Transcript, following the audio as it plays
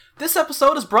This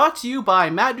episode is brought to you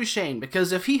by Matt Duchene,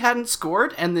 because if he hadn't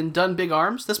scored and then done big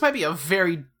arms, this might be a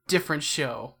very different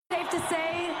show. Safe to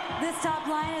say, this top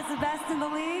line is the best in the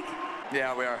league?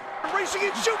 Yeah, we are. Racing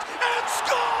and shoots and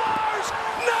scores!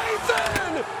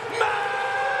 Nathan MacKinnon!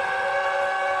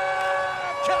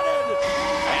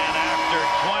 And after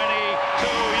 22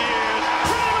 years,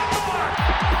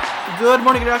 Good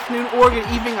morning, good afternoon, or good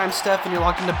evening. I'm Steph, and you're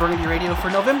locked into Burgundy Radio for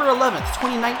November 11th,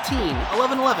 2019,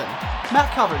 11/11,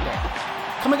 Matt Calvert Day.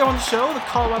 Coming up on the show, the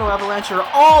Colorado Avalanche are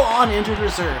all on injured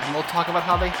reserve, and we'll talk about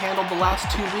how they handled the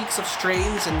last 2 weeks of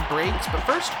strains and breaks. But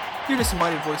first, your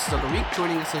disembodied voices of the week.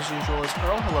 Joining us as usual is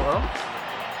Earl. Hello, Earl.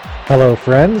 Hello,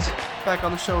 friends. Back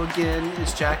on the show again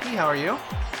is Jackie. How are you?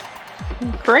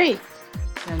 Great.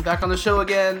 And back on the show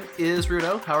again is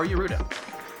Rudo. How are you, Rudo?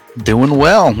 Doing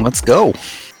well. Let's go.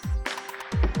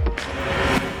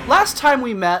 Last time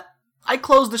we met, I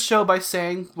closed the show by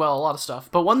saying, well, a lot of stuff,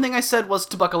 but one thing I said was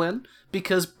to buckle in,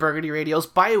 because Burgundy Radio's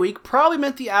bye week probably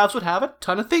meant the Avs would have a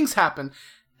ton of things happen.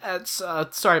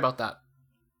 Sorry about that.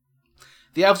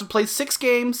 The Avs have played 6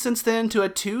 games since then to a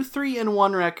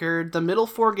 2-3-1 record. The middle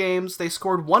 4 games, they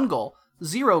scored 1 goal,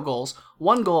 0 goals,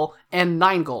 1 goal, and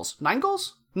 9 goals. 9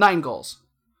 goals? 9 goals.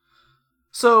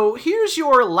 So here's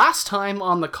your last time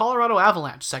on the Colorado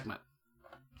Avalanche segment.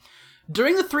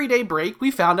 During the 3-day break,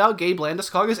 we found out Gabe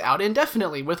Landeskog is out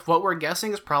indefinitely with what we're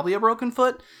guessing is probably a broken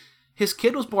foot. His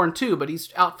kid was born too, but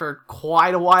he's out for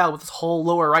quite a while with his whole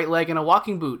lower right leg in a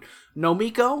walking boot. No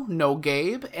Mikko, no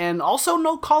Gabe, and also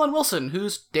no Colin Wilson,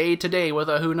 who's day-to-day with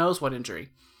a who-knows-what injury.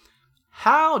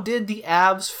 How did the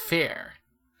Avs fare?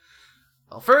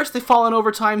 Well, first, they fall in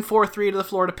overtime 4-3 to the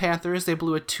Florida Panthers. They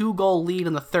blew a 2-goal lead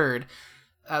in the third.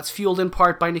 That's fueled in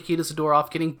part by Nikita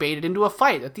Zadorov getting baited into a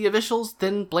fight that the officials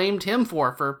then blamed him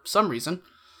for some reason.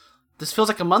 This feels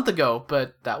like a month ago,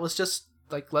 but that was just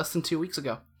like less than 2 weeks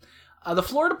ago. The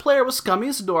Florida player was scummy,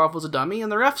 Zadorov was a dummy,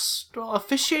 and the refs,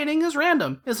 officiating is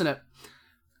random, isn't it?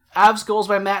 Avs goals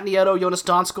by Matt Nieto, Jonas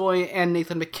Donskoy, and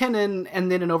Nathan MacKinnon, and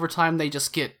then in overtime they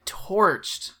just get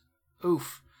torched.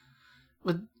 Oof.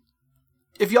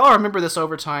 If y'all remember this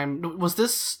overtime, was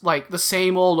this like the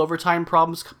same old overtime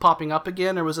problems popping up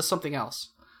again, or was this something else?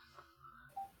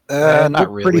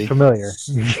 Not really. Pretty familiar.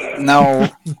 No,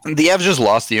 the Avs just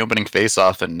lost the opening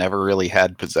faceoff and never really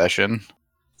had possession.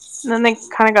 And then they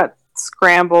kind of got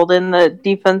scrambled in the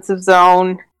defensive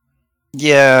zone.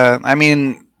 Yeah, I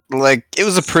mean, like, it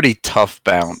was a pretty tough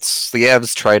bounce. The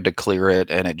Avs tried to clear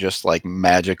it, and it just, like,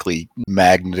 magically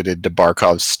magneted to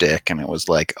Barkov's stick, and it was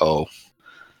like, oh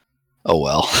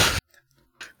well.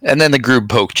 And then the Grub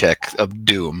poke check of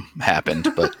doom happened,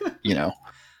 but, you know.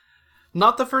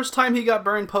 Not the first time he got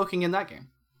burned poking in that game.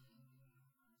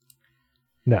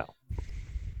 No.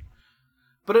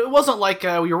 But it wasn't like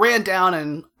we ran down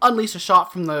and unleashed a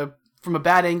shot from a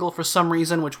bad angle for some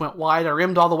reason, which went wide, or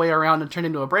rimmed all the way around and turned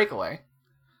into a breakaway.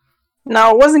 No,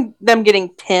 it wasn't them getting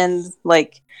pinned.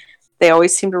 Like, they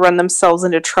always seem to run themselves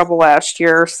into trouble last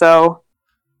year, so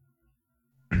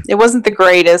it wasn't the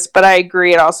greatest, but I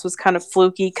agree it also was kind of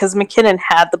fluky, because MacKinnon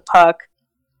had the puck,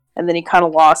 and then he kind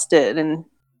of lost it, and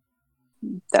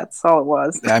that's all it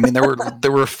was. I mean,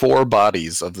 there were 4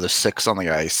 bodies of the 6 on the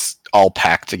ice, all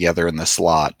packed together in the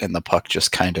slot, and the puck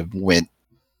just kind of went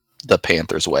the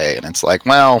Panthers' way, and it's like,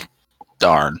 well,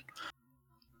 darn.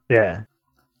 Yeah.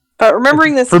 But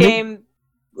remembering this game,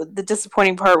 the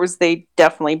disappointing part was they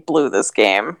definitely blew this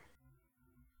game.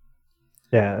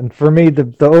 Yeah, and for me,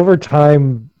 the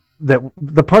overtime,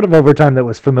 the part of overtime that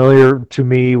was familiar to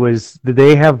me was that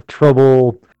they have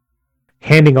trouble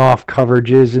handing off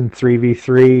coverages in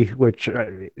 3v3, which,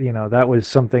 that was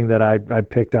something that I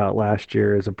picked out last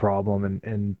year as a problem,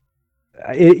 and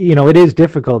it is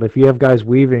difficult if you have guys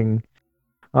weaving.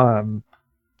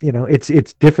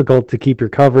 It's difficult to keep your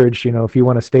coverage. If you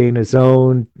want to stay in a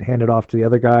zone, hand it off to the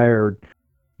other guy, or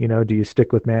do you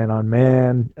stick with man on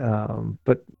man?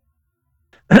 But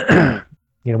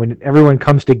when everyone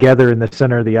comes together in the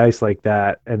center of the ice like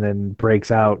that and then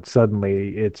breaks out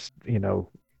suddenly, it's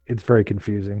very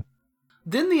confusing.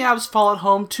 Then the Avs fall at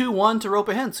home 2-1 to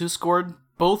Roope Hintz, who scored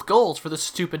both goals for the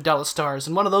stupid Dallas Stars,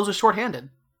 and one of those was shorthanded.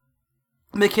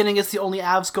 MacKinnon gets the only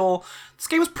Avs goal. This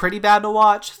game was pretty bad to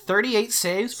watch. 38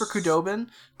 saves for Khudobin,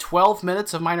 12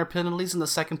 minutes of minor penalties in the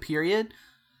second period.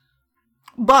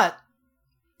 But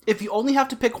if you only have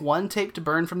to pick one tape to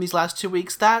burn from these last 2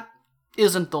 weeks, that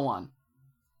isn't the one.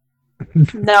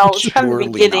 No, it's kind of the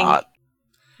beginning. Not.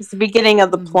 It's the beginning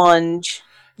of the plunge.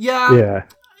 Yeah.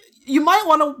 You might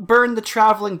want to burn the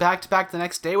traveling back-to-back the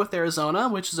next day with Arizona,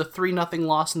 which is a 3-0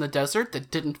 loss in the desert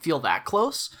that didn't feel that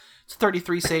close. It's a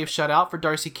 33-save shutout for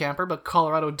Darcy Camper, but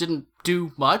Colorado didn't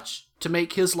do much to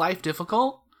make his life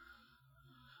difficult.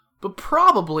 but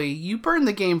probably you burned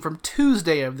the game from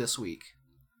Tuesday of this week.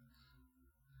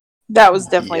 That was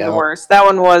definitely the Yeah. worst. That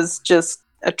one was just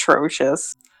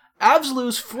atrocious. Avs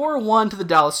lose 4-1 to the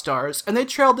Dallas Stars, and they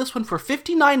trailed this one for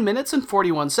 59 minutes and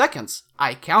 41 seconds.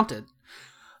 I counted.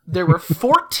 There were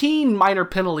 14 minor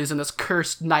penalties in this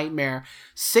cursed nightmare,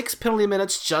 6 penalty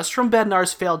minutes just from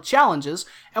Bednar's failed challenges,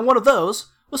 and one of those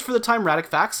was for the time Radek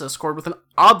Faksa scored with an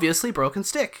obviously broken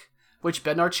stick, which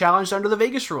Bednar challenged under the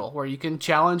Vegas rule, where you can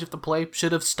challenge if the play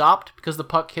should have stopped because the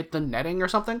puck hit the netting or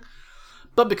something.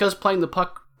 But because playing the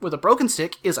puck with a broken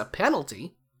stick is a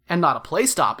penalty, and not a play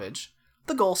stoppage,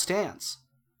 the goal stands.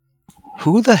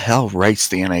 Who the hell writes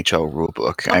the NHL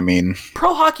rulebook? I mean,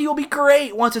 Pro hockey will be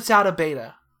great once it's out of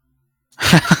beta.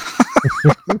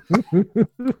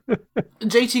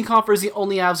 JT Compher is the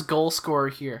only Avs goal scorer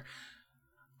here.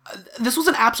 This was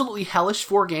an absolutely hellish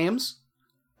 4 games,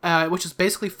 which is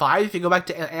basically 5 if you go back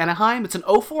to Anaheim. It's an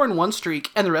 0-4-1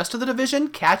 streak, and the rest of the division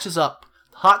catches up.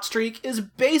 The hot streak is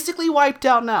basically wiped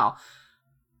out now.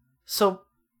 So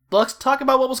let's talk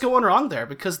about what was going wrong there,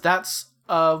 because that's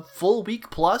a full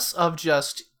week plus of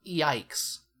just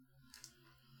yikes.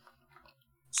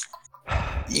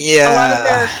 yeah. A lot of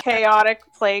their chaotic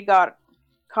play got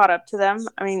caught up to them.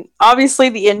 I mean, obviously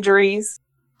the injuries,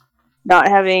 not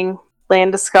having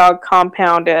Landeskog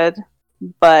compounded,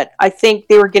 but I think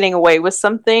they were getting away with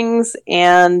some things,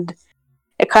 and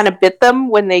it kind of bit them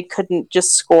when they couldn't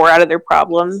just score out of their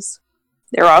problems.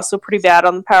 They were also pretty bad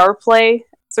on the power play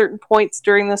at certain points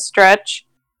during the stretch,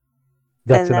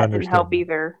 That's and an that didn't help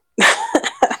understatement.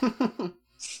 either.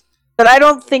 But I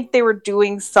don't think they were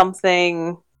doing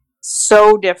something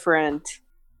so different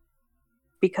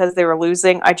because they were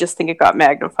losing. I just think it got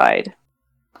magnified.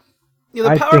 Yeah, the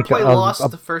I power think, play lost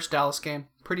the first Dallas game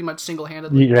pretty much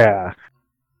single-handedly. Yeah.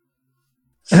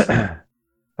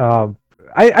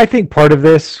 I think part of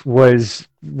this was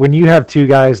when you have 2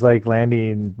 guys like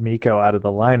Landy and Mikko out of the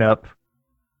lineup,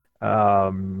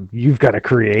 you've got to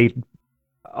create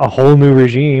a whole new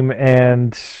regime,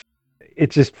 and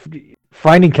it's just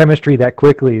finding chemistry that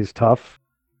quickly is tough.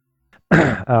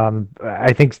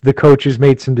 I think the coaches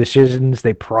made some decisions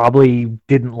they probably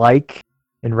didn't like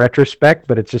in retrospect,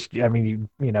 but it's just, I mean,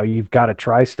 you know, you've got to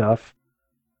try stuff.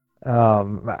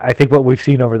 I think what we've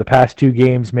seen over the past 2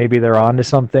 games, maybe they're onto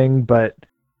something, but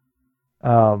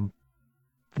you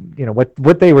know,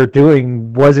 what they were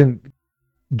doing wasn't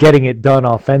getting it done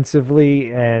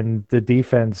offensively, and the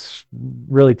defense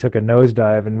really took a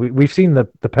nosedive. And we've seen the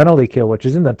penalty kill, which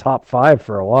is in the top 5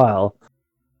 for a while,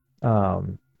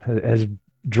 has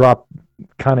dropped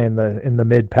kind of in the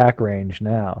mid pack range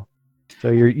now. So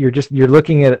you're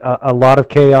looking at a lot of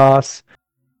chaos,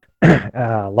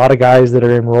 a lot of guys that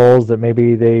are in roles that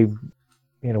maybe they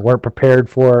weren't prepared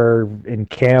for in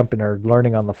camp and are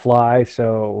learning on the fly.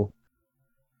 So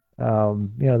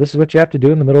this is what you have to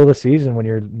do in the middle of the season when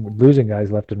you're losing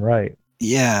guys left and right.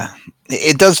 Yeah,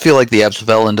 it does feel like the Avs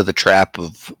fell into the trap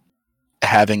of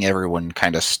having everyone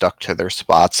kind of stuck to their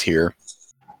spots here.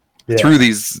 Yeah. Through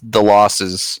the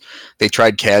losses, they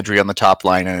tried Kadri on the top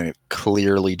line, and it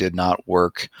clearly did not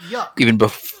work. Yuck. Even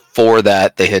before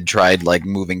that, they had tried like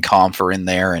moving Comfer in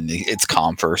there, and it's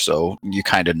Comfer, so you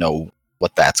kind of know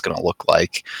what that's going to look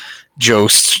like.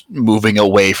 Jost moving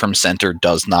away from center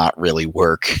does not really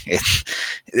work.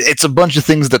 It's a bunch of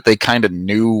things that they kind of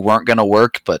knew weren't going to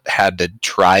work, but had to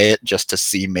try it just to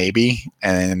see maybe,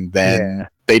 and then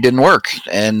they didn't work.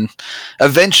 And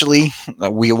eventually,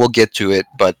 we will get to it,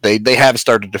 but they have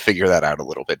started to figure that out a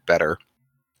little bit better.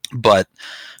 But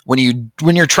when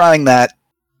you're trying that,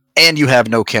 and you have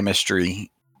no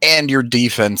chemistry, and your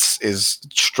defense is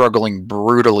struggling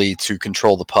brutally to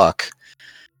control the puck,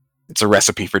 it's a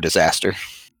recipe for disaster.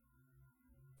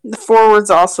 The forwards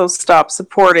also stopped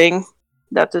supporting.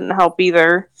 That didn't help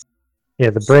either.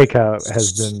 Yeah, the breakout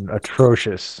has been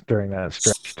atrocious during that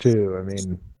stretch too. I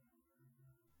mean,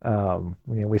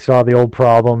 we saw the old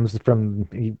problems from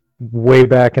way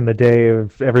back in the day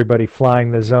of everybody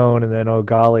flying the zone, and then, oh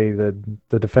golly, the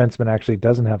defenseman actually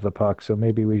doesn't have the puck, so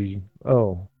maybe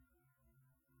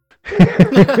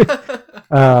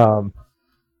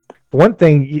one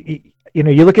thing,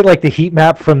 you look at like the heat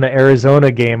map from the Arizona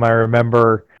game. I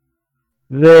remember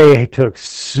they took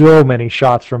so many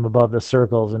shots from above the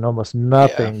circles and almost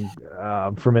nothing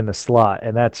from in the slot,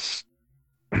 and that's.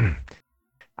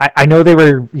 I know they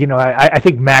were, I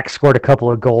think Max scored a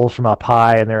couple of goals from up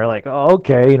high, and they were like, oh,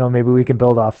 okay, maybe we can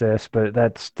build off this, but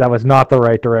that was not the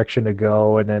right direction to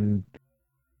go, and then,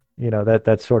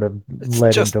 that sort of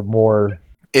led into more.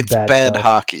 It's bad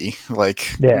hockey. Like,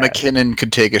 McKinnon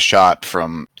could take a shot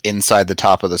from inside the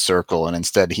top of the circle, and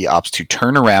instead he opts to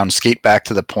turn around, skate back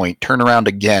to the point, turn around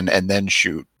again, and then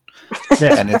shoot.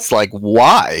 And it's like,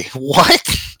 why?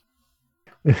 What?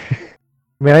 I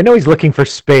mean, I know he's looking for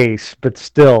space, but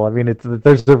still, I mean,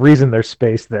 there's a reason there's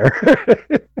space there.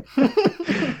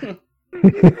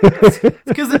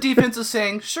 Because the defense is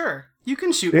saying, sure, you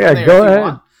can shoot from there go if you ahead.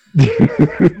 want.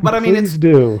 But I mean, Please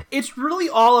do. It's really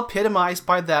all epitomized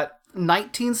by that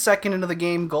 19-second into the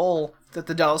game goal that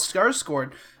the Dallas Stars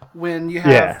scored, when you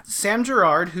have Sam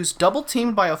Girard, who's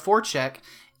double-teamed by a forecheck,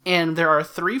 and there are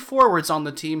 3 forwards on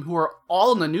the team who are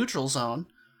all in the neutral zone.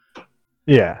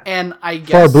 Yeah. And I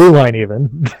guess... Far blue line,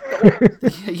 even.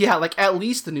 Yeah, like at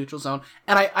least the neutral zone.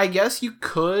 And I guess you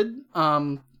could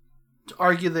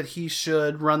argue that he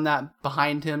should run that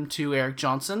behind him to Eric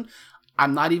Johnson.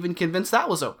 I'm not even convinced that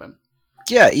was open.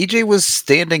 Yeah, EJ was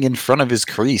standing in front of his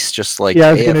crease, just like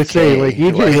I was AFK. going to say, like,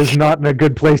 EJ was not in a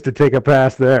good place to take a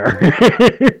pass there.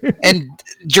 And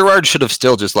Girard should have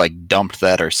still just, like, dumped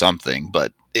that or something,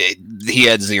 but he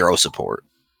had zero support.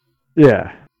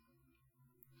 Yeah.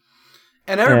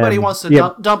 And everybody wants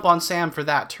to dump on Sam for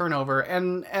that turnover,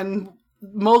 and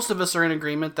most of us are in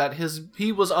agreement that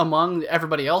he was among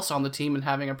everybody else on the team and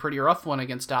having a pretty rough one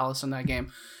against Dallas in that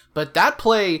game. But that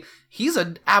play, he's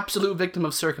an absolute victim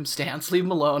of circumstance. Leave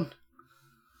him alone.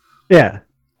 Yeah,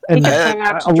 and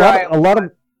a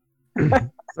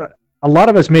lot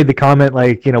of us made the comment,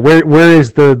 like, you know, where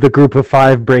is the group of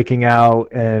 5 breaking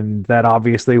out, and that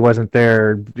obviously wasn't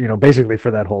there, you know, basically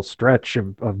for that whole stretch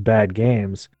of bad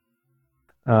games.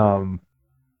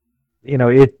 You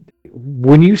know,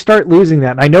 when you start losing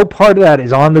that, and I know part of that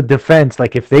is on the defense,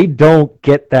 like if they don't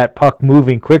get that puck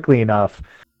moving quickly enough,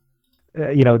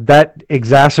 you know, that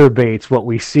exacerbates what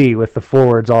we see with the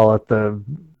forwards all at the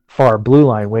far blue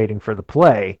line waiting for the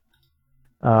play.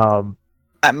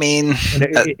 I mean,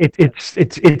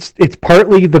 it's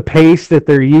partly the pace that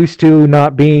they're used to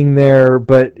not being there,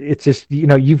 but it's just, you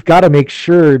know, you've got to make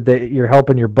sure that you're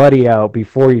helping your buddy out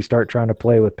before you start trying to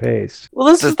play with pace. Well,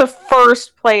 this is the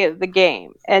first play of the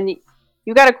game, and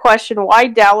you got to question why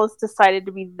Dallas decided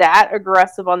to be that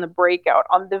aggressive on the breakout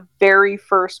on the very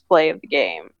first play of the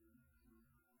game.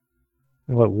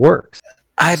 Well, it works.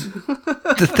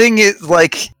 The thing is,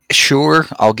 like, sure,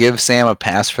 I'll give Sam a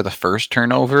pass for the first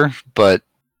turnover, but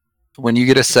when you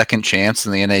get a second chance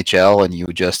in the NHL and you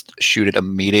just shoot it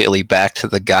immediately back to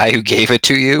the guy who gave it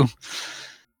to you,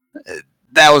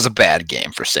 that was a bad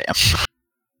game for Sam.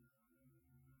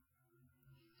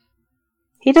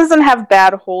 He doesn't have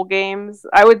bad whole games.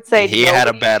 I would say he had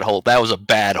a bad whole. That was a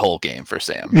bad whole game for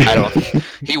Sam.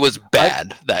 He was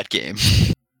bad that game.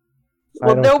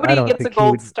 Well, nobody gets a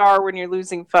gold star when you're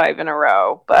losing 5 in a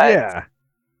row, but yeah.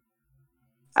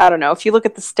 I don't know. If you look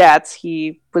at the stats,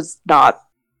 he was not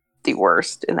the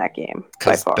worst in that game.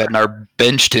 Because Bednar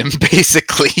benched him,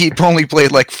 basically. He only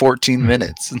played like 14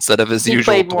 minutes instead of his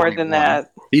usual 21. He played more than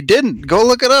that. He didn't. Go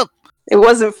look it up. It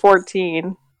wasn't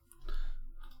 14.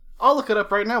 I'll look it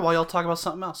up right now while y'all talk about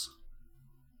something else.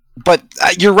 But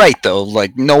you're right, though.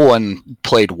 Like, no one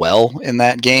played well in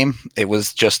that game. It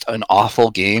was just an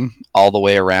awful game all the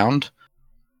way around.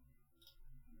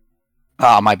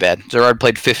 Ah, my bad. Girard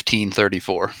played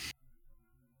 15-34.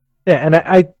 Yeah, and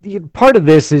I part of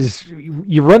this is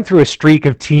you run through a streak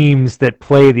of teams that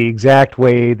play the exact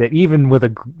way that even with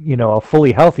a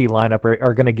fully healthy lineup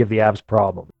are going to give the Avs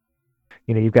problems.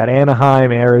 You know, you've got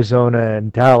Anaheim, Arizona,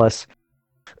 and Dallas.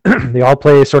 They all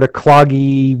play a sort of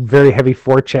cloggy, very heavy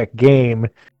forecheck game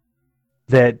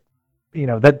that, you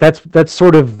know, that's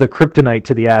sort of the kryptonite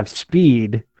to the Avs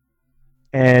speed,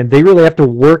 and they really have to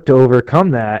work to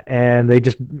overcome that, and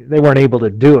they weren't able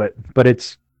to do it. But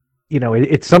it's, you know,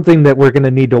 it's something that we're going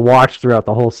to need to watch throughout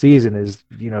the whole season is,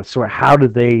 you know, sort of how do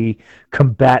they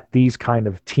combat these kind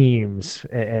of teams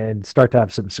and start to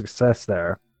have some success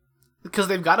there. Because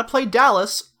they've got to play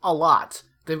Dallas a lot.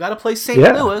 They've got to play St.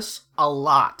 Louis a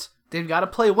lot. They've got to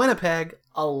play Winnipeg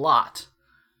a lot.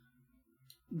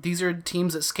 These are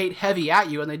teams that skate heavy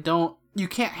at you, and you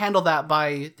can't handle that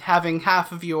by having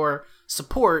half of your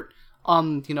support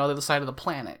on, you know, the other side of the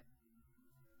planet.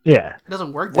 Yeah. It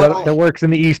doesn't work that way. That works in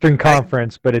the Eastern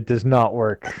Conference, but it does not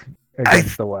work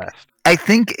against the West. I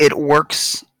think it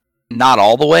works not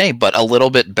all the way, but a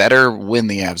little bit better when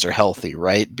the Avs are healthy,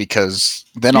 right? Because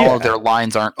then all of their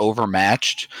lines aren't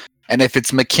overmatched. And if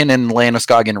it's McKinnon,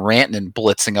 Landeskog, and Rantanen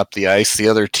blitzing up the ice, the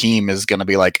other team is going to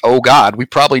be like, oh God, we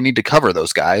probably need to cover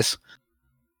those guys.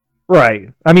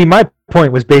 Right. I mean, my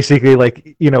point was basically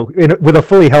like, you know, with a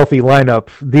fully healthy lineup,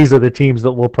 these are the teams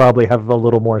that will probably have a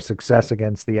little more success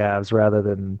against the Avs rather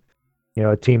than, you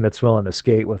know, a team that's willing to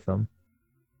skate with them.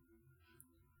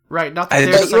 Right. Not that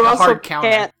there's like a hard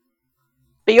counter.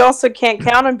 But you also can't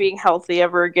count on being healthy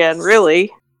ever again,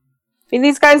 really. mean,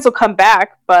 these guys will come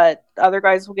back, but other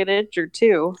guys will get injured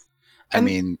too. I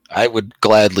mean, I would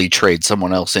gladly trade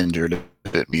someone else injured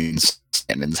if it means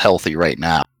Stanton's healthy right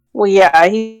now. Well, yeah,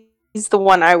 he's the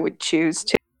one I would choose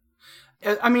to.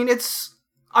 I mean,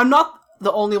 I'm not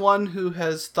the only one who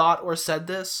has thought or said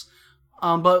this,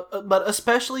 but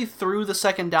especially through the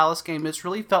second Dallas game, it's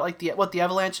really felt like what the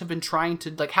Avalanche have been trying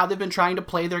to, like how they've been trying to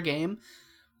play their game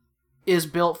is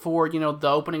built for, the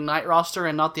opening night roster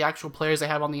and not the actual players they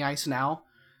have on the ice now.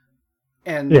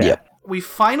 And we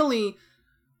finally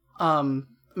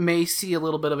may see a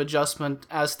little bit of adjustment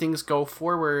as things go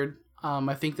forward.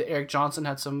 I think that Eric Johnson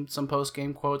had some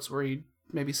post-game quotes where he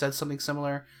maybe said something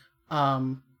similar.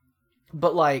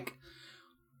 But like,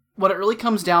 what it really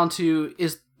comes down to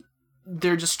is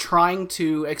they're just trying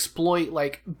to exploit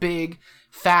like big,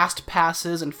 fast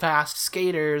passes and fast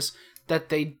skaters that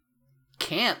they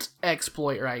can't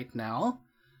exploit right now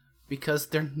because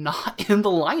they're not in the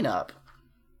lineup.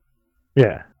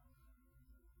 Yeah.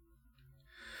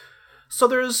 So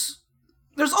there's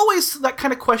always that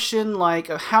kind of question, like,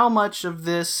 of how much of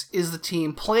this is the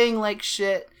team playing like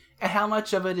shit and how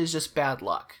much of it is just bad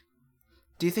luck.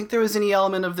 Do you think there was any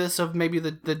element of this, of maybe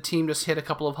the team just hit a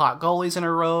couple of hot goalies in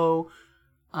a row?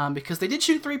 Because they did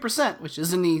shoot 3%, which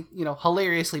is in the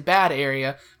hilariously bad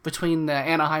area between the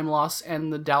Anaheim loss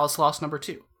and the Dallas loss number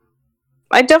 2.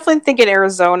 I definitely think in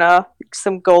Arizona,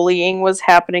 some goalieing was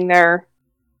happening there.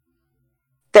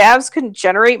 The Avs couldn't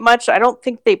generate much. I don't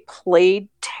think they played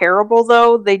terrible,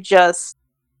 though. They just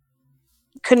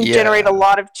couldn't generate a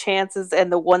lot of chances,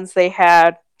 and the ones they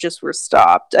had just were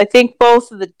stopped. I think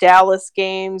both of the Dallas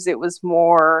games, it was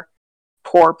more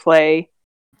poor play.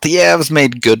 The Avs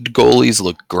made good goalies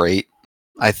look great,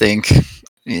 I think.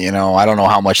 I don't know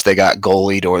how much they got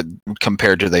goalied or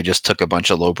compared to they just took a bunch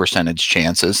of low percentage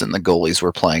chances and the goalies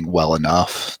were playing well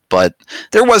enough. But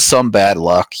there was some bad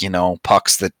luck,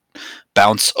 pucks that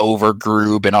bounce over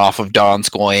Grube and off of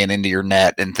Donskoy and into your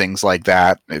net and things like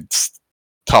that. It's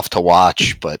tough to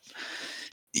watch, but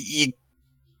the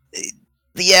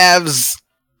Avs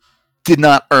did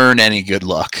not earn any good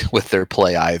luck with their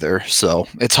play either, so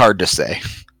it's hard to say.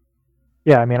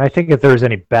 Yeah, I mean, I think if there was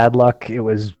any bad luck, it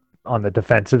was on the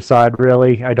defensive side,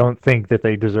 really. I don't think that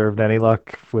they deserved any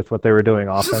luck with what they were doing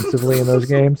offensively in those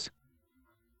games.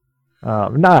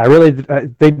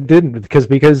 They didn't,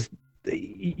 because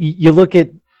you look at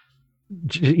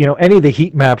any of the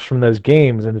heat maps from those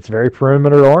games, and it's very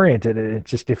perimeter oriented.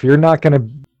 It's just, if you're not going to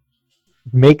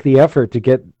make the effort to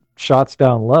get shots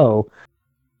down low,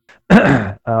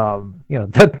 that's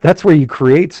where you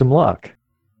create some luck.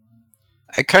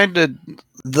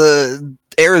 The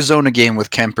Arizona game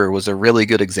with Kemper was a really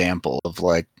good example of,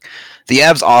 like, the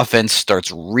Avs offense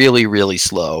starts really, really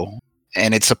slow,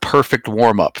 and it's a perfect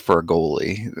warm-up for a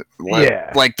goalie.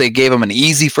 Like, they gave him an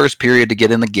easy first period to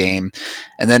get in the game,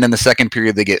 and then in the second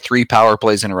period they get 3 power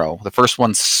plays in a row. The first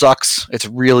one sucks. It's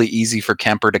really easy for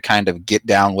Kemper to kind of get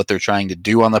down what they're trying to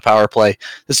do on the power play.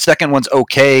 The second one's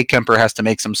okay. Kemper has to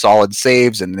make some solid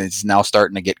saves, and is now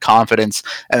starting to get confidence.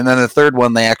 And then the third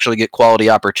one, they actually get quality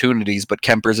opportunities, but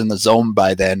Kemper's in the zone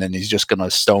by then, and he's just going to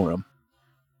stone him.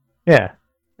 Yeah,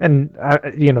 and,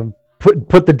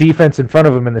 put the defense in front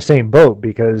of them in the same boat,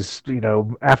 because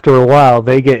after a while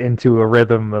they get into a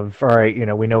rhythm of, all right,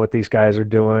 we know what these guys are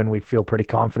doing, we feel pretty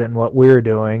confident in what we're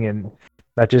doing, and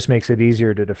that just makes it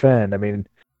easier to defend. I mean,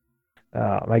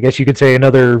 I guess you could say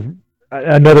another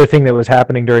thing that was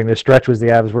happening during this stretch was the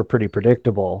Avs were pretty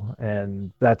predictable,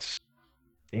 and that's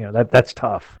that's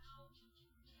tough.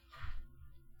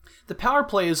 The power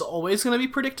play is always going to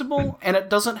be predictable, and it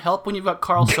doesn't help when you've got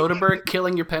Carl Soderberg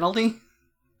killing your penalty.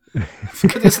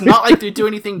 Because it's not like they do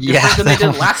anything different than they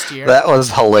did last year. That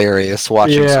was hilarious,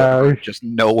 watching someone just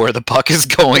know where the puck is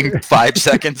going 5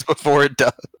 seconds before it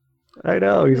does. I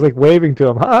know, he's like waving to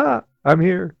him. Ha! I'm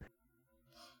here.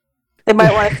 They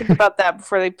might want to think about that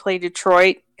before they play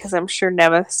Detroit, because I'm sure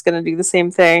Nemeth is going to do the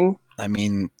same thing. I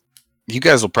mean, you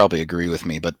guys will probably agree with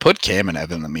me, but put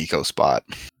Kamenev in the Mikko spot.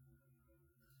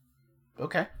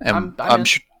 Okay. I'm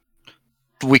sure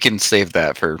we can save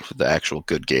that for the actual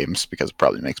good games, because it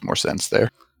probably makes more sense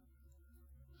there.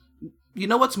 You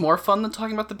know what's more fun than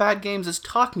talking about the bad games is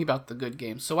talking about the good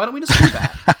games. So why don't we just do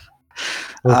that?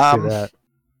 Let's do that.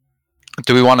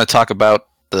 Do we want to talk about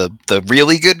the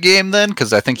really good game then?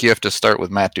 Because I think you have to start with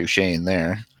Matt Duchene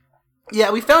there. Yeah,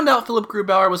 we found out Philip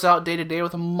Grubauer was out day-to-day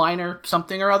with a minor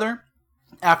something or other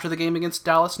after the game against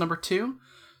Dallas number 2.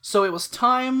 So it was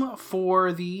time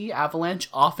for the Avalanche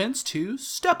offense to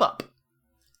step up.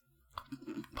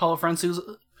 Paulo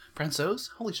Francouz?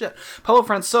 Holy shit. Paulo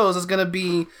Francouz is going to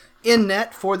be in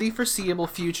net for the foreseeable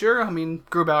future. I mean,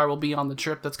 Grubauer will be on the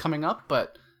trip that's coming up,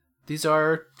 but These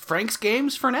are Frank's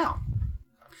games for now.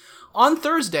 On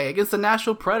Thursday, against the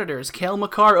Nashville Predators, Cale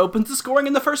Makar opens the scoring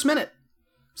in the first minute.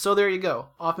 So there you go.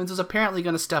 Offense is apparently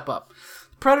going to step up.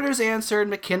 The Predators answered.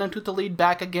 McKinnon took the lead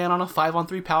back again on a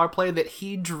 5-on-3 power play that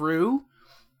he drew.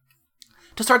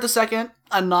 To start the second,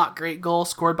 a not great goal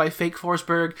scored by Fake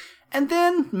Forsberg. And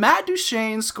then Matt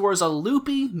Duchene scores a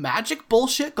loopy, magic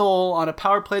bullshit goal on a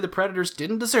power play the Predators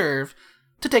didn't deserve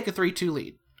to take a 3-2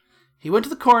 lead. He went to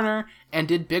the corner and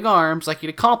did big arms like he'd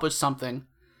accomplished something.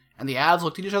 And the Avs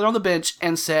looked at each other on the bench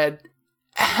and said,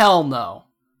 hell no.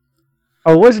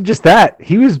 Oh, it wasn't just that.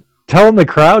 He was telling the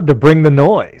crowd to bring the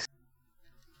noise.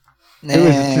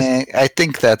 I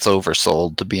think that's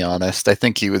oversold, to be honest. I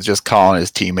think he was just calling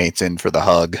his teammates in for the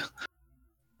hug.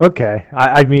 Okay,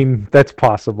 I mean, that's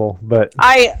possible, but...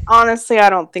 I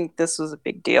don't think this was a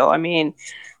big deal. I mean,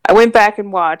 I went back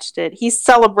and watched it. He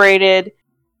celebrated.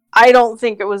 I don't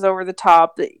think it was over the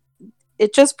top.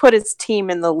 It just put his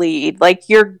team in the lead. Like,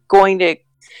 you're going to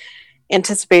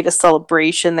anticipate a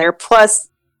celebration there. Plus,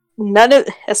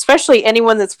 especially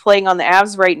anyone that's playing on the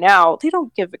Avs right now, they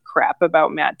don't give a crap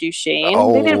about Matt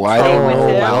Duchene. They didn't play with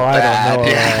him. I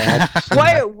don't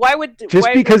know. Why would just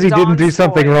why because would he didn't do Donskoy-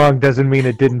 something wrong doesn't mean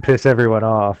it didn't piss everyone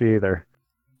off either.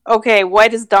 Okay, why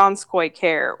does Donskoy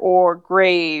care, or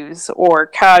Graves,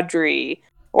 or Kadri,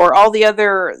 or all the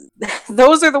other?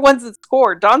 Those are the ones that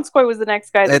scored. Donskoy was the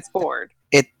next guy that scored.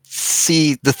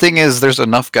 See, the thing is, there's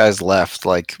enough guys left,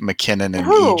 like McKinnon and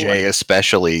EJ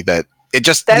especially, that it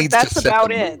just needs to set about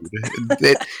the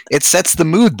mood. It sets the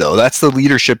mood, though. That's the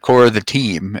leadership core of the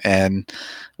team, and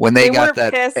when they got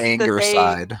that anger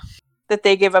side, that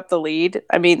they gave up the lead.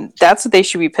 I mean, that's what they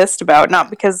should be pissed about, not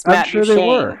because I'm Matt sure Duchene. they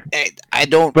were. I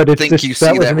don't But it's think just, you see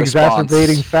that was that an response.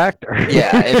 exacerbating factor.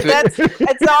 Yeah,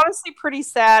 It's honestly pretty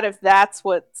sad if that's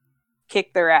what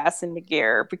kicked their ass into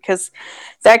gear, because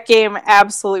that game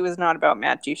absolutely was not about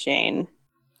Matt Duchene.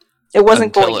 It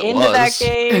wasn't Until going it into that was.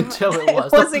 game. Until it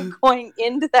was. It wasn't going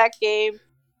into that game.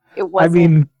 It I wasn't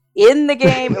mean, in the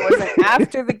game. It wasn't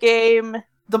after the game.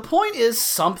 The point is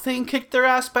something kicked their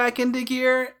ass back into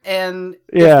gear, and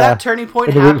if Yeah, that turning point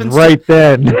and it happens was right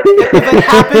then. if it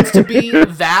happens to be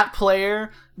that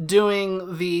player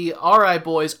doing the "Alright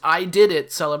boys, I did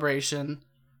it" celebration,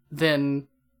 then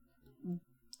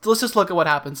let's just look at what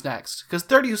happens next. Because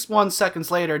 31 seconds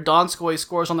later, Donskoy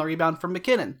scores on the rebound from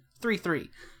McKinnon, 3-3.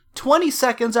 20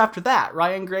 seconds after that,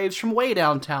 Ryan Graves from way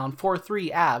downtown,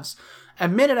 4-3 Avs. A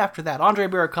minute after that, Andrei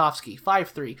Burakovsky,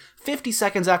 5-3. 50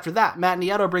 seconds after that, Matt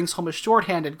Nieto brings home a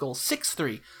shorthanded goal,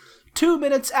 6-3. 2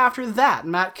 minutes after that,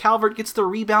 Matt Calvert gets the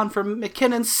rebound from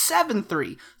McKinnon,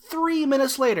 7-3. 3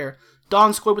 minutes later,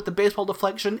 Donskoy with the baseball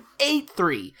deflection,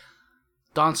 8-3.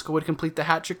 Donskoy would complete the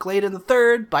hat trick late in the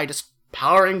third by just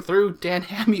powering through Dan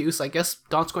Hamhuis. I guess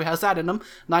Donskoy has that in him.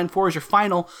 9-4 is your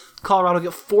final. Colorado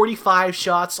get 45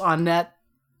 shots on net.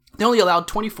 They only allowed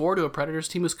 24 to a Predators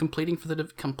team who's competing for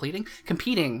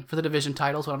the division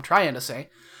titles, what I'm trying to say.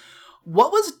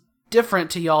 What was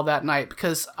different to y'all that night?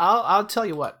 Because I'll tell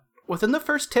you what, within the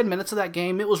first 10 minutes of that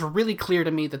game, it was really clear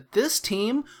to me that this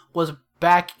team was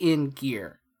back in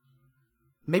gear.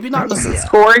 Maybe not Was it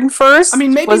scoring first? I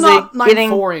mean, maybe Was not it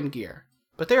getting 9-4 in gear,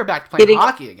 but they were back to playing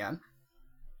hockey again.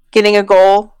 getting a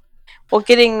goal? Well,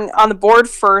 getting on the board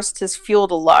first has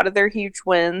fueled a lot of their huge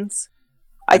wins.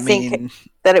 I think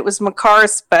that it was Makar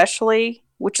especially,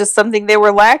 which is something they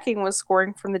were lacking, was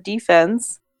scoring from the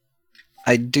defense.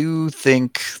 I do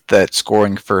think that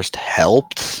scoring first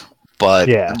helped, but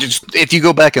just, if you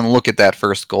go back and look at that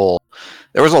first goal,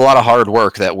 there was a lot of hard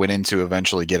work that went into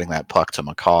eventually getting that puck to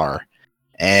Makar.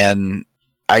 And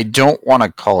I don't want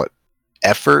to call it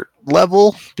effort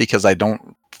level, because I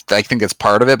think it's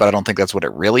part of it, but I don't think that's what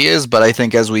it really is. But I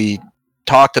think, as we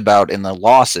talked about in the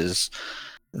losses,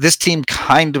 this team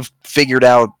kind of figured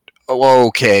out, oh,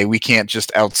 okay, we can't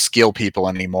just outskill people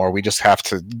anymore. We just have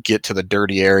to get to the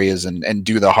dirty areas and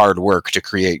do the hard work to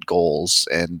create goals.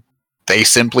 And they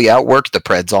simply outworked the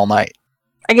Preds all night.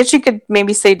 I guess you could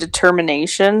maybe say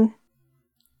determination.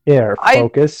 Yeah, or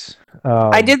focus.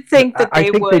 I did think that I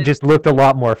think they just looked a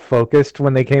lot more focused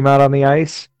when they came out on the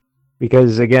ice.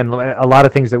 Because, again, a lot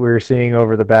of things that we were seeing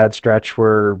over the bad stretch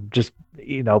were just,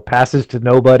 passes to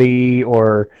nobody,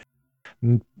 or,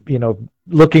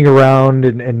 looking around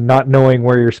and not knowing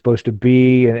where you're supposed to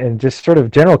be, and just sort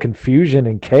of general confusion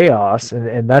and chaos.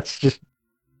 And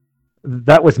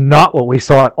that was not what we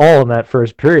saw at all in that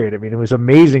first period. I mean, it was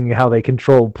amazing how they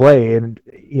controlled play. And,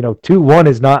 2-1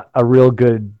 is not a real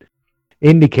good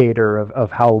indicator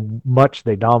of how much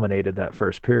they dominated that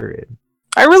first period.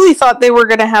 I really thought they were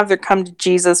going to have their come to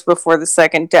Jesus before the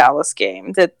second Dallas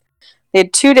game. That they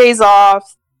had 2 days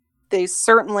off. they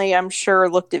certainly, I'm sure,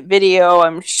 looked at video.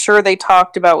 I'm sure they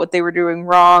talked about what they were doing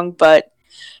wrong, but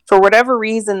for whatever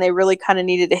reason, they really kind of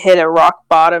needed to hit a rock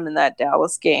bottom in that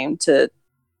Dallas game to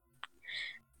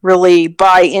really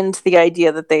buy into the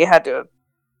idea that they had to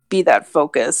be that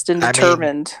focused and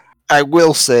determined. I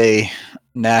will say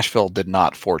Nashville did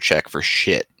not forecheck for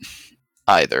shit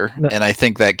either, and I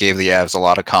think that gave the Avs a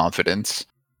lot of confidence.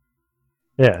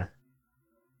 Yeah.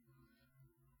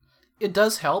 It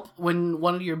does help when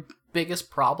one of your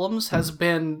biggest problems has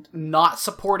been not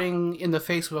supporting in the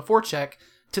face of a forecheck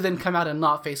to then come out and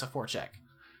not face a forecheck.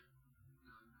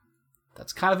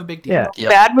 That's kind of a big deal. Yeah. Yep.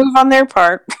 Bad move on their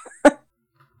part.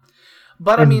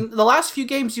 But, I mean, the last few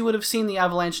games you would have seen the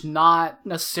Avalanche not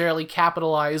necessarily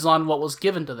capitalize on what was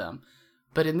given to them.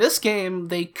 But in this game,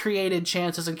 they created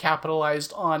chances and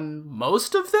capitalized on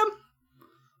most of them?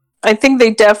 I think they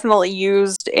definitely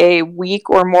used a week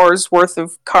or more's worth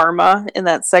of karma in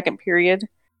that second period.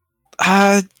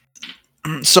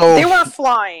 So They were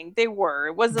flying. They were.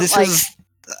 It wasn't this like... is,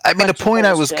 I mean, a bunch of point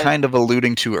I was bullshit. kind of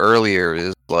alluding to earlier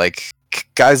is like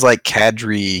guys like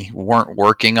Kadri weren't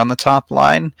working on the top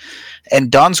line, and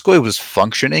Donskoy was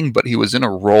functioning, but he was in a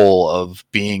role of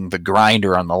being the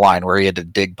grinder on the line where he had to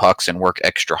dig pucks and work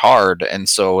extra hard. And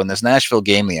so in this Nashville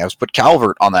game, the Avs put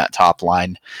Calvert on that top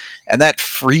line, and that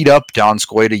freed up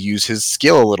Donskoy to use his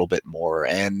skill a little bit more,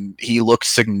 and he looked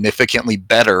significantly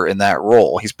better in that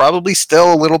role. He's probably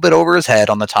still a little bit over his head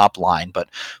on the top line, but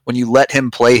when you let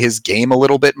him play his game a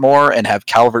little bit more and have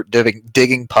Calvert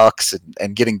digging pucks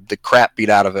and getting the crap beat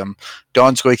out of him,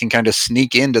 Donskoy can kind of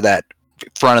sneak into that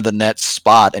front of the net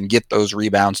spot and get those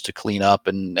rebounds to clean up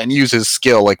and use his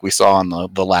skill like we saw on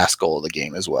the last goal of the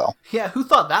game as well. Yeah, who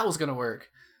thought that was going to work?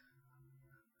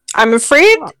 I'm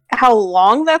afraid how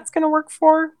long that's going to work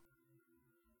for.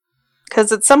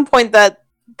 Because at some point that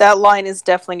line is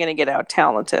definitely going to get out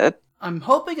talented. I'm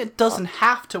hoping it doesn't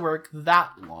have to work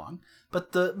that long. But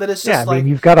it's just Yeah, I like... mean,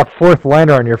 you've got a fourth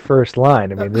liner on your first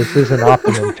line. I mean, this isn't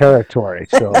optimum territory.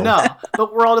 So No,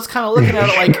 but we're all just kind of looking at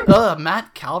it like,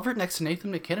 Matt Calvert next to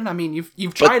Nathan McKinnon. I mean,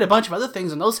 you've tried a bunch of other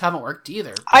things, and those haven't worked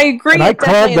either. I agree. And I it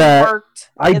definitely called that- worked.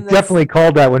 I in this. definitely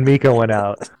called that when Miko went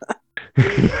out.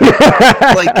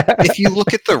 Like, if you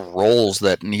look at the roles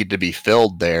that need to be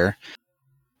filled there,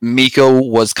 Miko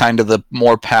was kind of the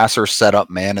more passer setup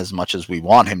man as much as we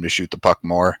want him to shoot the puck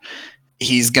more.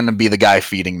 He's going to be the guy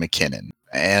feeding McKinnon.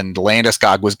 And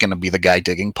Landeskog was going to be the guy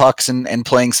digging pucks and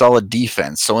playing solid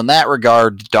defense. So in that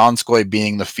regard, Donskoy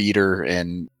being the feeder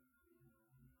and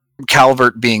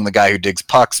Calvert being the guy who digs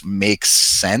pucks makes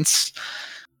sense.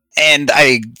 And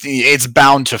it's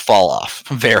bound to fall off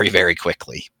very, very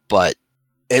quickly. But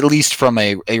at least from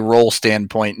a role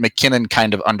standpoint, McKinnon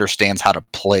kind of understands how to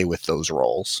play with those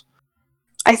roles.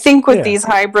 I think with Yeah. these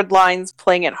hybrid lines,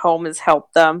 playing at home has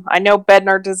helped them. I know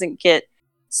Bednar doesn't get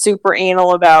super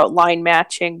anal about line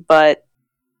matching, but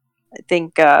I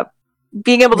think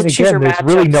being able to choose your there's matchups.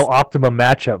 really no optimum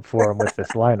matchup for him with this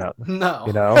lineup. No.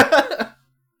 You know?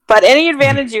 But any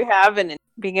advantage you have in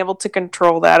being able to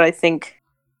control that, I think,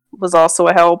 was also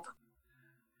a help.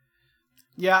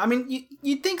 Yeah, I mean,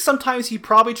 you'd think sometimes he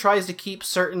probably tries to keep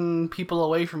certain people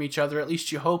away from each other. At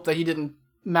least you hope that he didn't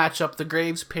match up the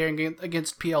Graves pairing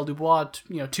against PL Dubois,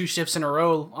 2 shifts in a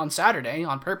row on Saturday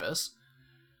on purpose.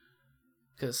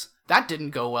 Because that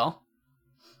didn't go well.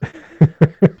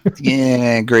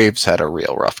 Yeah, Graves had a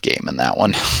real rough game in that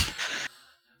one.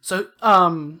 So,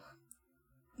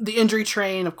 the injury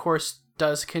train, of course,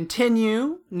 does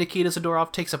continue. Nikita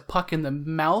Zadorov takes a puck in the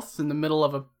mouth in the middle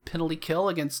of a penalty kill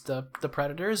against the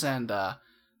Predators, and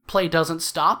play doesn't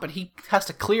stop, but he has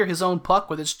to clear his own puck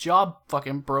with his jaw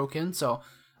fucking broken, so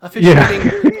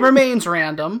officiating remains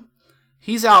random.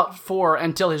 He's out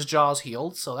until his jaw's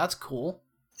healed, so that's cool.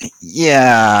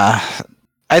 Yeah,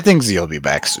 I think Z will be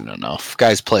back soon enough.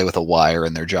 Guys play with a wire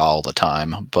in their jaw all the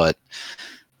time, but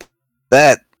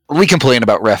that we complain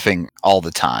about reffing all the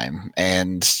time,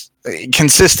 and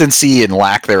consistency and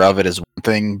lack thereof it is one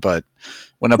thing, but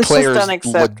when a It's player just is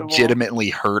unacceptable.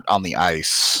 legitimately hurt on the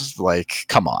ice, like,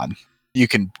 come on. You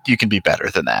can be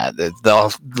better than that.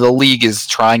 The league is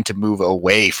trying to move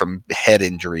away from head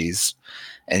injuries,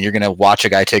 and you're going to watch a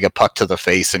guy take a puck to the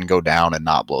face and go down and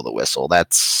not blow the whistle.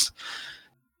 That's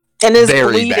And is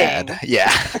very bleeding. bad.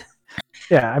 Yeah.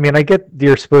 Yeah, I mean, I get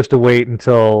you're supposed to wait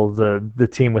until the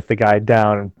team with the guy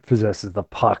down possesses the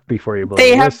puck before you blow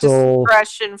They the have whistle.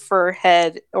 discretion for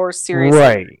head or serious.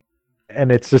 Right. And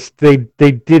it's just they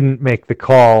didn't make the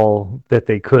call that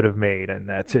they could have made in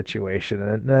that situation,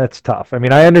 and that's tough. I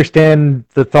mean, I understand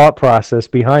the thought process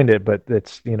behind it, but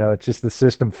it's it's just the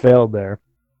system failed there.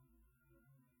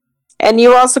 And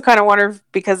you also kind of wonder if,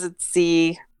 because it's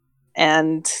the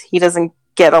and he doesn't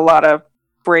get a lot of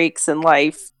breaks in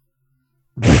life,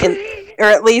 or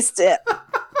at least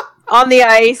on the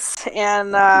ice.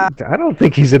 And I don't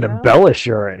think he's an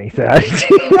embellisher or anything.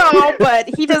 no, but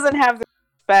he doesn't have the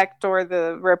respect or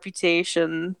the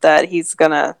reputation that he's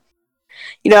gonna.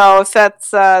 If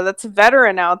that's a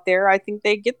veteran out there, I think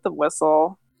they get the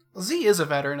whistle. Z is a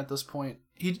veteran at this point.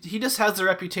 He just has the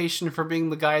reputation for being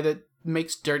the guy that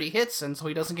makes dirty hits, and so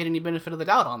he doesn't get any benefit of the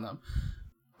doubt on them.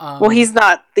 Well, he's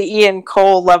not the Ian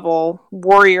Cole level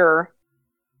warrior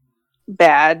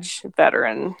badge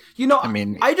veteran.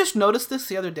 I just noticed this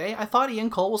the other day. I thought Ian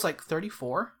Cole was like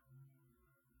 34.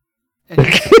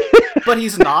 But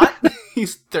he's not.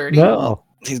 He's 30. No.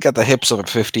 He's got the hips of a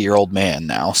 50-year-old man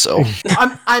now, so...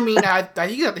 I think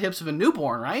he got the hips of a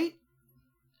newborn, right?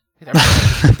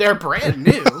 They're brand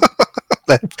new.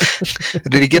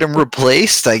 Did he get him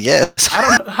replaced? I guess.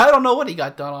 I don't know what he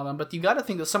got done on him, but you got to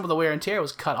think that some of the wear and tear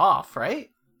was cut off,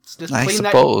 right? It's just I clean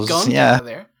suppose, that gunk yeah. out of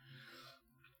there.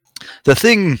 The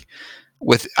thing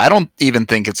with... I don't even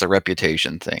think it's a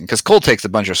reputation thing, because Cole takes a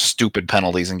bunch of stupid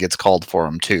penalties and gets called for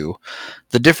them, too.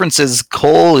 The difference is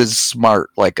Cole is smart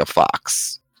like a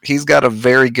fox. He's got a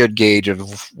very good gauge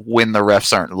of when the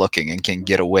refs aren't looking and can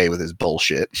get away with his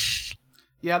bullshit.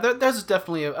 Yeah, there's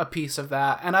definitely a piece of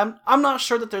that, and I'm not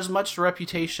sure that there's much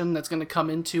reputation that's going to come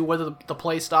into whether the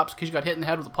play stops because you got hit in the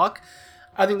head with a puck.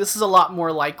 I think this is a lot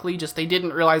more likely just they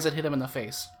didn't realize it hit him in the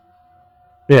face.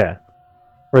 Yeah.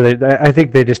 Or I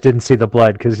think they just didn't see the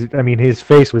blood because his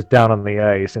face was down on the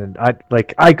ice, and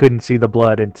I couldn't see the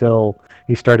blood until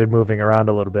he started moving around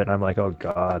a little bit, and I'm like, oh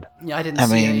god. Yeah, I didn't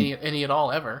see any at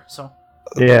all ever. So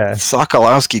yeah,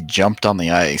 Sokolowski jumped on the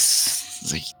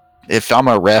ice. If I'm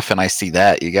a ref and I see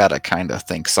that, you gotta kind of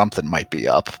think something might be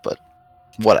up, but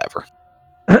whatever.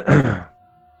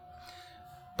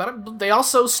 But they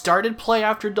also started play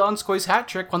after Donskoy's hat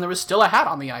trick when there was still a hat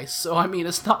on the ice. So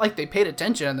it's not like they paid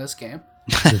attention in this game.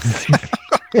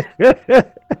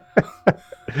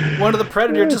 One of the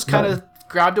Predators just kind of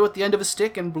grabbed it with the end of a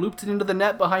stick and blooped it into the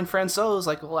net behind Francois. I was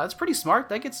like, well, that's pretty smart.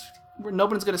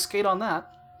 Nobody's going to skate on that.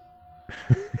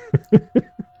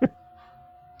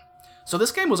 So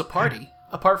this game was a party,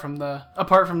 apart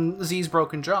from Z's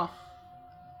broken jaw.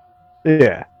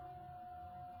 Yeah.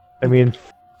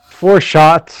 4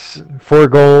 shots, 4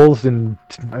 goals, and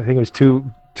I think it was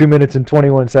 2 minutes and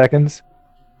 21 seconds.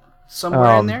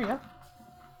 Somewhere in there, yeah.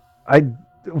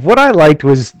 What I liked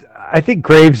was, I think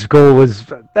Graves' goal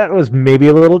was maybe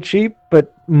a little cheap,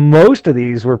 but most of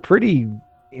these were pretty,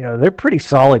 they're pretty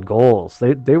solid goals.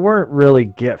 They weren't really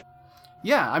gift.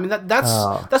 Yeah,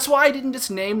 that's why I didn't just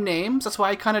name names. That's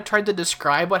why I kind of tried to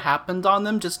describe what happened on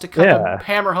them, just to kind of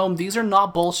hammer home these are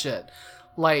not bullshit.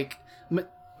 Like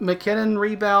McKinnon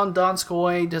rebound,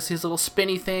 Donskoy does his little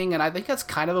spinny thing, and I think that's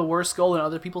kind of a worse goal than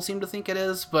other people seem to think it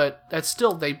is, but that's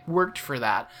still, they worked for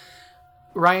that.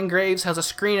 Ryan Graves has a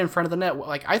screen in front of the net.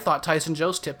 Like, I thought Tyson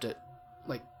Jost tipped it.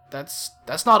 Like, that's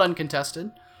not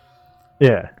uncontested.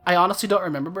 Yeah. I honestly don't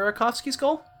remember Burakovsky's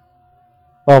goal.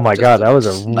 Oh my god, that was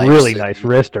a really nice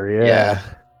wrister, yeah.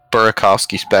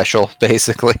 Burakovsky special,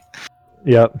 basically.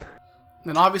 Yep.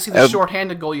 And obviously the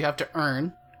shorthanded goal you have to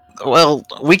earn. Well,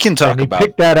 we can talk and he about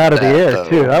picked that out of the air, though.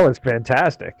 too. That was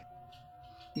fantastic.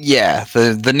 Yeah,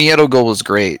 the Nieto goal was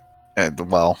great.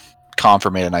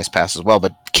 Confer made a nice pass as well,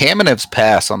 but Kamenev's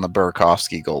pass on the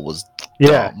Burakovsky goal was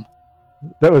dumb.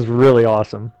 That was really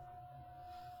awesome.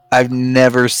 I've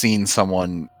never seen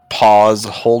someone pause,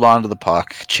 hold on to the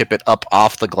puck, chip it up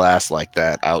off the glass like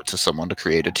that out to someone to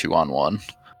create a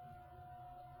 2-on-1.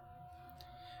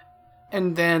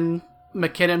 And then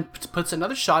McKinnon puts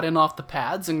another shot in off the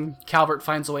pads, and Calvert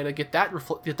finds a way to get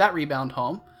that rebound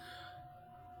home.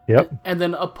 Yep. And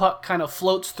then a puck kind of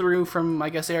floats through from, I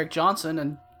guess, Eric Johnson,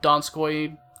 and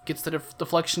Donskoy gets the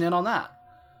deflection in on that.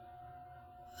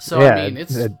 So,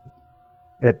 it's...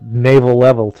 At naval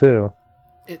level, too.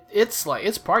 It's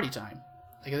party time.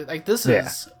 Like this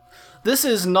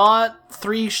is not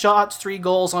 3 shots, 3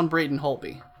 goals on Braden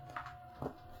Holtby.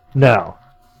 No.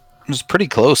 It was pretty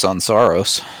close on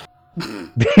Saros.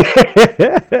 No,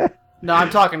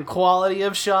 I'm talking quality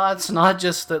of shots, not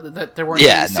just that there weren't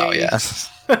any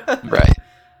saves. Right.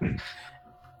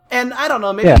 And I don't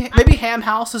know, maybe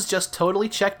Hamhouse is just totally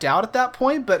checked out at that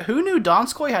point, but who knew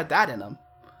Donskoy had that in him?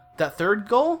 That third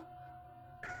goal?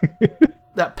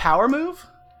 That power move?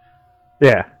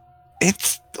 Yeah.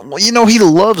 He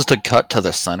loves to cut to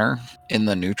the center in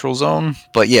the neutral zone,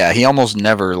 but yeah, he almost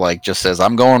never just says,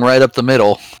 I'm going right up the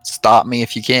middle. Stop me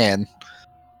if you can.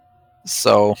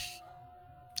 So,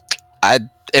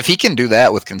 if he can do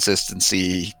that with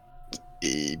consistency,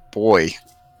 boy,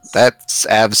 That's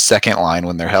Avs' second line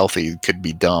when they're healthy could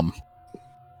be dumb.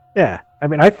 Yeah, I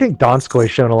mean, I think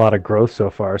Donskoy's shown a lot of growth so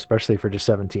far, especially for just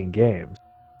 17 games.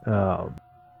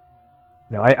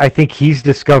 I think he's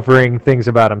discovering things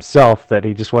about himself that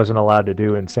he just wasn't allowed to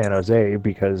do in San Jose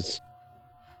because,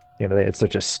 they had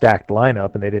such a stacked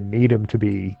lineup and they didn't need him to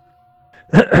be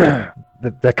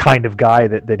the kind of guy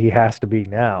that he has to be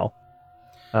now.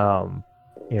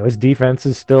 His defense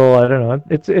is still, I don't know,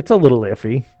 it's a little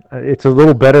iffy. It's a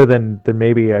little better than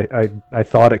maybe I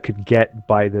thought it could get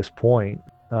by this point.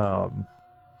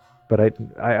 But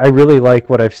I really like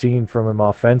what I've seen from him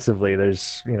offensively.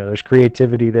 There's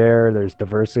creativity there. There's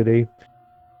diversity.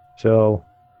 So,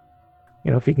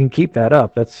 if he can keep that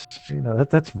up, that's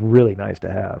really nice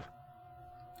to have.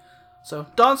 So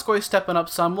Donskoy stepping up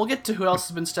some. We'll get to who else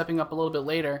has been stepping up a little bit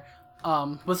later.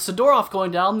 With Zadorov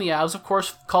going down, the Avs, of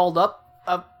course, called up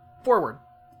a forward.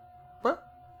 What?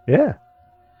 Yeah.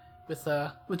 With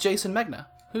Jason Megna,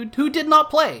 who did not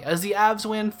play, as the Avs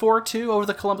win 4-2 over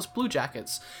the Columbus Blue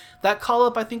Jackets. That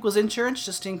call-up, I think, was insurance,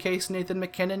 just in case Nathan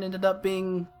MacKinnon ended up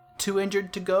being too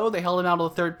injured to go. They held him out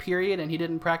of the third period, and he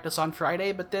didn't practice on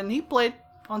Friday, but then he played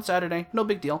on Saturday. No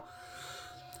big deal.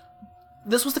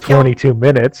 This was the 22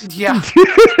 minutes. Yeah.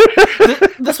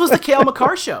 This was the Cale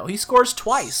Makar show. He scores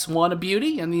twice. One a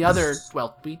beauty, and the other,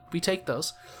 well, we take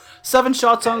those. 7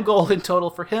 shots on goal in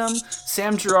total for him.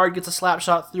 Sam Girard gets a slap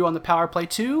shot through on the power play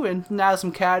too, and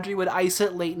Nazem Kadri would ice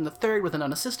it late in the third with an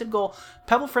unassisted goal.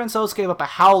 Pavel Francouz gave up a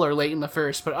howler late in the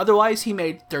first, but otherwise he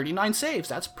made 39 saves.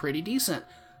 That's pretty decent.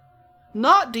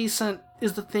 Not decent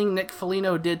is the thing Nick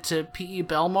Foligno did to P.E.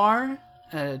 Belmar.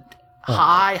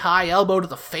 High elbow to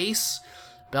the face.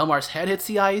 Belmar's head hits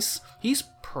the ice. He's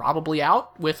probably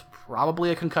out with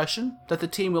probably a concussion that the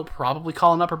team will probably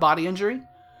call an upper body injury.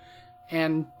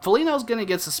 And Foligno's going to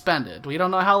get suspended. We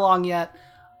don't know how long yet.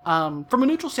 From a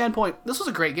neutral standpoint, this was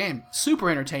a great game. Super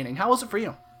entertaining. How was it for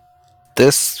you?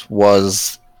 This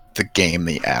was the game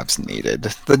the Avs needed.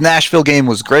 The Nashville game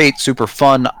was great, super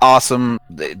fun, awesome,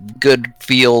 good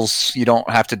feels. You don't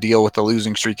have to deal with the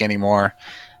losing streak anymore.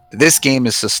 This game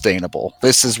is sustainable.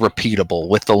 This is repeatable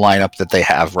with the lineup that they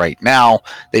have right now.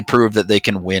 They prove that they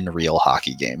can win real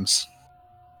hockey games.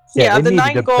 Yeah, they the needed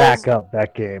 9 to goals. back up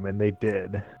that game, and they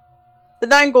did. The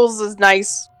 9 goals is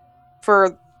nice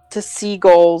to see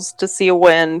goals, to see a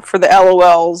win for the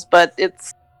LOLs, but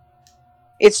it's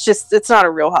not a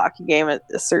real hockey game at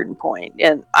a certain point.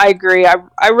 And I agree.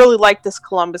 I really liked this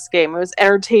Columbus game. It was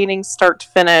entertaining start to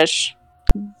finish.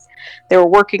 They were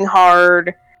working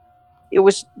hard.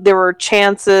 There were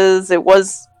chances. It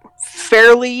was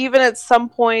fairly even at some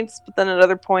points, but then at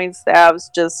other points the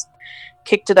Avs just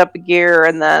kicked it up a gear.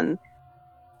 And then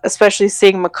especially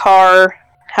seeing Makar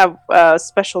have a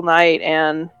special night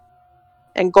and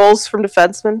goals from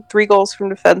defensemen, 3 goals from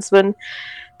defensemen.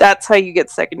 That's how you get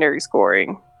secondary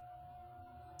scoring.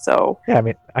 So yeah, I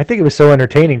mean, I think it was so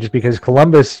entertaining just because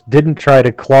Columbus didn't try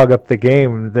to clog up the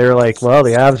game. They're like, well,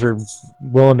 the Avs are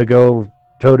willing to go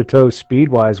toe-to-toe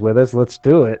speed-wise with us. Let's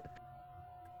do it.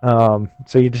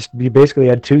 So you basically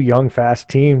had 2 young, fast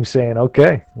teams saying,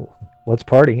 okay, let's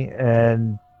party.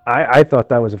 And I thought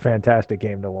that was a fantastic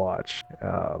game to watch.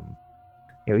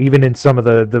 Even in some of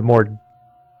the more,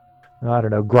 I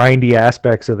don't know, grindy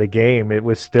aspects of the game, it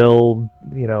was still,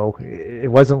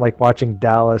 it wasn't like watching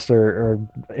Dallas or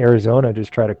Arizona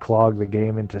just try to clog the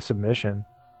game into submission.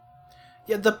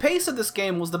 Yeah, the pace of this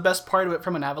game was the best part of it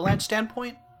from an Avalanche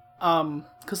standpoint.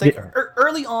 Because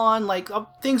early on,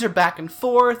 things are back and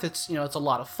forth. It's it's a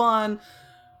lot of fun.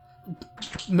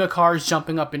 Makar's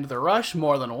jumping up into the rush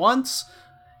more than once.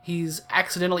 He's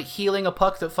accidentally healing a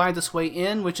puck that finds its way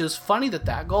in, which is funny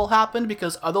that goal happened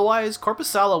because otherwise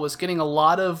Korpisalo was getting a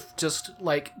lot of just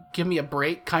give me a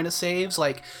break kind of saves,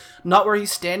 not where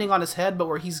he's standing on his head, but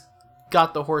where he's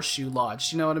got the horseshoe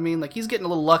lodged. You know what I mean? He's getting a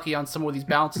little lucky on some of these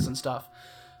bounces and stuff.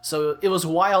 So it was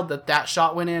wild that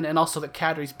shot went in, and also that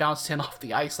Kadri's bounced in off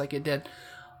the ice like it did.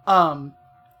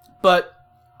 But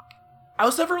I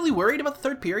was never really worried about the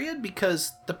third period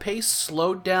because the pace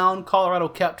slowed down. Colorado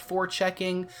kept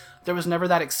forechecking. There was never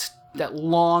that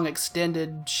long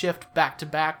extended shift back to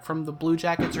back from the Blue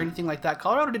Jackets or anything like that.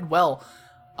 Colorado did well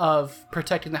of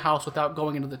protecting the house without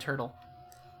going into the turtle.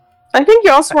 I think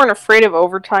you also weren't afraid of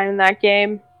overtime in that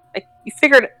game. You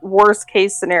figured worst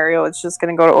case scenario, it's just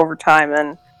going to go to overtime,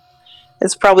 and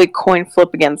it's probably coin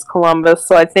flip against Columbus.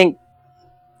 So I think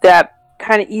that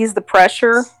kind of eased the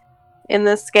pressure in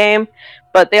this game,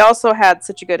 but they also had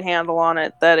such a good handle on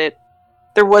it that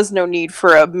there was no need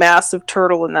for a massive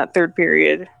turtle in that third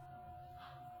period.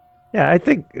 Yeah,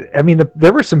 I mean,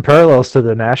 there were some parallels to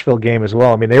the Nashville game as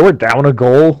well. I mean, they were down a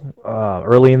goal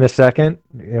early in the second,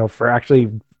 for actually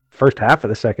first half of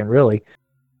the second, really.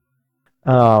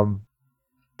 And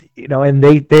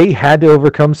they had to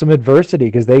overcome some adversity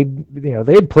because they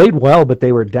had played well, but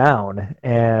they were down,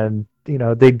 and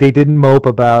they didn't mope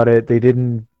about it. They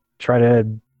didn't try to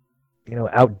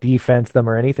out defense them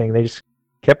or anything. They just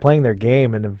kept playing their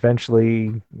game, and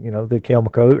eventually the Cale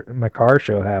Makar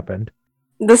show happened.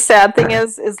 The sad thing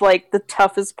is like the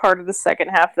toughest part of the second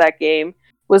half of that game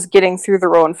was getting through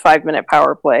their own 5-minute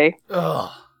power play. Ugh.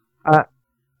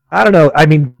 I don't know. I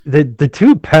mean, the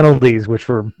two penalties, which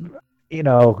were,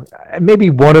 maybe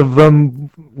one of them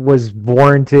was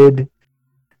warranted.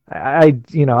 I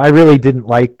really didn't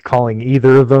like calling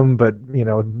either of them, but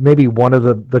maybe one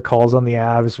of the calls on the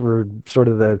Avs were sort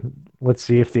of the let's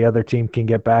see if the other team can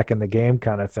get back in the game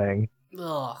kind of thing.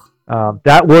 Ugh.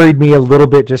 That worried me a little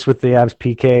bit just with the Avs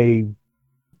PK,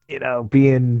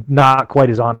 being not quite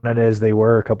as on it as they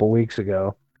were a couple weeks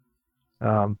ago.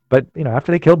 But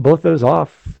after they killed both those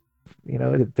off,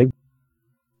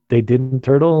 they didn't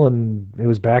turtle, and it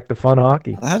was back to fun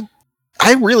hockey.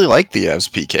 I really like the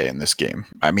Avs PK in this game.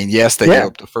 I mean, yes, they gave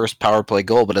up the first power play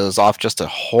goal, but it was off just a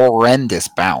horrendous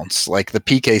bounce. Like, the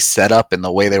PK setup and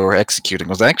the way they were executing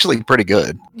was actually pretty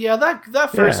good. Yeah,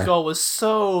 that first goal was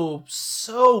so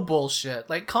bullshit.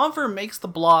 Like, Confer makes the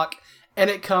block, and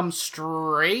it comes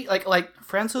straight, like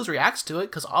Francouz reacts to it,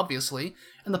 because obviously,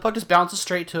 and the puck just bounces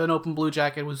straight to an open Blue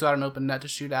Jacket who's got an open net to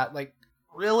shoot at. Like,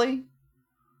 really?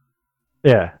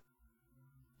 Yeah.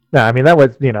 No, I mean, that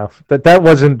was, that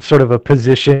wasn't sort of a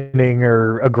positioning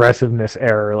or aggressiveness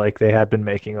error like they had been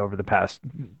making over the past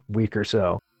week or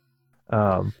so.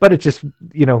 But it just,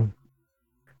 the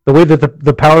way that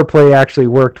the power play actually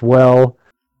worked well.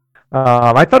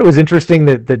 I thought it was interesting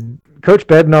that Coach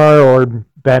Bednar, or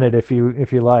Bennett, if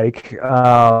you like,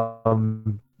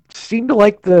 seemed to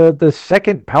like the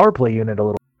second power play unit a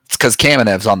little. It's because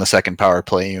Kamenev's on the second power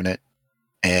play unit,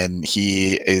 and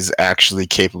he is actually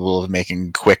capable of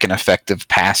making quick and effective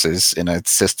passes in a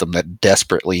system that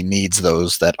desperately needs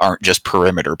those that aren't just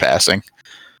perimeter passing.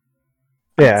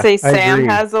 Yeah, I'd say Sam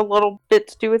has a little bit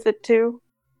to do with it too.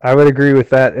 I would agree with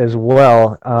that as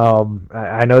well.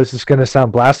 I know this is going to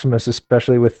sound blasphemous,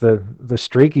 especially with the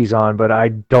streak he's on, but I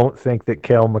don't think that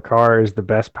Cale Makar is the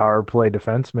best power play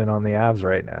defenseman on the Avs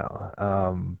right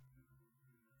now.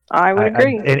 I would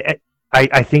agree.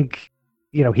 I think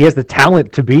he has the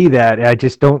talent to be that. I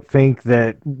just don't think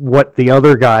that what the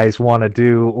other guys want to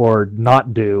do or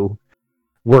not do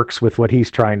works with what he's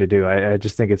trying to do. I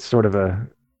just think it's sort of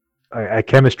a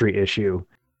chemistry issue.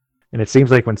 And it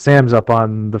seems like when Sam's up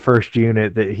on the first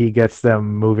unit that he gets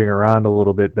them moving around a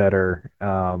little bit better.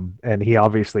 And he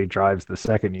obviously drives the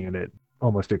second unit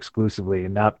almost exclusively.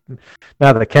 And now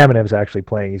that Kamenev's actually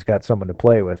playing, he's got someone to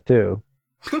play with too.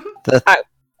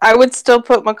 I would still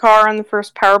put Makar on the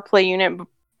first power play unit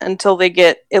until they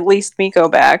get at least Mikko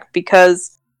back,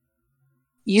 because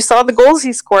you saw the goals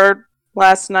he scored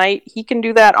last night. He can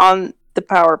do that on the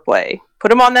power play.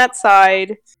 Put him on that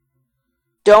side.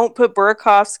 Don't put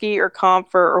Burakovsky or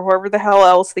Comfer or whoever the hell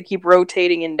else they keep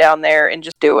rotating in down there, and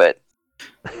just do it.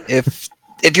 If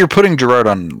you're putting Girard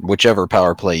on whichever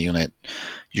power play unit,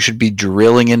 you should be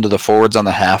drilling into the forwards on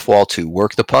the half wall to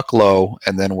work the puck low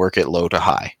and then work it low to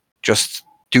high. Just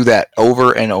do that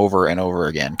over and over and over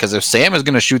again. Because if Sam is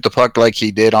going to shoot the puck like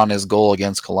he did on his goal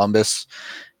against Columbus,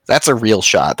 that's a real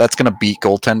shot. That's going to beat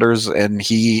goaltenders, and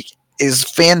he is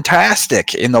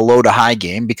fantastic in the low to high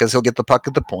game because he'll get the puck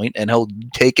at the point and he'll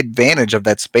take advantage of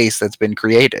that space that's been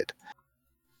created.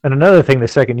 And another thing the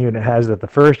second unit has that the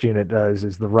first unit does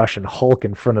is the Russian Hulk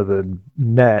in front of the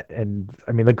net. And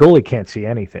I mean, the goalie can't see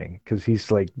anything because he's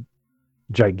like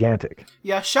gigantic.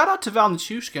 Yeah, shout out to Val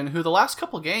Nichushkin, who the last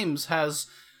couple games has,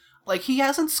 he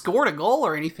hasn't scored a goal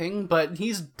or anything, but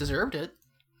he's deserved it.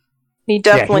 He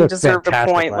definitely deserved a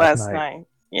point last night.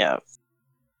 Yeah.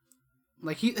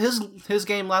 Like, his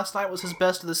game last night was his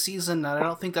best of the season, and I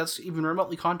don't think that's even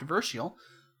remotely controversial.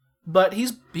 But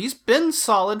he's been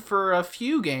solid for a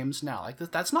few games now. Like,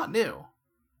 that's not new.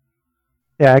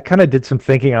 Yeah, I kind of did some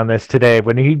thinking on this today.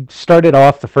 When he started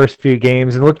off the first few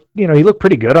games and he looked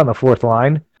pretty good on the fourth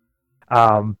line.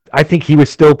 I think he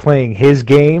was still playing his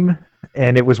game,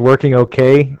 and it was working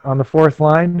okay on the fourth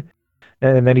line.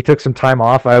 And then he took some time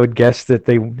off. I would guess that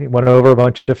they went over a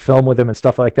bunch of film with him and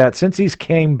stuff like that. Since he's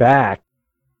came back,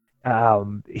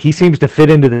 he seems to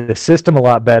fit into the system a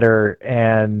lot better,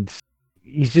 and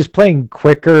he's just playing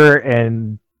quicker,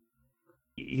 and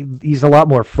he's a lot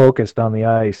more focused on the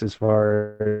ice as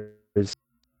far as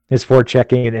his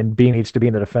forechecking and being needs to be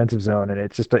in the defensive zone, and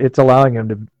it's allowing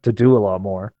him to do a lot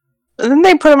more. And then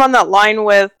they put him on that line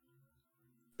with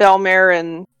Bellemare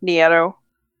and Nieto.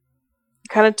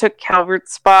 Kind of took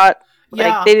Calvert's spot.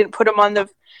 Yeah. Like they didn't put him on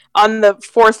the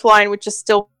fourth line, which is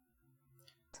still,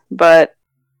 but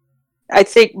I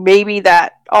think maybe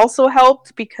that also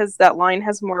helped because that line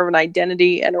has more of an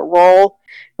identity and a role.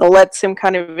 It lets him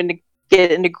kind of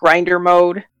get into grinder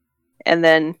mode, and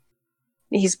then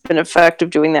he's been effective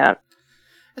doing that.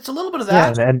 It's a little bit of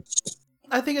that. Yeah, and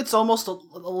I think it's almost a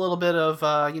little bit of,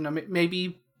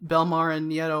 maybe Belmar and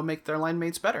Nieto make their line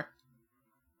mates better.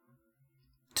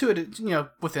 To it,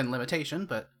 within limitation,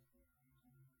 but...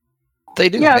 They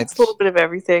do. Yeah, it's a little bit of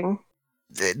everything.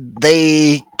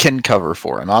 They can cover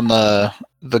for him on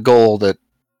the goal that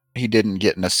he didn't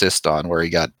get an assist on, where he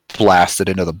got blasted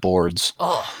into the boards.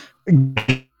 Oh.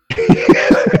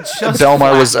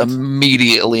 Belmar was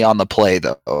immediately on the play,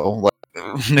 though.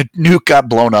 Nuke got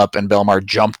blown up, and Belmar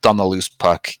jumped on the loose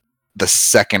puck the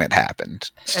second it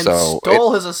happened. And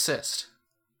stole his assist.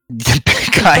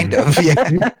 Kind of, yeah.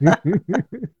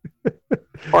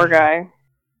 Poor guy.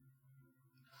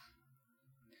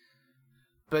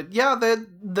 But yeah,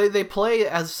 they play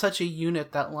as such a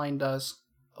unit, that line does.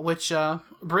 Which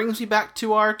brings me back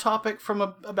to our topic from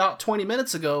about 20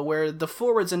 minutes ago, where the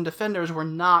forwards and defenders were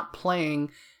not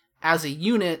playing as a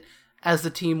unit as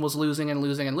the team was losing and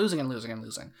losing and losing and losing and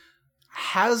losing.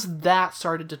 Has that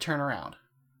started to turn around?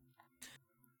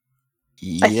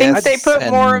 I think they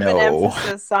put more of an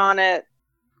emphasis on it.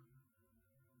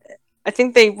 I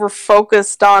think they were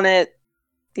focused on it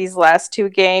these last two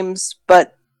games,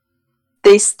 but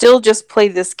they still just play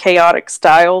this chaotic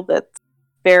style that's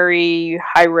very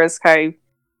high risk, high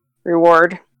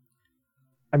reward.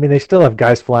 I mean, they still have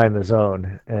guys flying the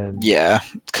zone, and yeah,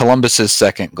 Columbus's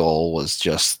second goal was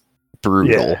just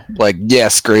brutal. Yeah. Like,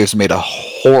 yes, Graves made a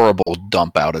horrible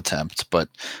dump out attempt, but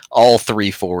all three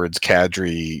forwards,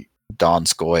 Kadri,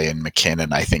 Donskoy, and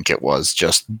McKinnon, I think it was,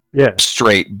 just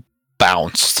straight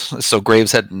bounced. So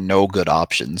Graves had no good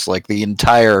options. Like, the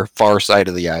entire far side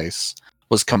of the ice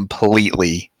was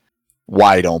completely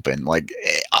wide open. Like,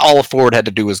 all a forward had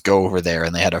to do was go over there,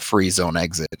 and they had a free zone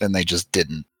exit, and they just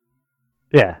didn't.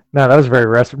 Yeah, no, that was very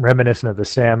reminiscent of the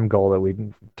Sam goal that we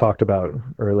talked about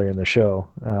earlier in the show.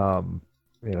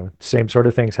 Same sort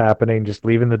of things happening, just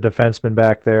leaving the defenseman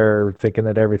back there, thinking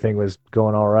that everything was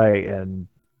going all right, and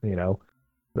the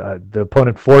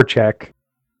opponent forecheck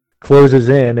closes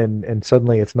in, and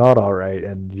suddenly it's not all right,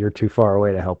 and you're too far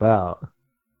away to help out.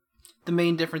 The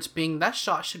main difference being that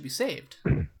shot should be saved.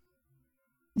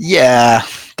 Yeah,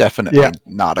 definitely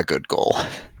not a good goal.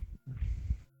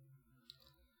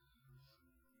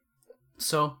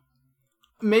 So,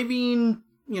 maybe,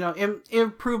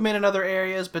 improvement in other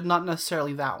areas, but not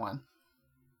necessarily that one.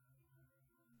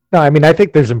 No, I mean, I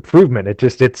think there's improvement.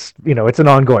 It's an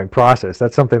ongoing process.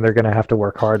 That's something they're going to have to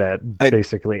work hard at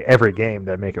basically every game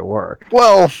to make it work.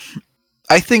 Well,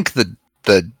 I think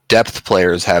the depth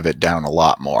players have it down a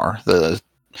lot more. The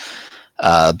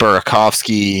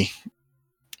Burakovsky,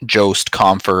 Jost,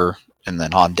 Comfer, and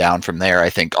then on down from there, I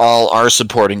think all are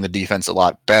supporting the defense a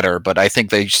lot better, but I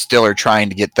think they still are trying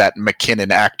to get that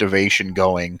McKinnon activation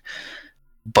going,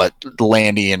 but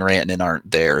Landy and Rantanen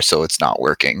aren't there, so it's not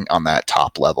working on that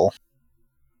top level.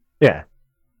 Yeah.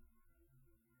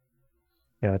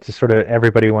 Yeah, it's just sort of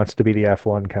everybody wants to be the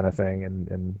F1 kind of thing,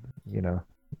 and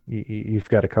you've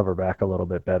got to cover back a little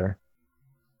bit better.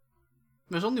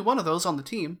 There's only one of those on the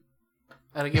team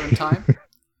at a given time.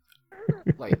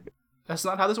 That's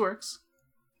not how this works.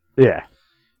 Yeah.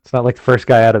 It's not like the first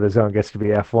guy out of the zone gets to be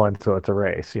F1, so it's a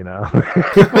race,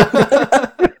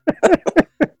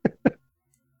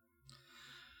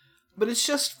 But it's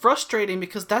just frustrating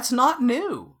because that's not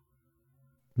new.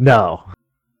 No.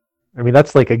 I mean,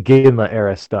 that's like a Ginla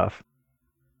era stuff.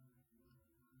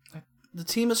 The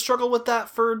team has struggled with that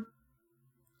for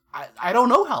I don't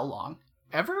know how long.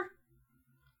 Ever?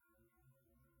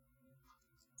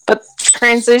 But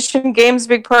transition game's a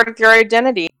big part of your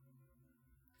identity.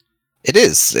 It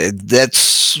is.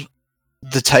 That's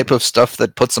the type of stuff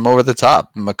that puts them over the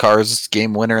top. Makar's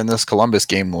game winner in this Columbus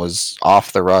game was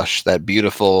off the rush. That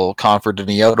beautiful Comfort and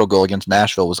Nieto goal against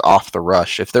Nashville was off the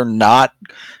rush. If they're not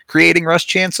creating rush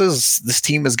chances, this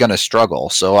team is going to struggle.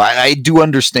 So I do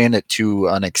understand it to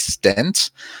an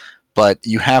extent, but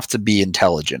you have to be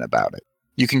intelligent about it.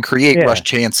 You can create rush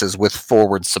chances with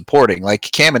forward supporting, like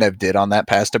Kamenev did on that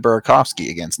pass to Burakovsky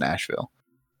against Nashville.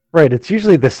 Right, it's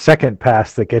usually the second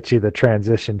pass that gets you the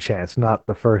transition chance, not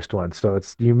the first one. So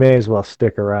you may as well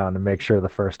stick around and make sure the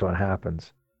first one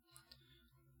happens.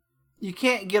 You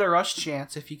can't get a rush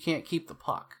chance if you can't keep the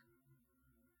puck.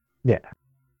 Yeah.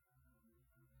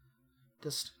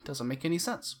 Just doesn't make any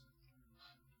sense.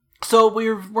 So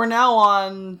we're now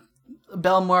on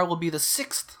Belmar will be the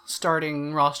 6th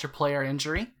starting roster player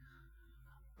injury.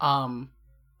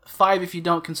 5 if you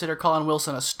don't consider Colin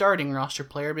Wilson a starting roster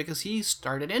player because he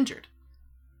started injured.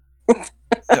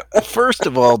 First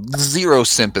of all, zero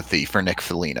sympathy for Nick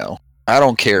Foligno. I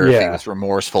don't care if he was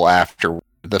remorseful after.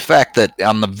 The fact that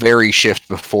on the very shift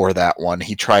before that one,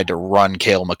 he tried to run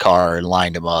Cale Makar and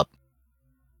lined him up.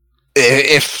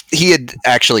 If he had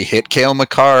actually hit Cale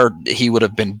Makar, he would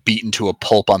have been beaten to a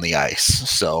pulp on the ice.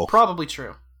 So Probably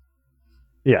true.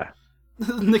 Yeah.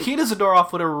 Nikita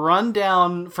Zadorov would have run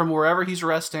down from wherever he's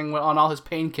resting on all his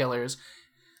painkillers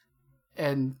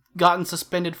and gotten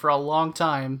suspended for a long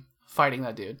time fighting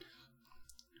that dude.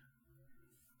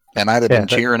 And I'd have been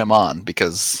cheering him on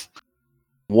because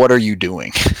what are you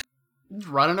doing?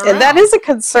 Running around. And that is a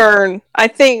concern. I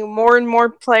think more and more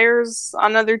players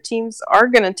on other teams are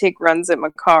going to take runs at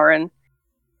Makar, and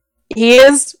he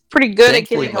is pretty good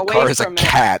Thankfully, at getting Makar away is a from it.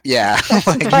 cat. Yeah,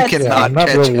 like, you But- cannot I'm not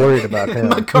catch real him. worried about him.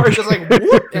 Makar's just like,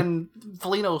 whoop, and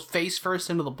Foligno's face first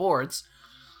into the boards.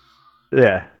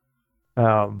 Yeah.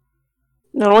 It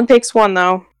only takes one,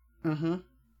 though. Mm-hmm.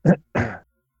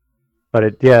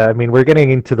 But I mean, we're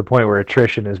getting into the point where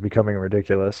attrition is becoming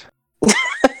ridiculous.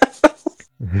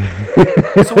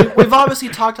 So we've obviously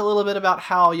talked a little bit about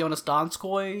how Jonas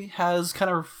Donskoy has kind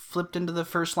of flipped into the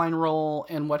first line role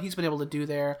and what he's been able to do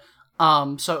there.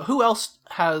 So who else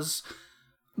has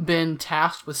been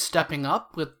tasked with stepping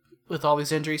up with all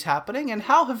these injuries happening, and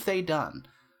how have they done?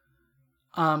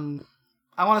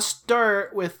 I want to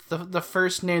start with the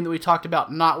first name that we talked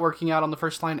about not working out on the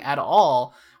first line at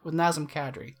all, with Nazem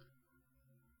Kadri.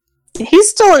 He's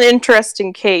still an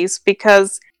interesting case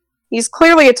because he's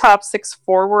clearly a top 6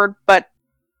 forward, but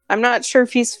I'm not sure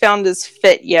if he's found his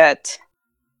fit yet.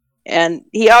 And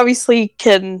he obviously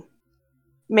can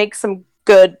make some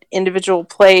good individual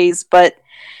plays, but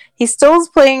he still is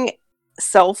playing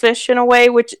selfish in a way,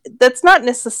 which that's not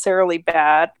necessarily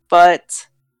bad, but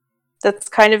that's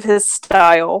kind of his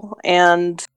style,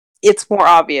 and it's more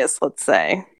obvious, let's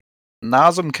say.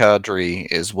 Nazem Kadri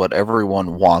is what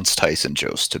everyone wants Tyson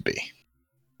Jost to be.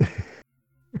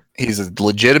 He's a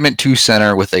legitimate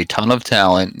 2-center with a ton of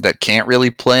talent that can't really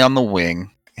play on the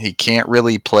wing. He can't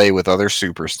really play with other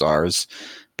superstars,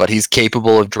 but he's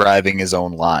capable of driving his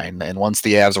own line. And once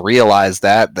the Avs realized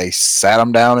that, they sat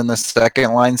him down in the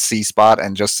second line C spot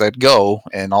and just said go,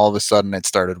 and all of a sudden it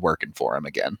started working for him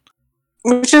again.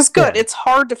 Which is good. Yeah. It's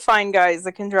hard to find guys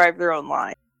that can drive their own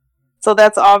line. So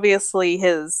that's obviously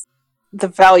the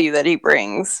value that he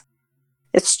brings.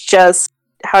 It's just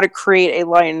how to create a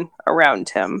line around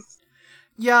him.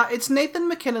 Yeah, it's Nathan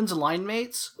MacKinnon's line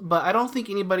mates, but I don't think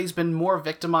anybody's been more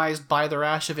victimized by the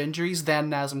rash of injuries than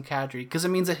Nazem Kadri, because it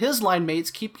means that his line mates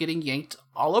keep getting yanked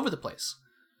all over the place.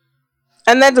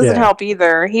 And that doesn't Yeah. help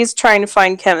either. He's trying to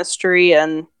find chemistry,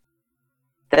 and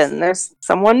then there's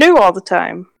someone new all the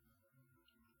time.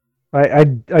 I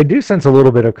do sense a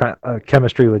little bit of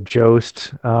chemistry with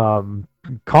Jost.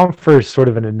 Comfer's sort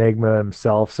of an enigma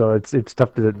himself, so it's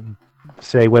tough to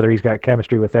say whether he's got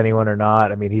chemistry with anyone or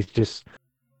not. I mean, he's just,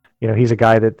 he's a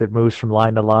guy that moves from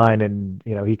line to line, and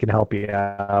he can help you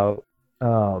out.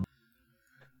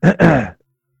 I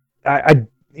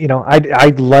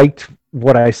liked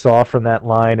what I saw from that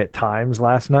line at times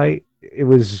last night. It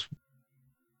was,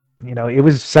 it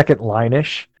was second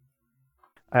line-ish.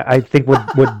 I think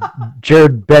what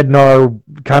Jared Bednar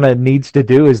kind of needs to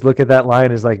do is look at that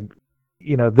line as like,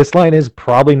 this line is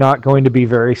probably not going to be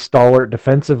very stalwart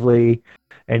defensively,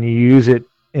 and you use it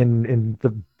in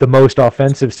the most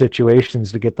offensive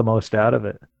situations to get the most out of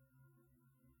it.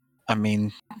 I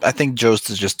mean, I think Jost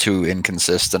is just too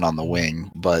inconsistent on the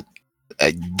wing, but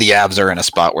the Avs are in a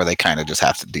spot where they kind of just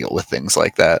have to deal with things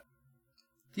like that.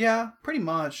 Yeah, pretty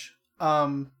much.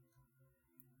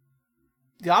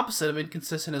 The opposite of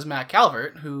inconsistent is Matt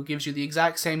Calvert, who gives you the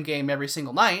exact same game every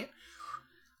single night.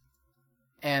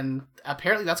 And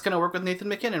apparently that's going to work with Nathan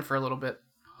MacKinnon for a little bit.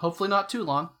 Hopefully not too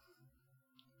long.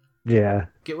 Yeah.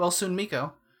 Get well soon,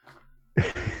 Miko.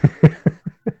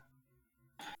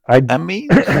 I mean,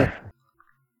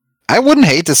 I wouldn't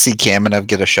hate to see Kamenev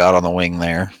get a shot on the wing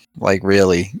there. Like,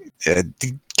 really.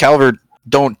 Calvert,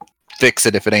 don't fix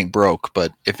it if it ain't broke,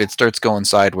 but if it starts going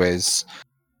sideways,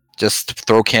 just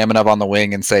throw Kamenev on the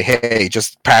wing and say, hey,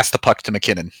 just pass the puck to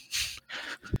MacKinnon.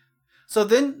 So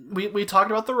then we talked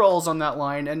about the roles on that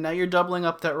line, and now you're doubling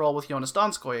up that role with Jonas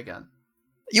Donskoy again.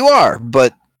 You are,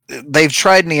 but they've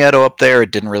tried Nieto up there.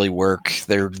 It didn't really work.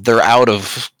 They're out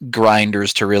of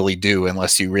grinders to really do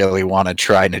unless you really want to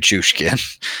try Nichushkin.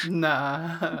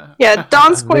 Nah. Yeah,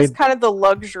 Donskoy's kind of the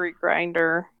luxury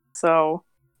grinder, so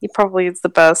he probably is the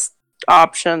best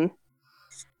option.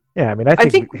 Yeah, I mean, I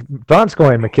think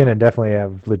Donskoy and MacKinnon definitely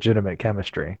have legitimate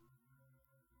chemistry.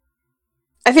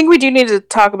 I think we do need to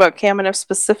talk about Kamenev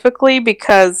specifically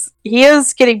because he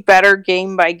is getting better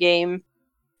game by game,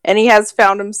 and he has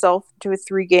found himself to a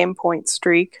 3-game point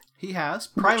streak. He has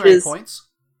primary points.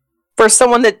 For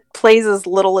someone that plays as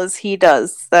little as he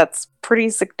does, that's pretty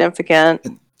significant.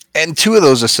 And 2 of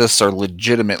those assists are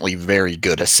legitimately very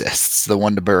good assists. The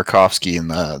one to Burakovsky and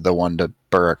the one to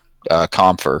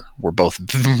Comfer were both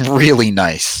really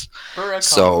nice.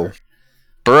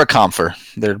 Burakomfer.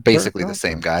 They're basically the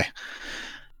same guy.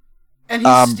 And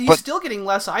he's still getting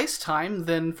less ice time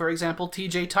than, for example,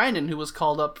 TJ Tynan, who was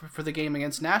called up for the game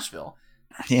against Nashville.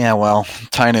 Yeah, well,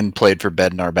 Tynan played for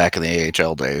Bednar back in the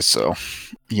AHL days, so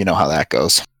you know how that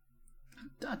goes.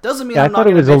 That doesn't mean I thought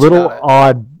it was a little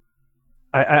odd.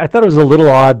 I thought it was a little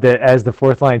odd that as the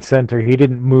 4th-line center, he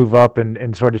didn't move up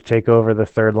and sort of take over the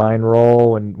 3rd-line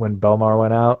role when Belmar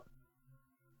went out.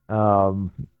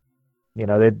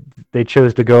 They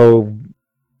chose to go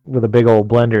with a big old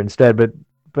blender instead, but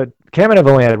Kamenev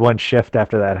only had 1 shift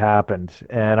after that happened,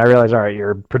 and I realized, all right,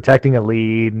 you're protecting a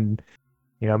lead, and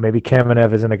maybe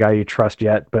Kamenev isn't a guy you trust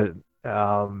yet, but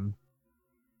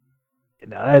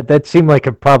that seemed like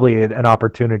probably an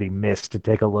opportunity missed to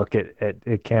take a look at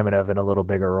Kamenev in a little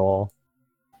bigger role.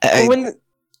 When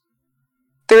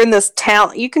they're in this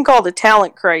talent, you can call it a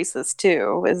talent crisis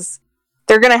too, is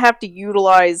they're going to have to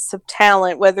utilize some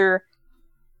talent, whether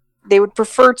they would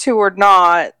prefer to or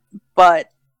not, but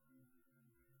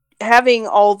having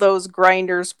all those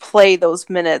grinders play those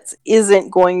minutes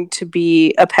isn't going to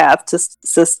be a path to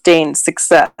sustained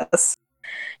success.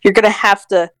 You're going to have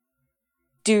to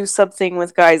do something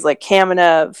with guys like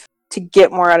Kamenev to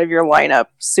get more out of your lineup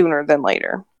sooner than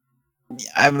later.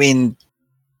 I mean,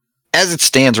 as it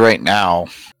stands right now,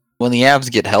 when the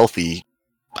Avs get healthy,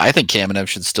 I think Kamenev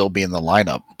should still be in the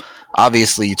lineup.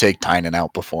 Obviously, you take Tynan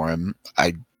out before him.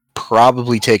 I'd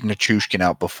probably take Nichushkin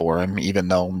out before him, even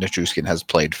though Nichushkin has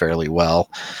played fairly well.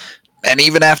 And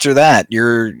even after that,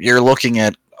 you're looking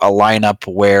at a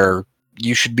lineup where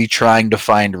you should be trying to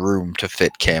find room to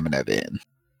fit Kamenev in.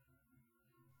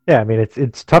 Yeah, I mean,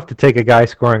 it's tough to take a guy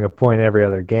scoring a point every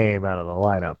other game out of the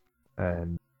lineup.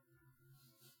 And,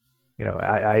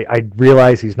 I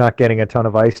realize he's not getting a ton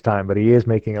of ice time, but he is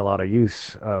making a lot of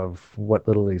use of what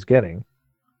little he's getting.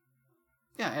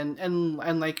 Yeah,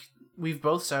 and like we've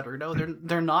both said,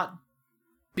 they're not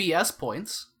BS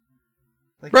points.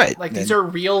 Right. Like, these are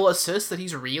real assists that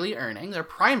he's really earning. They're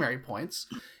primary points.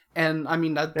 And I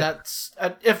mean that's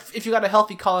if you got a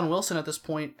healthy Colin Wilson at this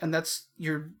point, and that's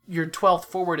your 12th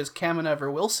forward is Kamenev or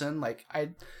Wilson, like I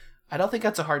don't think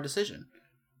that's a hard decision.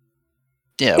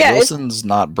 Yeah, Wilson's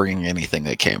not bringing anything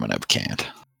that Kamenev can't.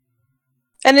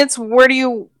 And it's where do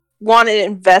you want to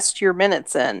invest your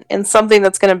minutes in something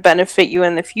that's going to benefit you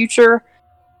in the future,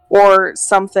 or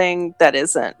something that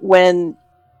isn't, when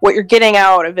what you're getting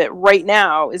out of it right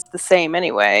now is the same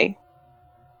anyway.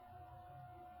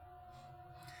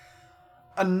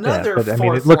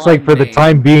 It looks like for the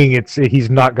time being, he's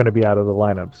not going to be out of the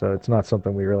lineup, so it's not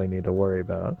something we really need to worry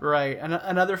about. Right, and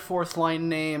another 4th-line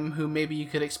name who maybe you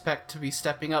could expect to be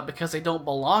stepping up because they don't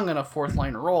belong in a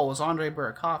 4th-line role is Andrei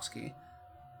Burakovsky.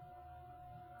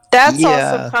 That's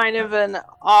also kind of an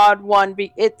odd one.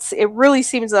 It really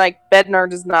seems like Bednar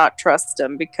does not trust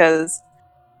him, because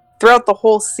throughout the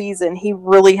whole season, he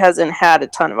really hasn't had a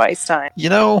ton of ice time.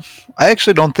 I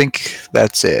actually don't think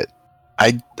that's it.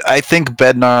 I think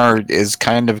Bednar is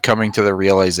kind of coming to the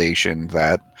realization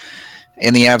that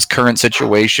in the Avs' current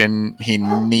situation, he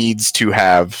needs to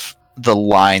have the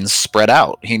lines spread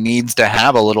out. He needs to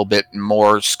have a little bit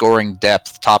more scoring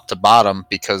depth top to bottom,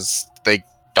 because they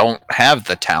don't have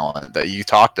the talent that you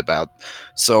talked about.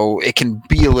 So it can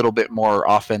be a little bit more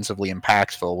offensively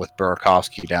impactful with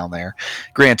Burakovsky down there.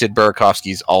 Granted,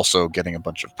 Burakovsky's also getting a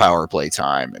bunch of power play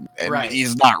time, and right.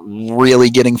 He's not really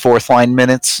getting 4th-line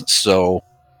minutes, so...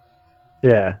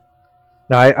 Yeah.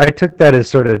 No, I took that as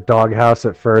sort of doghouse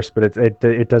at first, but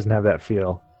it doesn't have that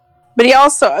feel. But he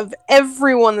also, of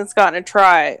everyone that's gotten a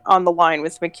try on the line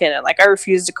with MacKinnon, like, I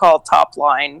refuse to call it top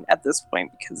line at this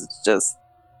point, because it's just...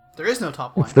 There is no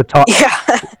top line. It's the top.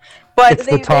 Yeah, but it's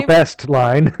the top-est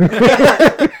line.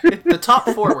 The top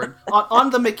forward on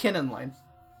the MacKinnon line.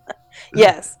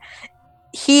 Yes,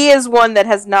 he is one that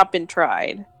has not been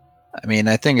tried. I mean,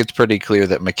 I think it's pretty clear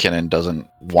that MacKinnon doesn't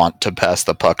want to pass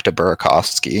the puck to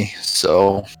Burakovsky,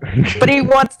 so... But he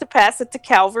wants to pass it to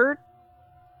Calvert?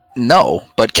 No,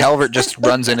 but Calvert just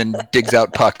runs in and digs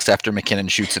out pucks after MacKinnon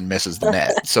shoots and misses the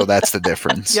net, so that's the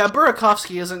difference. Yeah,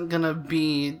 Burakovsky isn't going to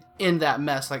be in that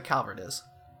mess like Calvert is.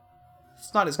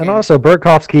 It's not his game. And also,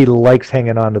 Burakovsky likes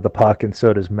hanging on to the puck, and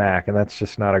so does Mac, and that's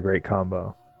just not a great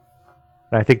combo.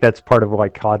 And I think that's part of why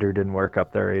Kadri didn't work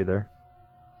up there either.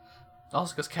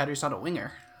 Also because Kadri's not a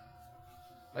winger.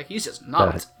 Like, he's just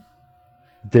not. That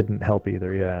didn't help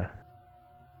either, yeah.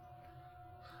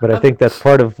 But I think that's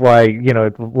part of why,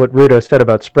 what Rudo said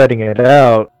about spreading it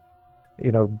out.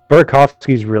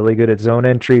 Burakovsky's really good at zone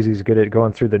entries. He's good at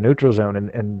going through the neutral zone.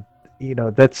 And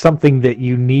that's something that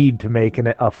you need to make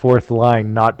a fourth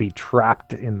line not be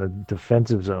trapped in the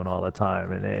defensive zone all the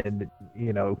time. And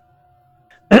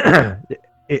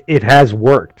it has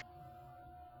worked.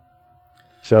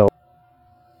 So,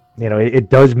 it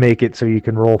does make it so you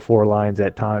can roll four lines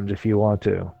at times if you want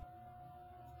to.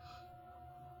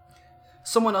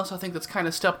 Someone else I think that's kind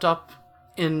of stepped up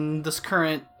in this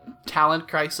current talent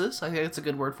crisis, I think it's a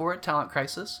good word for it, talent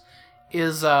crisis,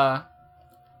 is, obviously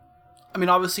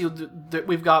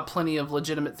we've got plenty of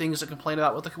legitimate things to complain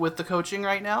about with the coaching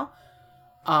right now,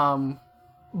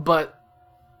 but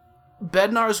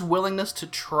Bednar's willingness to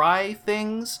try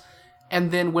things,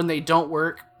 and then when they don't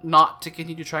work, not to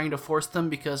continue trying to force them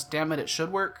because, damn it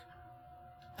should work,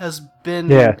 has been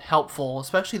helpful,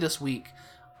 especially this week.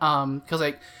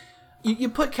 Because, you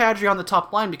put Kadri on the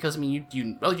top line because, you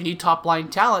need top line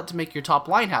talent to make your top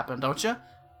line happen, don't you?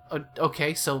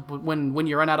 Okay, so when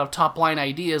you run out of top line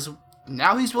ideas,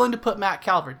 now he's willing to put Matt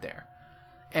Calvert there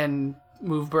and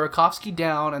move Burakovsky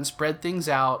down and spread things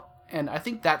out, and I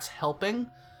think that's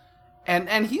helping.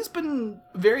 And he's been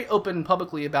very open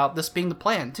publicly about this being the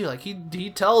plan, too. Like,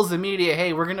 he tells the media,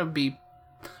 hey, we're going to be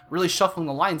really shuffling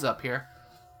the lines up here.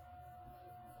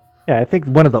 Yeah, I think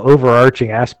one of the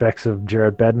overarching aspects of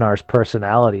Jared Bednar's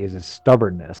personality is his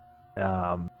stubbornness.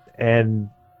 And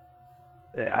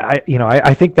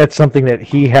I think that's something that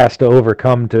he has to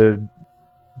overcome to,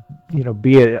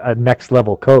 be a next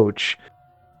level coach.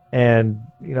 And,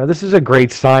 this is a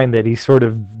great sign that he's sort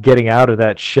of getting out of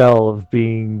that shell of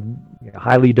being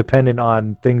highly dependent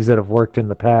on things that have worked in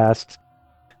the past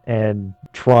and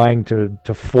trying to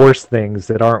force things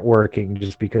that aren't working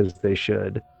just because they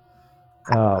should.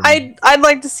 I'd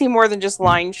like to see more than just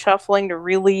line shuffling to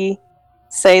really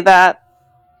say that.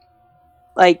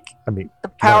 Like, the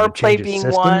power play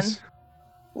being one.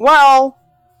 Well,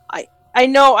 I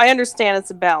know, I understand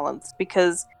it's a balance,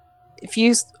 because if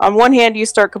you, on one hand, you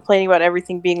start complaining about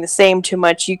everything being the same too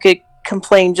much, you could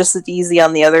complain just as easy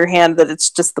on the other hand that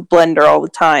it's just the blender all the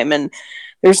time and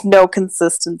there's no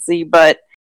consistency. But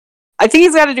I think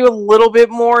he's got to do a little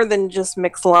bit more than just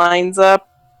mix lines up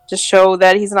to show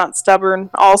that he's not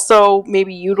stubborn. Also,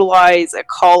 maybe utilize a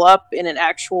call up in an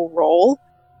actual role.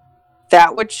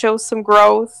 That would show some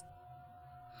growth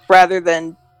rather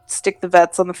than stick the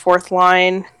vets on the fourth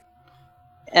line.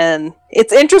 And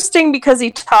it's interesting because he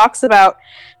talks about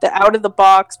the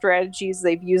out-of-the-box strategies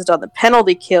they've used on the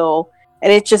penalty kill,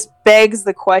 and it just begs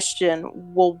the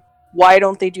question, well, why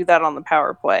don't they do that on the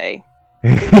power play?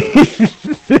 Why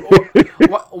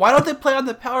don't they play on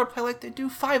the power play like they do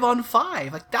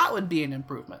 5-on-5? Like, that would be an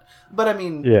improvement. But,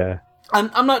 yeah.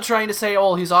 I'm not trying to say,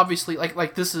 oh, he's obviously,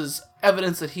 like this is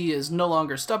evidence that he is no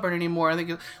longer stubborn anymore.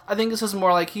 I think this is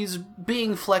more like he's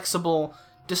being flexible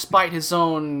despite his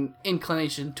own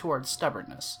inclination towards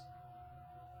stubbornness.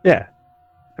 Yeah.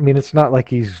 It's not like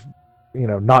he's,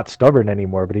 not stubborn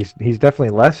anymore, but he's definitely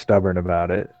less stubborn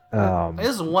about it. This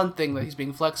is one thing that he's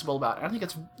being flexible about. And I think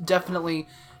it's definitely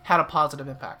had a positive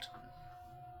impact.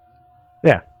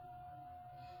 Yeah.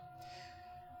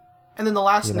 And then the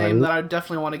last name that I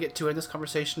definitely want to get to in this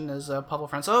conversation is Pavel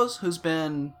Francouz, who's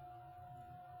been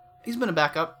a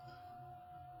backup.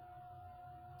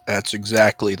 That's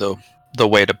exactly the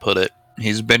way to put it.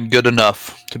 He's been good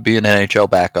enough to be an NHL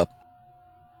backup.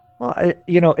 Well,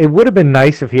 it would have been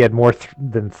nice if he had more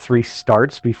than 3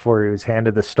 starts before he was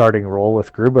handed the starting role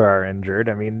with Grubauer injured.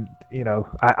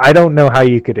 I don't know how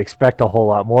you could expect a whole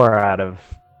lot more out of,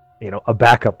 a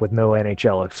backup with no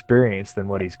NHL experience than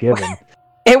what he's given.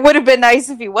 It would have been nice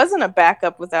if he wasn't a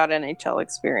backup without NHL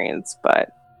experience,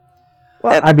 but...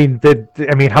 Well,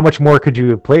 how much more could you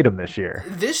have played him this year?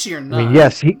 This year, none.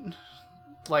 Yes,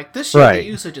 this year, the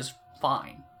usage is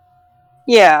fine.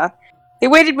 Yeah. They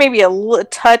waited maybe a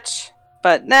touch,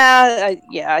 but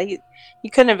you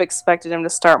couldn't have expected him to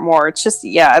start more. It's just,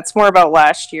 it's more about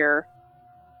last year.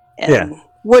 And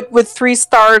would 3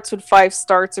 starts, would 5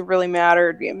 starts have really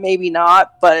mattered? Maybe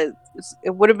not, but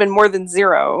it would have been more than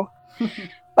 0.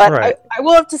 But right. I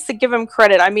will have to give him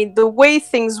credit. The way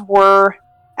things were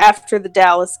after the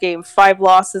Dallas game, 5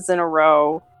 losses in a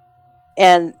row,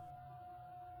 and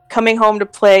coming home to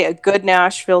play a good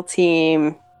Nashville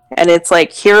team, and it's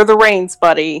like, here are the reins,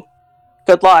 buddy.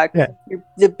 Good luck. Yeah.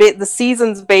 The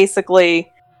season's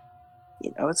basically,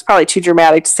 it's probably too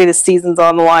dramatic to say the season's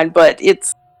on the line, but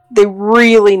they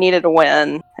really needed a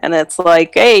win, and it's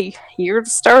like, hey, you're the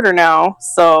starter now,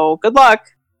 so good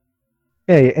luck.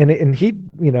 Yeah, and he,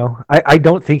 I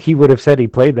don't think he would have said he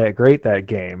played that great that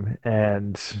game,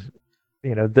 and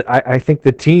I think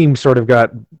the team sort of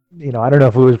got, I don't know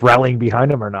if it was rallying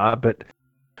behind him or not, but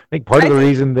I think part of the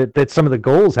reason that some of the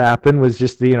goals happened was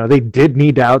just they did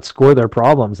need to outscore their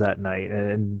problems that night,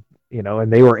 and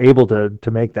and they were able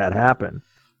to make that happen.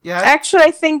 Yeah, Actually,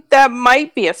 I think that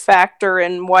might be a factor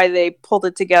in why they pulled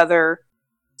it together,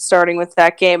 starting with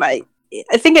that game. I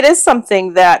think it is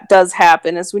something that does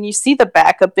happen, is when you see the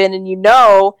backup in and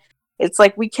it's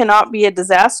like we cannot be a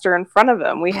disaster in front of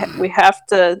him. We have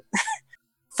to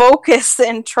focus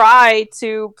and try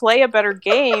to play a better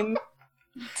game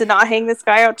to not hang this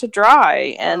guy out to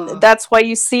dry. And that's why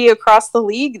you see across the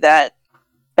league that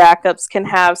backups can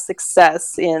have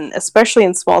success especially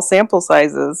in small sample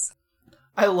sizes.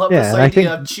 I love this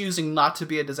idea of choosing not to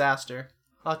be a disaster.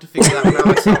 I'll have to figure that one out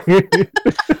myself.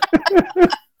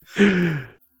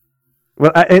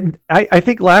 Well, I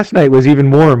think last night was even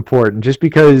more important, just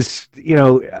because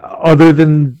other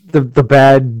than the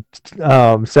bad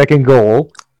second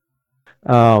goal,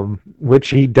 which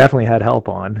he definitely had help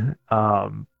on,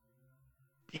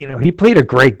 he played a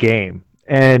great game.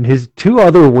 And his two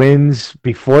other wins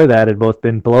before that had both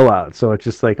been blowouts. So it's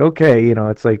just like, okay,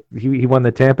 it's like he won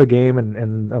the Tampa game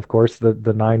and of course the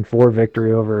 9-4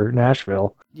 victory over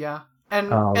Nashville. Yeah.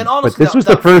 And honestly, but this was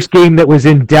the first game that was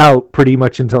in doubt pretty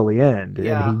much until the end.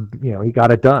 Yeah. And he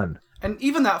got it done. And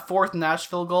even that fourth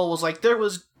Nashville goal was like, there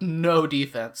was no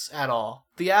defense at all.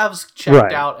 The Avs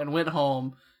checked out and went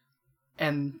home,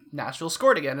 and Nashville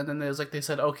scored again. And then they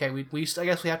said, okay, we I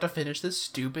guess we have to finish this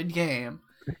stupid game.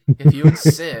 If you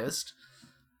insist.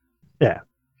 Yeah.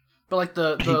 But like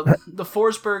the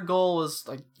Forsberg goal was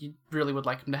like, you really would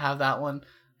like him to have that one.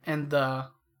 And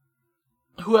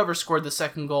whoever scored the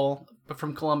second goal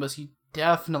from Columbus, you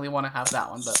definitely want to have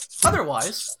that one. But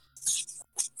otherwise,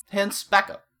 hence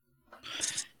backup.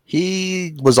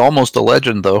 He was almost a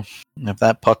legend, though, if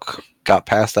that puck got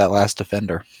past that last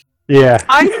defender. Yeah.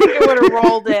 I think it would have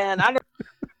rolled in. I don't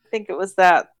think it was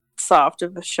that soft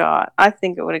of a shot. I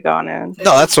think it would have gone in.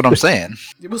 No, that's what I'm saying.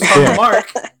 It was on the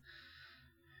mark.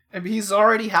 I mean, he's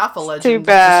already half a legend. Too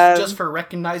bad. Just for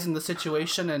recognizing the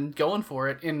situation and going for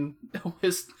it in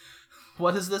his...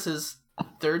 What is this? His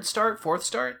fourth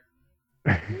start?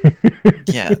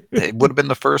 Yeah, it would have been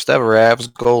the first ever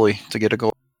Avs goalie to get a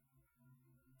goal.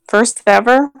 First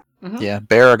ever? Mm-hmm. Yeah,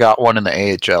 Bear got one in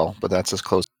the AHL, but that's as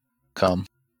close as come.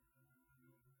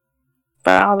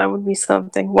 Wow, that would be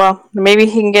something. Well, maybe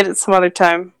he can get it some other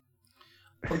time.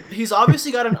 He's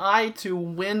obviously got an eye to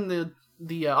when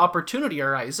the opportunity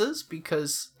arises,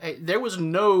 because there was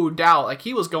no doubt. Like,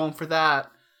 he was going for that,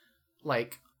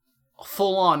 like,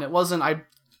 full on. It wasn't,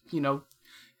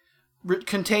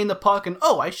 contain the puck and,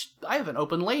 I have an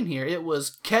open lane here. It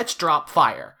was catch, drop,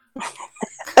 fire.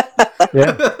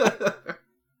 Yeah.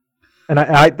 And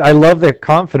I love their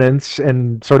confidence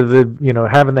and sort of the,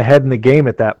 having the head in the game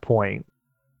at that point.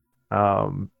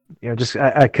 Just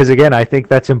because again, I think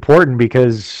that's important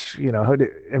because,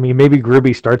 maybe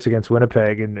Grubby starts against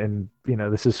Winnipeg and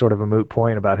this is sort of a moot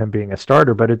point about him being a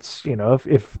starter, but it's,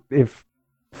 if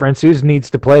Francouz needs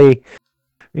to play,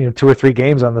 2 or 3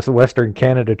 games on this Western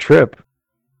Canada trip,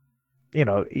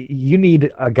 you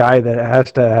need a guy that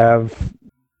has to have,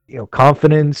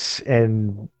 confidence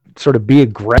and sort of be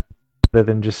aggressive rather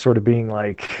than just sort of being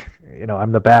like,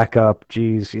 I'm the backup.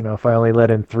 Geez, if I only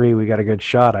let in 3, we got a good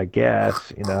shot, I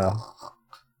guess, I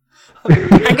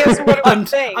guess what I'm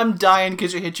saying. I'm dying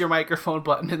because you hit your microphone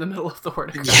button in the middle of the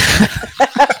word.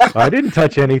 I didn't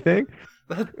touch anything.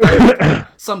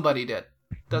 Somebody did.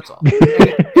 That's all.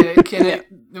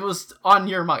 It was on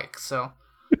your mic, so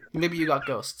maybe you got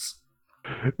ghosts.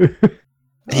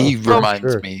 He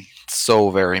reminds me so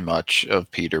very much of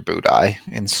Peter Budaj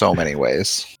in so many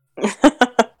ways.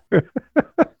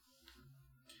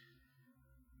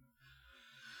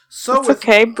 So it's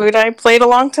okay. Budaj played a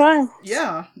long time.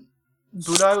 Yeah.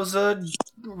 Budaj was a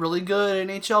really good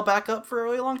NHL backup for a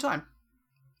really long time.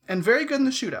 And very good in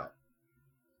the shootout.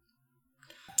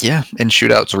 Yeah, in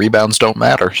shootouts, rebounds don't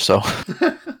matter, so...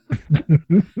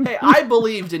 Hey, I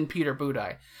believed in Peter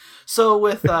Budaj. So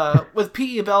with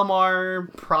P.E.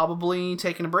 Belmar probably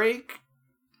taking a break,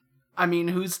 I mean,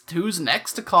 who's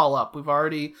next to call up? We've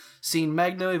already seen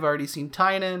Magna, we've already seen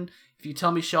Tynan. If you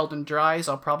tell me Sheldon Dries,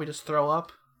 I'll probably just throw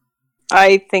up.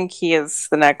 I think he is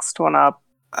the next one up,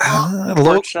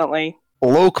 unfortunately.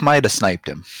 Loke might have sniped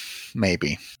him,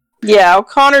 maybe. Yeah,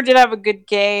 O'Connor did have a good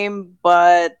game,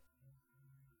 but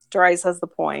Dries has the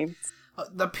points.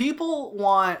 The people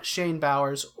want Shane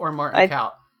Bowers or Martin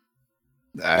Kaut.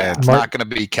 It's not going to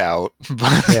be Kaut.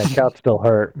 Yeah, Kout's still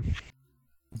hurt.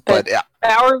 But yeah,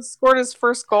 Bauer scored his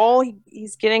first goal.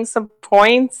 He's getting some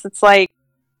points. It's like,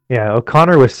 Yeah,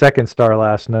 O'Connor was second star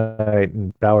last night,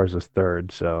 and Bowers was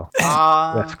third, so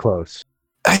that's close.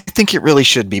 I think it really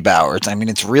should be Bowers. I mean,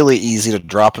 it's really easy to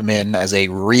drop him in as a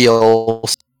real.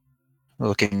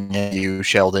 Looking at you,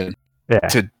 Sheldon. Yeah.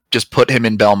 To just put him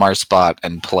in Belmar's spot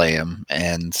and play him,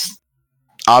 and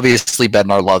obviously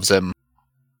Bednar loves him.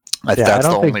 I That's the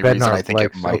don't only think reason Bednar I think it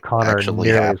likes might O'Connor actually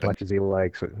nearly as happen. much as he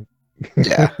likes it.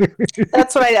 Yeah.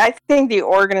 that's what I think the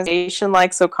organization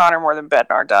likes O'Connor more than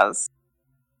Bednar does.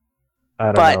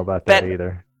 I don't know about that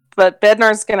either. But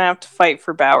Bednar's going to have to fight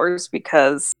for Bowers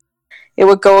because it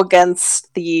would go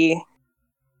against the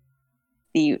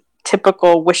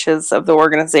typical wishes of the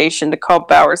organization to call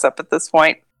Bowers up at this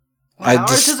point. Well,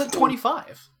 Bowers is at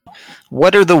 25.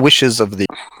 What are the wishes of the...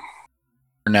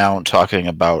 We're now talking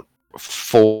about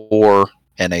 4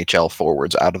 NHL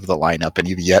forwards out of the lineup, and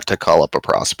you've yet to call up a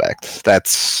prospect.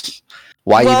 That's...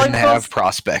 Why even have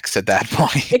prospects at that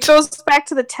point? It goes back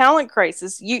to the talent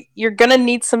crisis. You're going to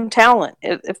need some talent.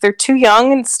 If they're too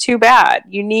young, it's too bad.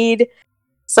 You need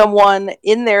someone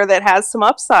in there that has some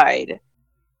upside.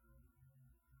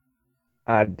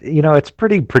 It's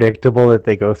pretty predictable that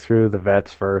they go through the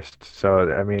vets first.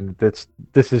 So, I mean, this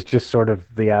is just sort of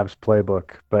the Avs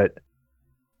playbook. But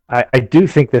I do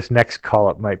think this next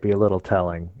call-up might be a little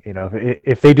telling.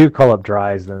 If they do call up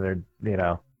Dries, then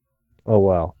they're, oh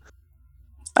well.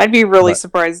 I'd be really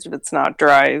surprised if it's not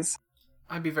Dries.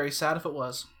 I'd be very sad if it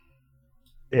was.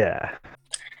 Yeah.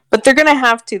 But they're going to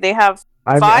have to. They have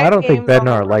I don't think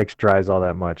Bednar likes Dries all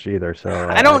that much either. So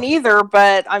I don't either,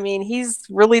 but I mean, he's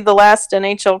really the last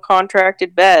NHL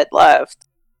contracted vet left.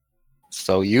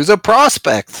 So use a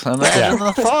prospect. Imagine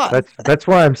the thought. That's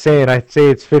why I'm saying I'd say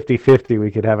it's 50-50. We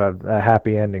could have a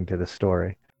happy ending to the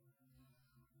story.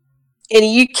 And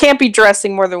you can't be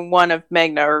dressing more than one of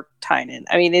Magna or Tynan.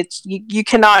 I mean, you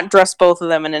cannot dress both of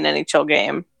them in an NHL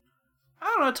game.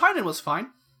 I don't know. Tynan was fine.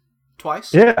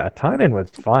 Twice. Yeah, Tynan was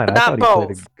fine. But not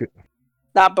both.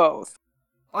 Not both.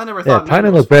 I never thought. Yeah,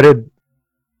 Tynan looked better.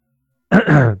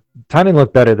 Tynan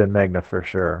looked better than Magna for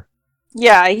sure.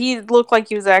 Yeah, he looked like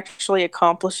he was actually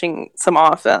accomplishing some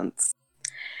offense.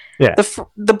 Yeah.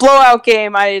 The blowout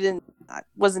game, I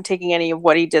wasn't taking any of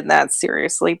what he did in that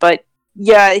seriously, but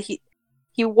yeah, he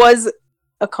was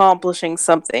accomplishing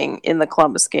something in the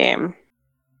Columbus game.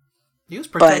 He was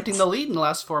protecting the lead in the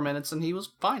last 4 minutes, and he was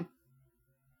fine.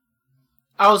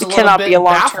 I was a little bit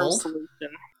baffled. Solution.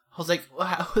 I was like,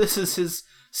 wow, this is his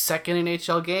second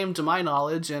NHL game, to my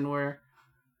knowledge, and we're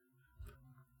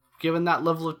given that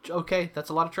level of... Okay, that's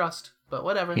a lot of trust, but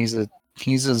whatever. He's a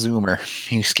zoomer.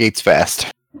 He skates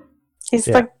fast. He's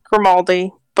like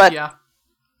Grimaldi, but... Yeah.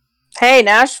 Hey,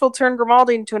 Nashville turned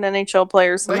Grimaldi into an NHL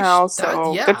player somehow,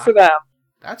 so good for them.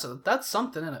 That's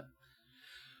something, isn't it?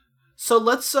 So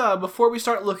let's before we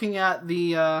start looking at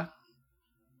the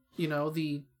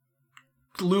the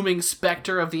looming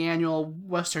specter of the annual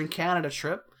Western Canada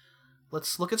trip,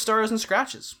 let's look at stars and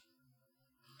scratches.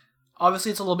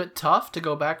 Obviously, it's a little bit tough to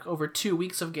go back over 2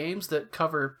 weeks of games that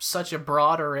cover such a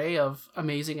broad array of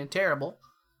amazing and terrible.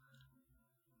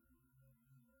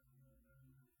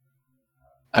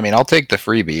 I mean, I'll take the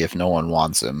freebie if no one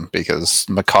wants him, because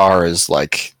Makar is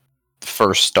like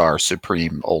first star,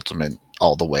 supreme, ultimate,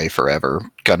 all the way, forever.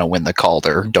 Gonna win the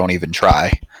Calder. Don't even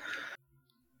try.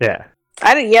 Yeah.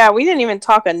 We didn't even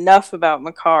talk enough about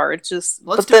Makar. It's just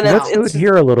let's do it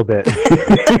here a little bit.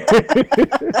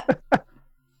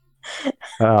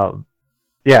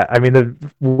 Yeah, I mean,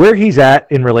 where he's at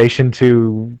in relation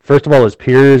to, first of all, his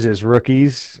peers, his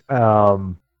rookies,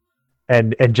 and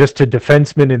just to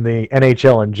defensemen in the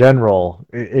NHL in general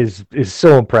is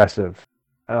so impressive.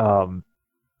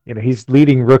 He's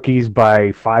leading rookies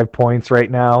by 5 points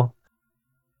right now.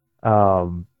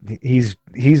 He's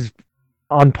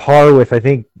on par with, I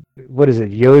think, what is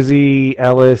it, Josi,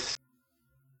 Ellis,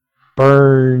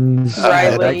 Burns,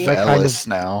 Riley. Ellis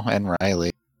now, and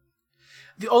Riley.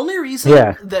 The only reason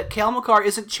that Cale Makar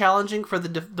isn't challenging for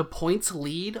the points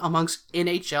lead amongst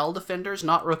NHL defenders,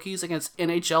 not rookies, against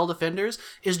NHL defenders,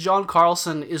 is John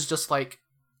Carlson is just like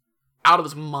out of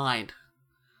his mind.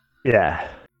 Yeah.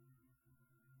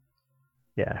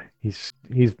 Yeah, he's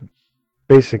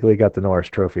basically got the Norris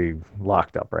Trophy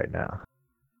locked up right now.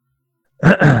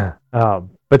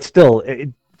 But still,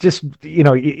 and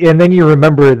then you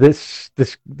remember this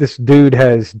dude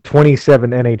has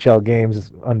 27 NHL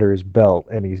games under his belt,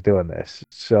 and he's doing this.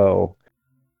 So,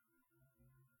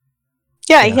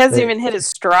 yeah, he hasn't even hit his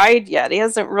stride yet. He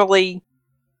hasn't really.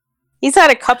 He's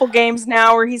had a couple games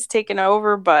now where he's taken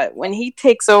over, but when he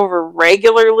takes over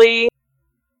regularly,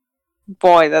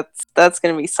 boy, that's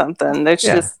going to be something. There's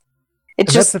just It And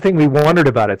that's just the thing we wondered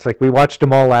about. It's like we watched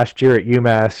them all last year at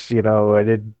UMass, and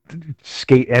it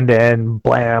skate end to end,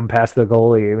 blam, past the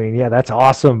goalie. I mean, yeah, that's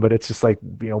awesome, but it's just like,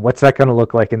 what's that going to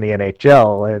look like in the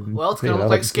NHL? And Well, it's going to look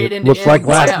like skate in looks and like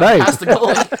last blam, night. past the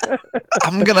goalie.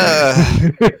 I'm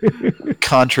gonna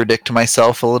contradict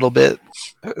myself a little bit.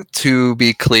 To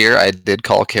be clear, I did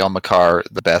call Cale Makar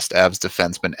the best Avs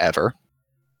defenseman ever.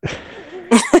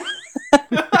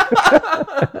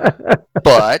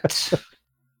 But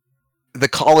the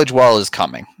college wall is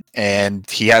coming, and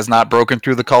he has not broken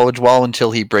through the college wall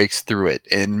until he breaks through it.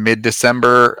 In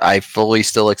mid-December, I fully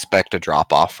still expect a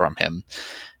drop-off from him,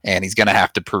 and he's going to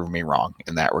have to prove me wrong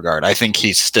in that regard. I think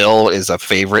he still is a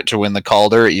favorite to win the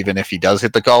Calder, even if he does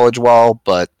hit the college wall,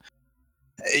 but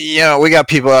we got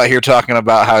people out here talking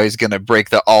about how he's going to break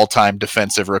the all-time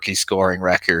defensive rookie scoring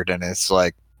record, and it's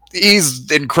like, he's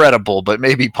incredible, but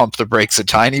maybe pump the brakes a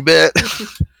tiny bit.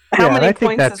 how Yeah, many I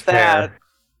think points that's is that? fair.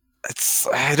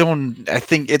 I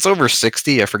think it's over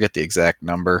 60. I forget the exact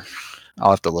number. I'll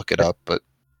have to look it up, but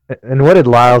And what did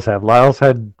Lyles have? Lyles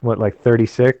had like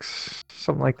 36,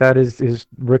 something like that. His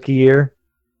rookie year.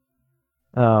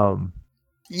 yeah, And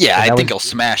I that think was- he'll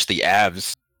smash the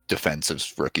Avs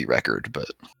defensive rookie record,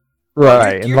 but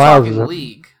Right, You're and Lyles talking was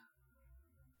league.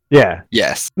 yeah.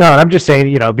 yes. No, and I'm just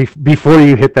saying, before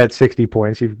you hit that 60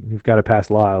 points, you've got to pass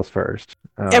Lyles first.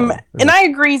 And I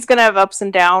agree he's going to have ups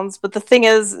and downs, but the thing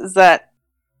is that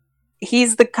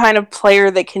he's the kind of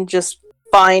player that can just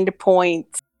find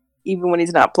points even when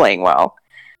he's not playing well.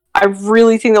 I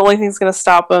really think the only thing that's going to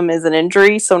stop him is an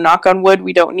injury, so knock on wood,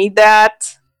 we don't need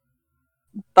that.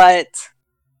 But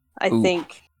I Ooh.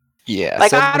 think, Yeah,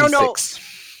 like, I don't know.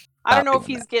 76. I don't know Not if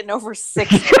doing he's getting over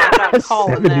 60. I'm not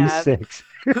calling that. 76.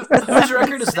 Whose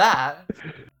record is that?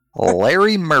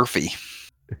 Larry Murphy.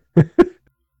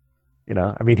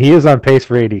 I mean, he is on pace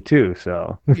for 82,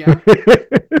 so. Yeah.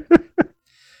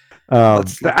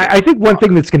 Let's look at I think one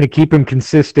thing that's going to keep him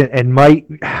consistent and might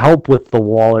help with the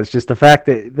wall is just the fact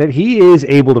that he is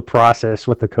able to process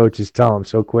what the coaches tell him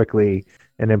so quickly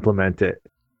and implement it.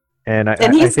 And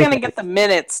He's think- going to get the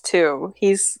minutes, too.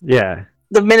 Yeah.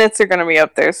 The minutes are going to be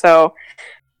up there, so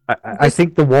I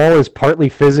think the wall is partly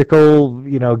physical,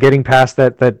 getting past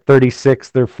that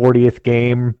 36th or 40th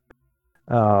game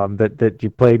that you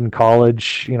played in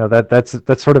college.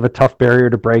 That's sort of a tough barrier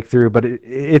to break through, but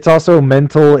it's also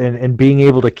mental and being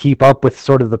able to keep up with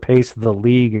sort of the pace of the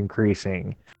league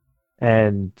increasing.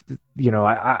 And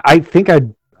I think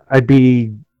I'd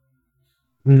be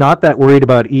not that worried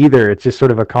about either. It's just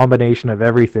sort of a combination of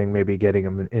everything, maybe getting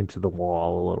him into the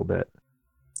wall a little bit.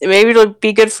 maybe it'll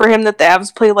be good for him that the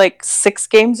Avs play like 6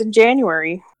 games in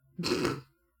January. Better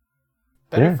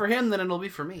Yeah. for him than it'll be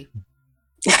for me.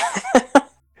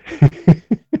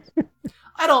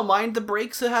 I don't mind the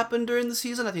breaks that happen during the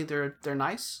season. I think they're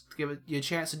nice to give you a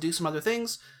chance to do some other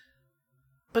things.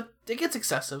 But it gets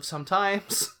excessive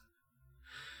sometimes.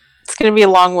 It's going to be a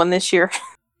long one this year.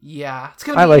 Yeah, it's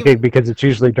gonna be I like it because it's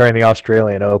usually during the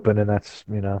Australian Open, and that's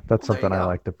something I go.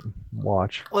 like to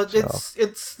watch. Well, so.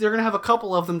 it's they're gonna have a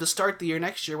couple of them to start the year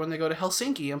next year when they go to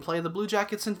Helsinki and play the Blue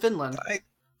Jackets in Finland.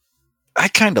 I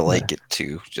kind of like it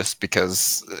too, just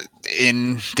because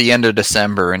in the end of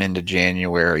December and into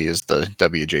January is the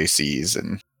WJCs,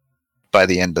 and by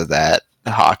the end of that,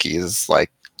 hockey is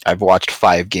like I've watched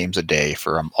 5 games a day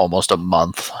for almost a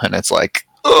month, and it's like,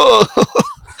 ugh.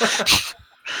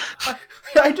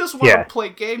 I just want Yeah. to play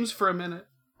games for a minute.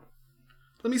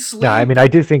 Let me sleep. Yeah, I mean, I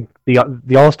do think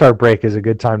the All-Star break is a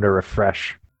good time to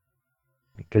refresh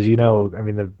because it's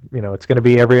going to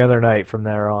be every other night from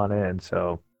there on in.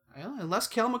 So Well, unless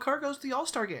Cale Makar goes to the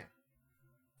All-Star game.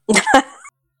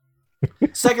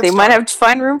 Second They star. might have to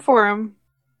find room for him.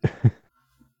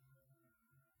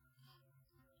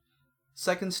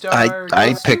 Second star. I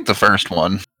goes picked the first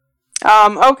one.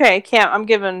 Okay, I'm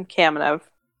giving Kamenev.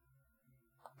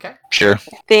 Sure. I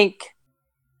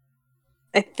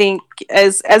think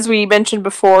as we mentioned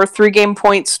before, 3-game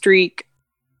point streak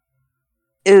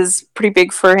is pretty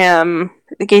big for him.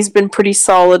 I think he's been pretty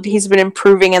solid. He's been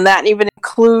improving, and that even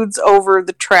includes over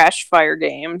the trash fire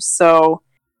games. So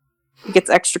he gets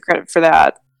extra credit for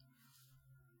that.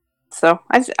 So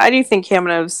I do think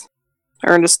Kamenev's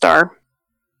earned a star.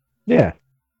 yeah,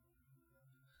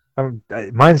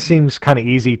 mine seems kind of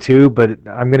easy too, but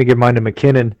I'm going to give mine to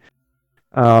McKinnon.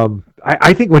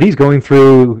 I think what he's going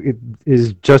through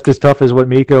is just as tough as what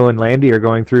Mikko and Landy are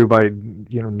going through by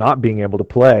not being able to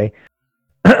play.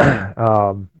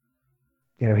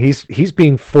 He's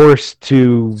being forced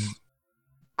to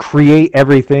create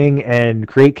everything and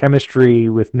create chemistry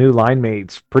with new line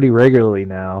mates pretty regularly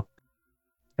now,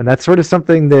 and that's sort of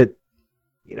something that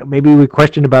maybe we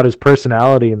questioned about his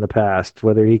personality in the past,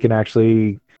 whether he can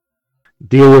actually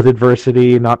deal with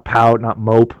adversity, not pout, not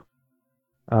mope.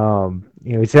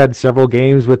 He's had several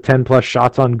games with 10+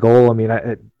 shots on goal. I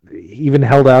mean, he even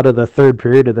held out of the third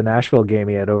period of the Nashville game.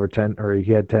 He had over 10, or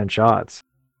he had 10 shots.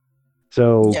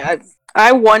 So yeah,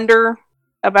 I wonder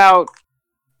about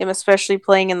him, especially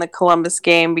playing in the Columbus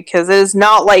game, because it is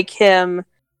not like him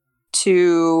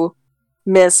to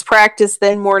miss practice,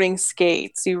 then morning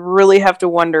skates. You really have to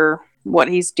wonder what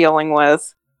he's dealing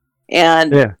with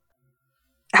and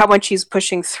how much he's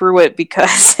pushing through it,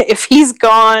 because if he's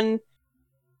gone,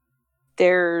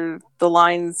 the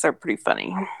lines are pretty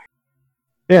funny.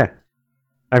 Yeah.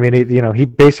 I mean, he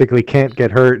basically can't get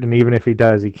hurt, and even if he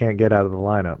does, he can't get out of the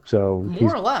lineup. So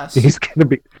more or less, he's going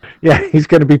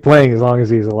to be playing as long as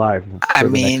he's alive for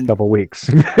the next couple weeks.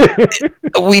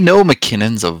 We know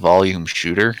McKinnon's a volume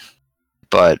shooter,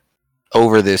 but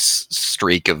over this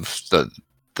streak of the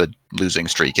losing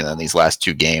streak, and then these last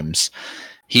 2 games,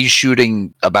 he's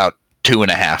shooting about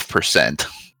 2.5%.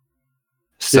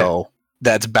 So.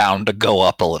 That's bound to go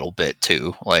up a little bit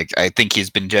too. Like, I think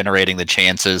he's been generating the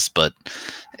chances, but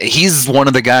he's one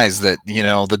of the guys that,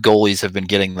 the goalies have been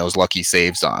getting those lucky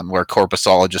saves on, where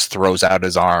Korpisalo just throws out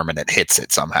his arm and it hits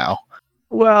it somehow.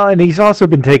 Well, and he's also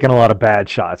been taking a lot of bad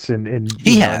shots, and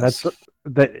he has. And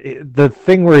that's the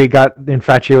thing where he got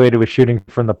infatuated with shooting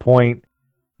from the point.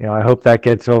 I hope that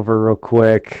gets over real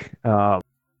quick.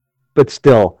 But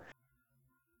still,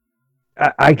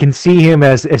 I can see him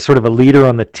as sort of a leader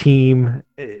on the team,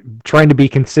 trying to be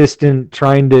consistent,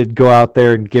 trying to go out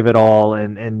there and give it all.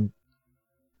 And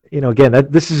again,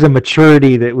 this is a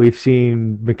maturity that we've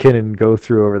seen McKinnon go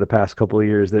through over the past couple of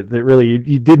years that really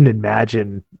you didn't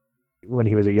imagine when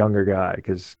he was a younger guy,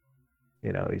 because,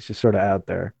 he's just sort of out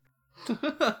there.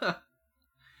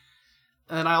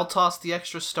 And I'll toss the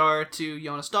extra star to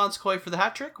Jonas Donskoi for the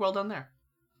hat trick. Well done there.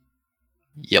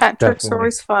 Yep. Hat trick's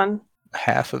always fun.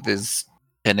 Half of his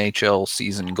NHL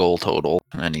season goal total,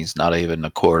 and he's not even a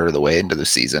quarter of the way into the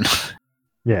season.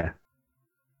 Yeah.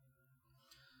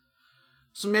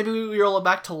 So maybe we roll it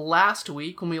back to last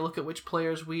week when we look at which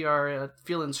players we are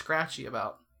feeling scratchy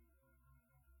about.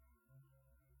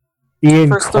 Ian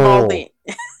First Cole. of all, I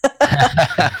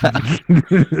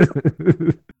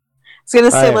was going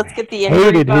to say, let's get the injury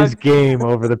hated bug. his game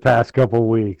over the past couple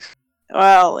weeks.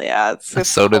 Well, yeah.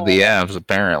 So did the Avs,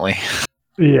 apparently.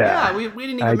 Yeah. We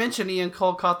didn't even mention Ian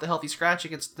Cole caught the healthy scratch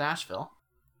against Nashville.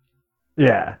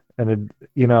 Yeah, and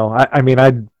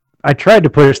I tried to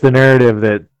push the narrative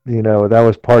that that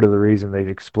was part of the reason they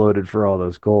exploded for all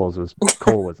those goals was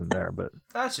Cole wasn't there, but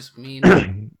that's just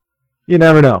mean. You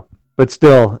never know. But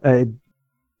still,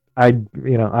 I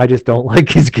just don't like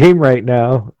his game right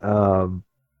now.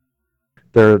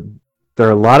 There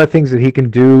are a lot of things that he can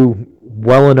do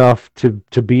well enough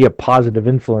to be a positive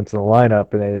influence in the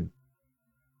lineup, and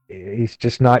he's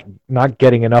just not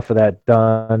getting enough of that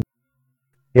done.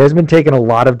 He hasn't been taking a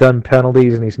lot of done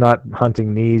penalties, and he's not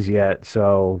hunting knees yet,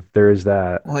 so there is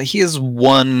that. Well, he has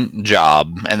one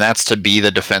job, and that's to be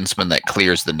the defenseman that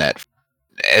clears the net.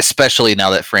 Especially now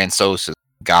that Francouz is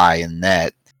a guy in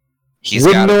net. He's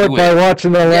got to do it by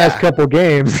watching the last couple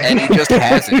games. And he just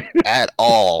hasn't at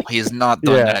all. He has not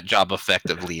done that job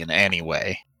effectively in any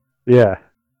way. Yeah.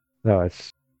 No,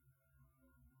 it's...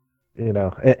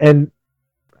 and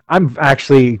I'm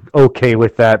actually okay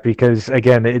with that because,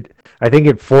 again, I think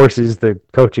it forces the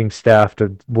coaching staff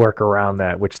to work around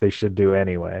that, which they should do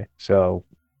anyway. So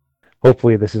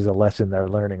hopefully this is a lesson they're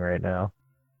learning right now.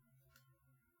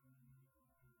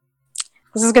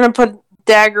 This is going to put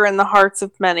dagger in the hearts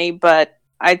of many, but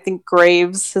I think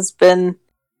Graves has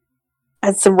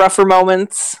had some rougher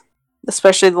moments,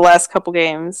 especially the last couple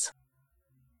games.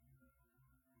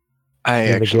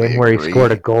 In the game where he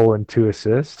scored a goal and 2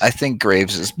 assists. I think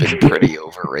Graves has been pretty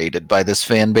overrated by this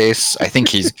fan base. I think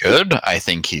he's good. I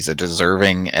think he's a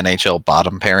deserving NHL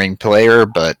bottom pairing player,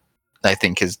 but I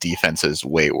think his defense is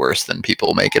way worse than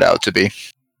people make it out to be.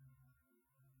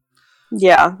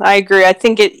 Yeah, I agree. I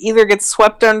think it either gets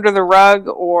swept under the rug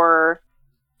or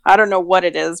I don't know what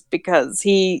it is because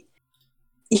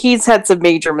he's had some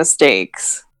major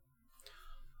mistakes.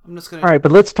 I'm just gonna... All right,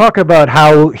 but let's talk about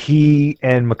how he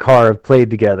and Makar have played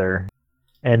together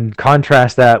and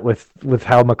contrast that with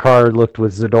how Makar looked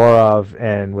with Zadorov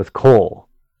and with Cole.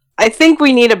 I think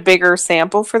we need a bigger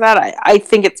sample for that. I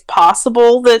think it's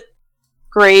possible that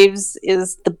Graves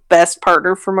is the best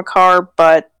partner for Makar,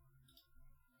 but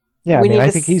yeah, I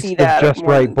think he's the just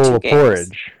right bowl of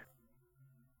porridge.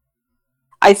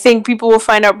 I think people will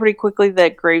find out pretty quickly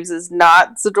that Graves is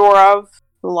not Zadorov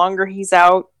the longer he's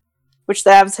out, which the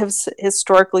Avs have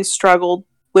historically struggled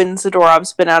when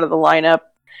Zadorov's been out of the lineup.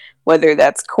 whether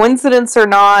that's coincidence or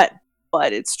not,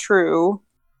 but it's true.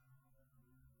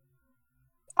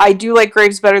 I do like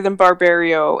Graves better than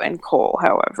Barbario and Cole,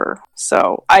 however.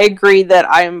 So I agree that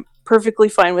I'm perfectly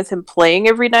fine with him playing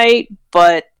every night,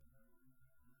 but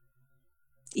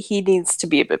he needs to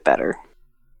be a bit better.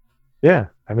 Yeah,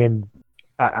 I mean,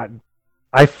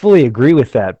 I fully agree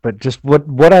with that, but just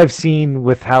what I've seen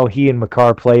with how he and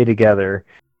Makar play together,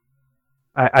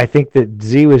 I think that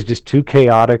Z was just too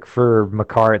chaotic for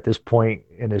Makar at this point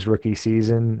in his rookie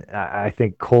season. I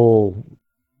think Cole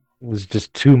was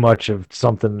just too much of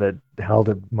something that held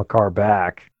Makar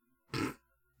back.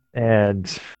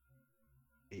 And,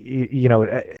 you know,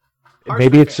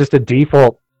 maybe it's just a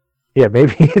default. Yeah,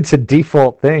 maybe it's a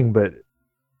default thing, but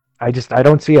I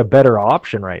don't see a better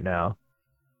option right now.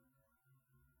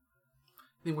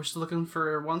 I think we're still looking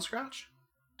for one scratch.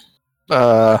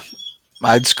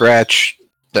 I'd scratch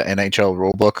the NHL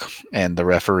rulebook and the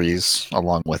referees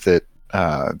along with it.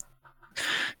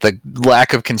 The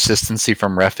lack of consistency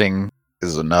from reffing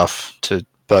is enough to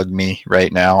bug me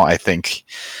right now. I think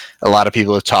a lot of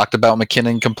people have talked about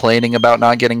McKinnon complaining about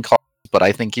not getting calls, but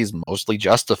I think he's mostly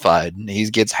justified. He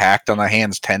gets hacked on the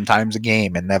hands 10 times a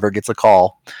game and never gets a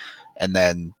call. And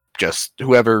then just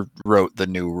whoever wrote the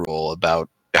new rule about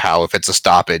how if it's a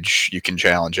stoppage, you can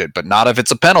challenge it, but not if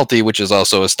it's a penalty, which is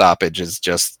also a stoppage, is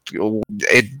just,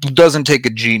 it doesn't take a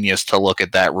genius to look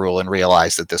at that rule and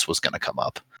realize that this was going to come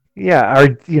up. Yeah,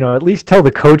 or, you know, at least tell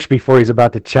the coach before he's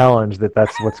about to challenge that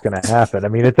that's what's going to happen. I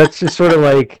mean, that's just sort of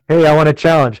like, hey, I want to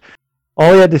challenge.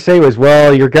 All he had to say was,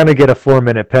 well, you're going to get a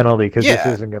 4-minute penalty because this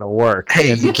isn't going to work.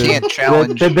 Hey, you can't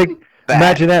challenge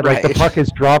imagine that, right. Like the puck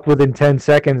is dropped within 10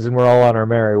 seconds and we're all on our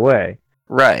merry way.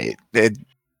 Right.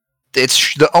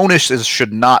 It's the onus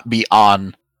should not be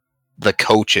on the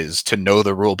coaches to know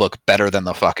the rule book better than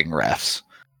the fucking refs.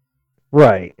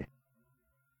 Right.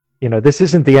 You know, this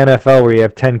isn't the NFL where you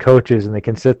have 10 coaches and they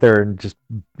can sit there and just,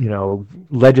 you know,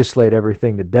 legislate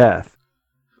everything to death.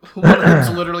 One of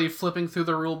them's literally flipping through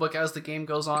the rule book as the game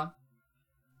goes on.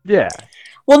 Yeah.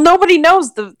 Well, nobody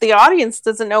knows. The audience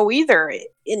doesn't know either.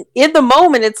 In the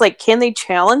moment, it's like, can they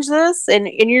challenge this? And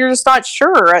you're just not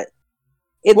sure.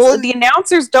 The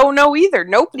announcers don't know either.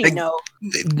 Nobody knows.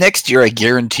 Next year, I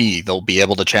guarantee they'll be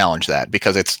able to challenge that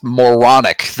because it's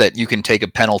moronic that you can take a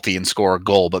penalty and score a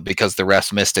goal, but because the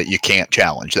refs missed it, you can't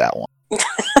challenge that one.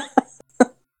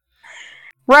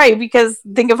 Right, because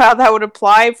think of how that would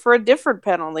apply for a different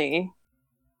penalty.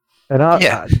 And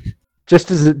just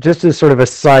as sort of a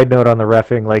side note on the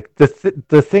reffing, like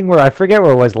the thing where I forget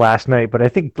where it was last night, but I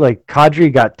think like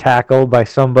Kadri got tackled by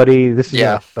somebody. This is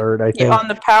the third, I think. Yeah, on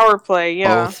the power play,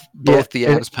 yeah. Both the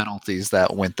Avs penalties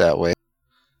that went that way.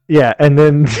 Yeah, and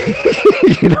then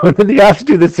you know, then the Avs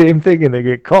do the same thing and they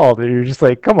get called, and you're just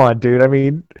like, come on, dude. I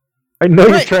mean, I know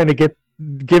you're trying to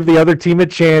give the other team a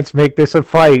chance, make this a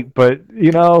fight, but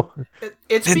you know,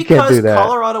 it's because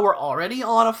Colorado were already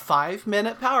on a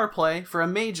 5-minute power play for a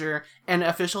major, and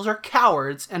officials are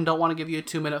cowards and don't want to give you a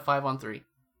 2-minute 5-on-3.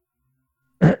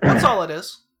 That's all it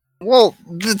is. Well,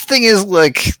 the thing is,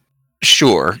 like,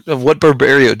 sure, what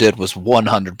Barbario did was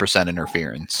 100%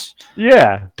 interference.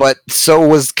 Yeah, but so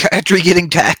was Kadri getting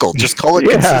tackled. Just call it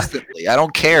consistently. I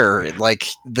don't care. Like,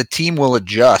 the team will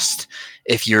adjust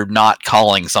if you're not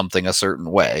calling something a certain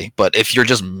way, but if you're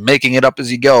just making it up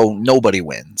as you go, nobody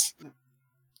wins.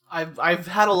 I've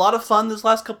had a lot of fun this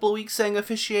last couple of weeks saying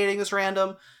officiating is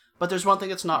random, but there's one thing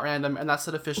that's not random, and that's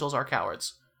that officials are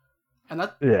cowards.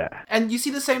 And you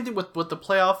see the same thing with the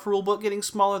playoff rulebook getting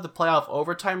smaller, the playoff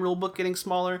overtime rulebook getting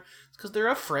smaller. It's because they're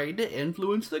afraid to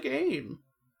influence the game.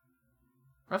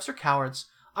 Refs are cowards.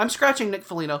 I'm scratching Nick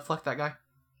Foligno. Fuck that guy.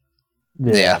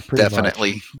 Yeah,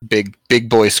 definitely. Much. Big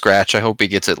boy scratch. I hope he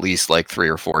gets at least like 3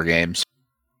 or 4 games.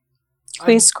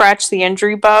 Please scratch the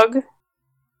injury bug.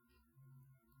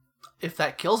 If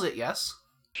that kills it, yes.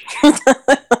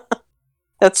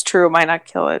 That's true. It might not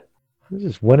kill it.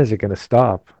 When is it going to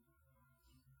stop?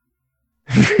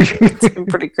 It's been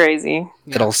pretty crazy.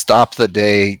 Yeah. It'll stop the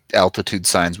day altitude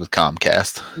signs with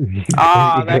Comcast.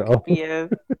 That could be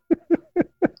it.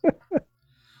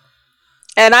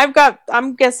 And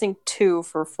I'm guessing 2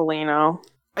 for Foligno.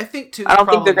 I think 2. I don't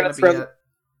think they're going to throw.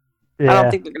 I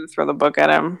don't think they're going to throw the book at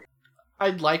him.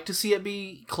 I'd like to see it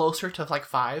be closer to like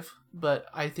 5, but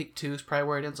I think 2 is probably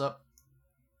where it ends up.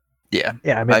 Yeah,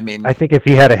 I mean, I think if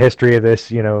he had a history of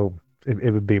this, you know,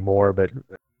 it would be more. But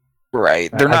right,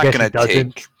 they're not going to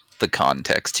take the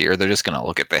context here. They're just going to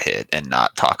look at the hit and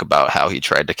not talk about how he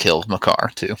tried to kill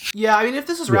Makar too. Yeah, I mean, if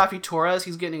this is Rafi Torres,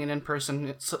 he's getting an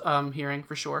in-person hearing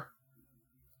for sure.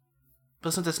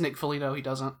 But since it's Nick Foligno, he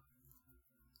doesn't.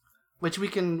 which we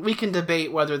can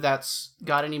debate whether that's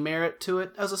got any merit to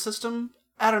it as a system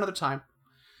at another time.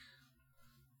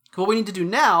 What we need to do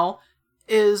now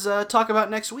is talk about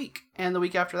next week and the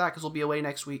week after that, because we'll be away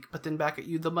next week, but then back at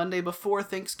you the Monday before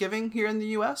Thanksgiving here in the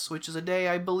US, which is a day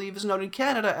I believe is known in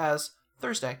Canada as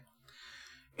Thursday.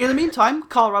 In the meantime,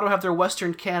 Colorado have their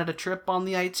Western Canada trip on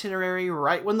the itinerary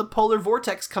right when the polar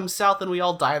vortex comes south and we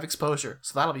all die of exposure,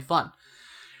 so that'll be fun.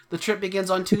 The trip begins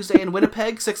on Tuesday in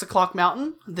Winnipeg, 6 o'clock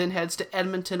Mountain, then heads to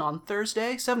Edmonton on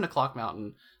Thursday, 7 o'clock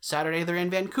Mountain. Saturday, they're in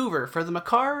Vancouver for the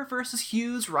Makar versus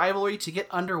Hughes rivalry to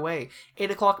get underway. 8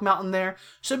 o'clock Mountain there.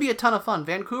 Should be a ton of fun.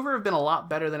 Vancouver have been a lot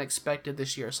better than expected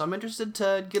this year, so I'm interested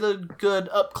to get a good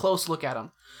up-close look at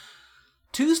them.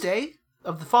 Tuesday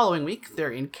of the following week,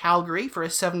 they're in Calgary for a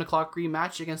 7 o'clock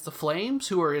rematch against the Flames,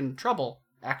 who are in trouble,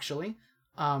 actually.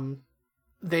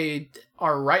 They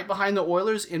are right behind the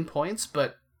Oilers in points,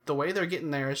 but the way they're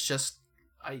getting there is just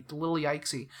a little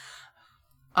yikesy.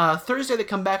 Thursday, they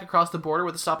come back across the border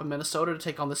with a stop in Minnesota to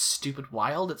take on the stupid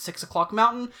Wild at 6 o'clock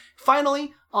Mountain.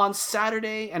 Finally, on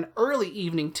Saturday, an early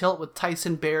evening tilt with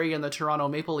Tyson Barrie and the Toronto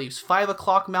Maple Leafs, 5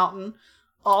 o'clock Mountain.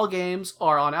 All games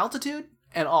are on altitude,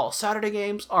 and all Saturday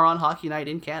games are on Hockey Night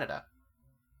in Canada.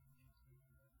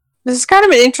 This is kind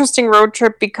of an interesting road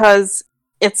trip because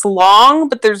it's long,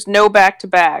 but there's no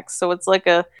back-to-back, so it's like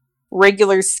a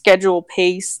regular schedule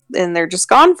pace, and they're just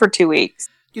gone for 2 weeks.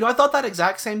 You know, I thought that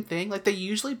exact same thing. Like, they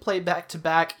usually play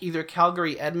back-to-back either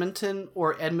Calgary-Edmonton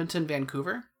or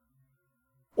Edmonton-Vancouver.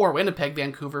 Or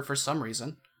Winnipeg-Vancouver for some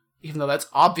reason. Even though that's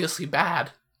obviously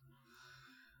bad.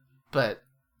 But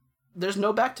there's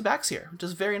no back-to-backs here, which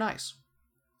is very nice.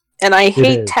 And I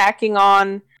hate tacking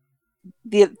on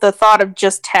the thought of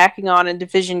just tacking on a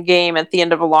division game at the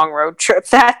end of a long road trip.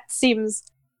 That seems...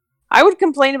 I would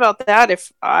complain about that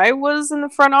if I was in the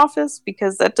front office,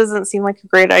 because that doesn't seem like a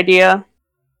great idea.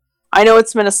 I know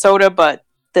it's Minnesota, but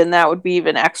then that would be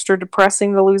even extra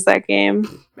depressing to lose that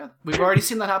game. Yeah, we've already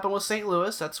seen that happen with St.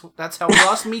 Louis. That's how we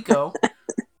lost Mikko.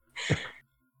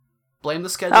 Blame the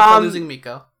schedule for losing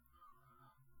Mikko.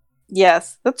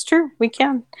 Yes, that's true. We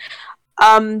can.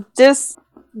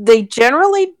 They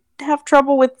generally have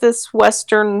trouble with this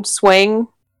Western swing.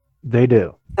 They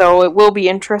do. So it will be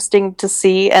interesting to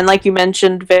see. And like you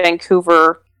mentioned,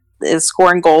 Vancouver is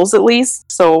scoring goals at least.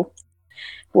 So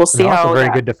we'll see and how. Also very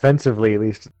good defensively, at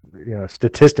least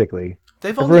statistically.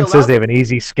 Everyone says they have an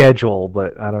easy schedule,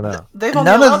 but I don't know.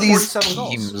 None of these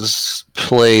teams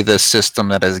play the system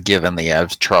that has given the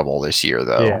Avs trouble this year,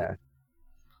 though. Yeah.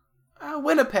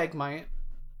 Winnipeg might.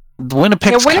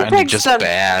 Winnipeg's kind of just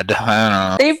bad. I don't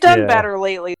know. They've done better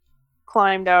lately.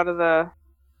 Climbed out of the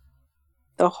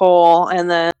hole, and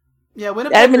then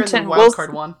Winnipeg Edmonton wild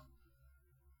card one.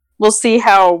 We'll see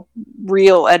how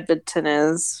real Edmonton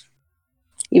is,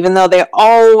 even though they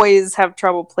always have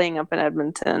trouble playing up in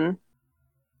Edmonton.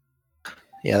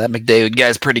 Yeah, that McDavid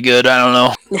guy's pretty good.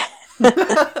 I don't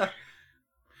know.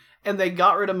 And they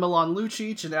got rid of Milan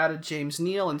Lucic and added James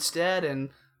Neal instead, and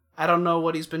I don't know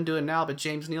what he's been doing now, but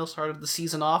James Neal started the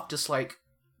season off just like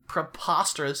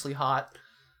preposterously hot.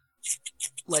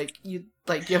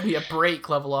 Give me a break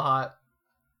level of hot.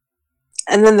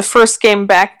 And then the first game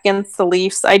back against the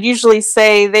Leafs, I'd usually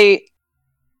say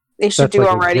they should do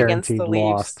all right against the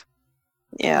Leafs.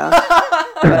 Yeah.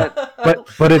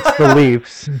 but it's the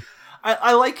Leafs.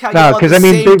 I like how because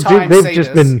they've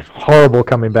just been horrible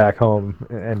coming back home,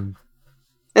 and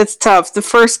it's tough. The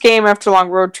first game after a long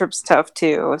road trip's tough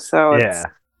too. So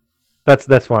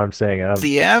that's what I'm saying.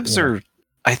 The Avs are.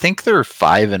 I think they're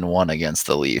 5-1 against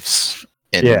the Leafs.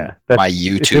 In my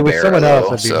YouTube if it was era, someone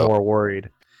else, I'd be more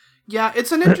worried. Yeah,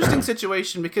 it's an interesting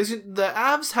situation because the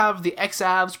Avs have the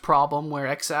ex-Avs problem where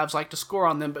ex-Avs like to score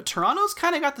on them, but Toronto's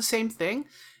kind of got the same thing,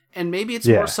 and maybe it's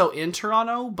more so in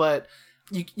Toronto, but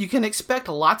you can expect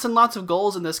lots and lots of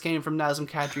goals in this game from Nazem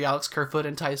Kadri, Alex Kerfoot,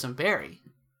 and Tyson Barrie.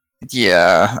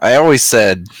 Yeah, I always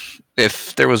said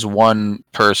if there was one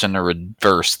person to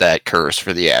reverse that curse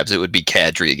for the Avs, it would be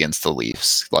Kadri against the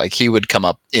Leafs. Like, he would come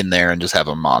up in there and just have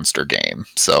a monster game.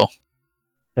 So,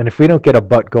 and if we don't get a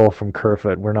butt goal from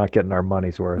Kerfoot, we're not getting our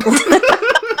money's worth.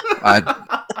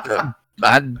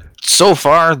 So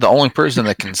far, the only person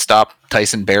that can stop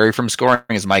Tyson Barrie from scoring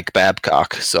is Mike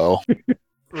Babcock. So,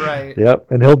 right.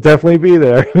 Yep, and he'll definitely be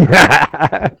there.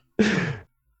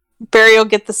 Barry will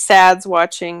get the sads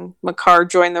watching Makar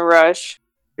join the rush.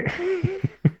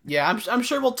 Yeah, I'm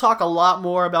sure we'll talk a lot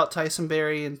more about Tyson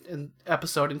Barrie in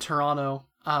episode in Toronto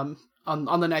on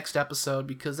the next episode,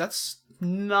 because that's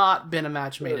not been a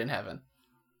match made in heaven.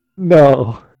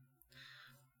 No,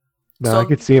 I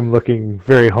could see him looking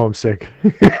very homesick.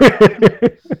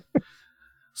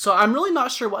 So I'm really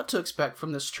not sure what to expect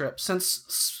from this trip,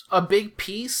 since a big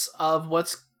piece of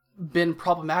what's been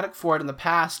problematic for it in the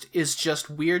past is just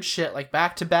weird shit like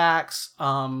back-to-backs.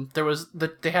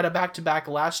 They had a back-to-back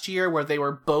last year where they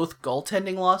were both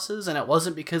goaltending losses, and it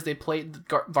wasn't because they played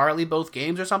Varley both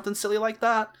games or something silly like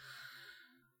that.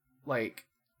 Like,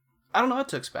 I don't know what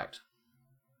to expect.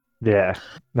 Yeah.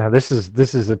 Now this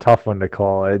is a tough one to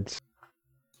call. It's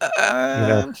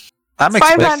I'm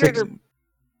 500 expecting.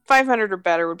 500 or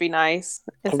better would be nice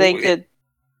if they could.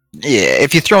 Yeah,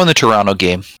 if you throw in the Toronto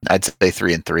game, I'd say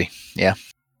 3-3. Yeah.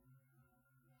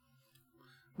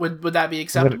 Would that be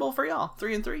acceptable for y'all?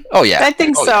 3-3? Oh yeah. I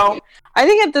think Oh, so. yeah. I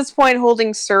think at this point,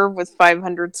 holding serve with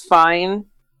 500's fine.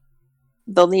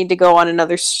 They'll need to go on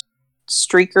another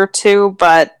streak or two,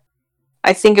 but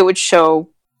I think it would show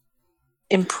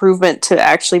improvement to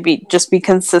actually be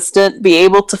consistent, be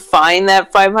able to find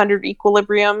that 500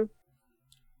 equilibrium.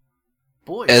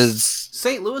 Boys,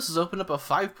 St. Louis has opened up a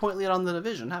 5-point lead on the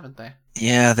division, haven't they?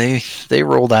 Yeah, they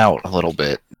rolled out a little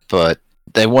bit, but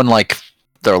they won like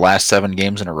their last 7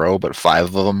 games in a row, but 5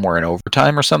 of them were in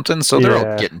overtime or something, so they're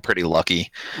all getting pretty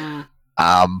lucky.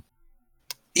 I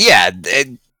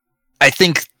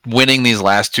think winning these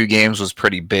last 2 games was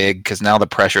pretty big because now the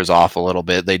pressure's off a little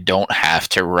bit. They don't have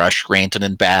to rush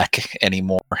Rantanen back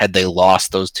anymore. Had they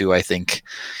lost those 2, I think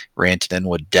Rantanen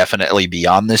would definitely be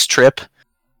on this trip.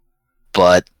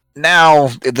 But now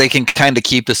they can kind of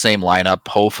keep the same lineup.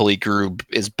 Hopefully Grub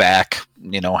is back,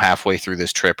 halfway through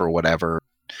this trip or whatever.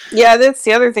 Yeah, that's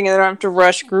the other thing. They don't have to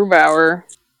rush Grubauer,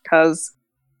 because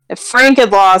if Frank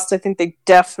had lost, I think they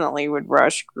definitely would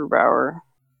rush Grubauer.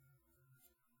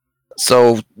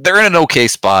 So they're in an okay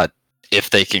spot if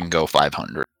they can go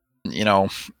 500.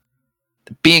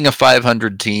 Being a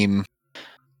 500 team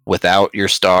without your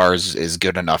stars is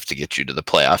good enough to get you to the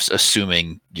playoffs,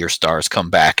 assuming your stars come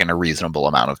back in a reasonable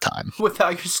amount of time.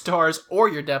 Without your stars or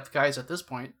your depth guys at this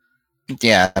point.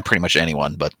 Yeah, pretty much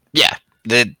anyone, but yeah.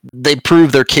 They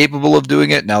prove they're capable of doing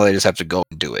it, now they just have to go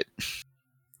and do it.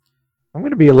 I'm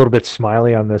going to be a little bit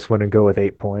smiley on this one and go with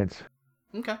 8 points.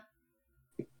 Okay.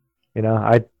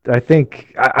 I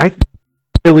think I'm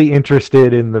really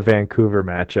interested in the Vancouver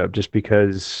matchup just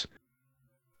because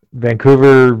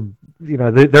Vancouver,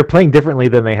 they're playing differently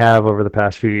than they have over the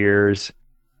past few years,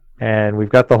 and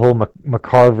we've got the whole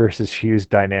Makar versus Hughes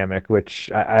dynamic,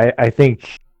 which I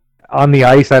think on the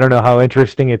ice, I don't know how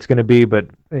interesting it's going to be, but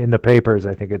in the papers,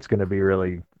 I think it's going to be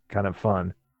really kind of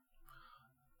fun.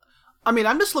 I mean,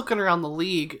 I'm just looking around the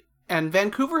league, and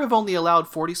Vancouver have only allowed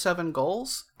 47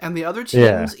 goals, and the other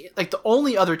teams, like the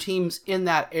only other teams in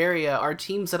that area are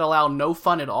teams that allow no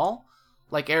fun at all,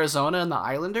 like Arizona and the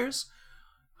Islanders,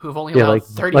 who have only allowed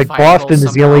 35 like goals. Boston is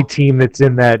somehow. the only team that's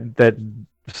in that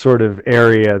sort of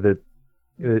area that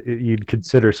you'd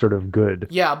consider sort of good.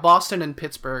 Yeah, Boston and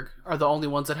Pittsburgh are the only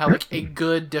ones that have like a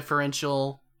good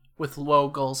differential with low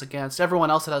goals against. Everyone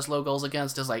else that has low goals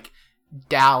against is like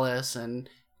Dallas and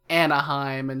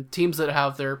Anaheim and teams that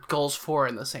have their goals for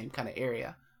in the same kind of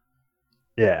area.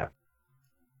 Yeah.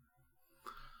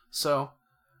 So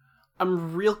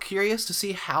I'm real curious to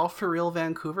see how for real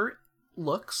Vancouver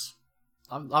looks.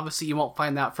 Obviously, you won't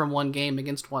find that from one game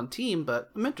against one team, but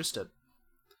I'm interested.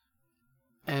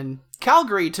 And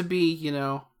Calgary to be,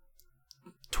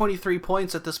 23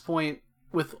 points at this point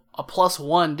with a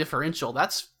 +1 differential,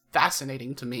 that's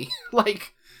fascinating to me.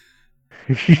 Like,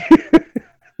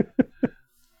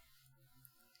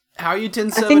 how are you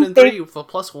 10-7-3 with a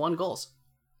 +1 goals?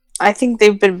 I think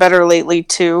they've been better lately,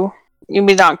 too. You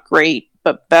mean not great,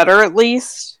 but better at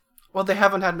least. Well, they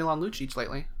haven't had Milan Lucic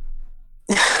lately.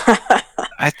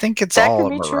 I think it's That all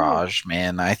could a be true. mirage,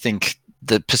 man. I think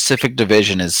the Pacific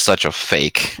Division is such a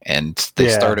fake, and they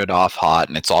started off hot,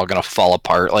 and it's all going to fall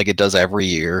apart like it does every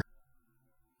year.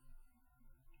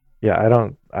 Yeah, I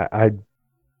don't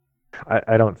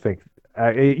think.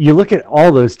 You look at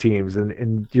all those teams,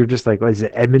 and you're just like, is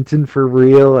it Edmonton for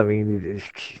real? I mean,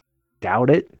 doubt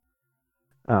it.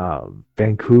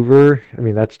 Vancouver, I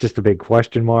mean, that's just a big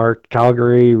question mark.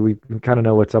 Calgary, we kind of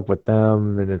know what's up with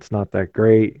them, and it's not that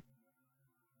great.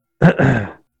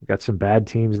 Got some bad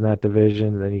teams in that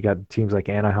division. Then you got teams like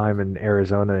Anaheim and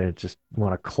Arizona that just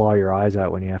want to claw your eyes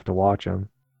out when you have to watch them.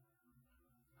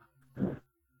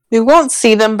 We won't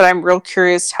see them, but I'm real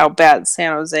curious how bad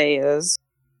San Jose is.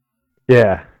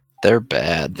 Yeah. They're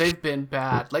bad. They've been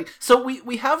bad. Like, so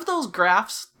we have those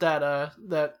graphs that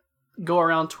go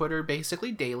around Twitter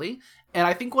basically daily, and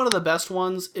I think one of the best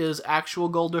ones is actual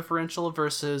goal differential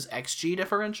versus XG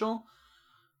differential.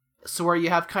 So where you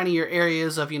have kind of your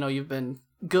areas of, you've been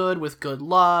good with good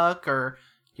luck, or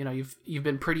you've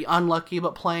been pretty unlucky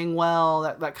but playing well,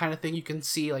 that kind of thing. You can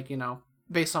see like,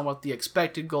 based on what the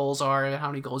expected goals are and how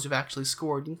many goals you've actually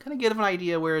scored, you can kind of get an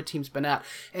idea where a team's been at.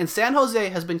 And San Jose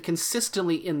has been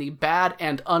consistently in the bad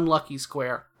and unlucky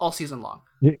square all season long.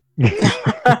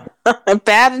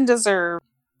 Bad and deserved.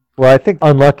 Well, I think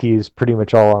unlucky is pretty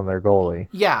much all on their goalie.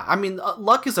 Yeah, I mean,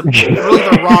 luck is really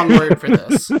the wrong word for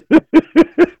this.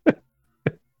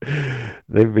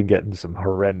 They've been getting some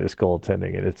horrendous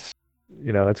goaltending, and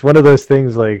it's one of those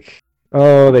things like,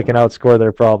 oh, they can outscore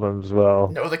their problems.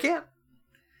 Well, No, they can't.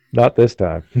 not this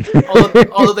time.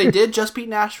 Although they did just beat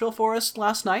Nashville for us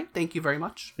last night. Thank you very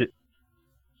much.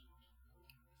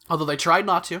 Although they tried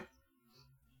not to.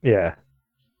 Yeah.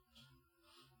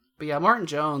 But yeah, Martin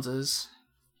Jones is...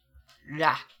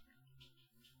 Yeah.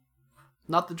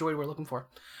 Not the joy we're looking for.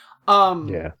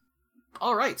 Yeah.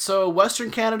 All right, so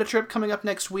Western Canada trip coming up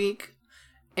next week.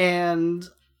 And...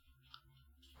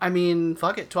 I mean,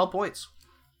 fuck it, 12 points.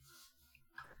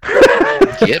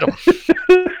 Get him.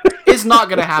 It's not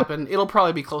going to happen. It'll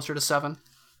probably be closer to 7.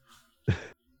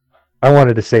 I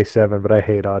wanted to say 7, but I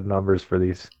hate odd numbers for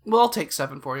these. Well, I'll take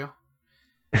 7 for you.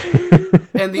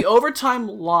 And the overtime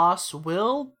loss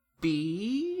will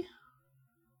be...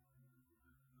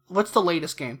 What's the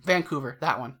latest game? Vancouver,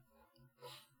 that one.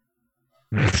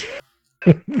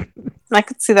 I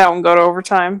could see that one go to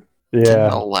overtime. Yeah.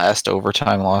 The last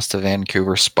overtime loss to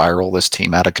Vancouver spiral this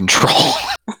team out of control.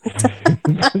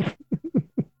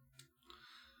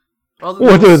 Well,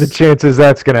 What are the chances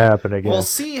that's going to happen again? We'll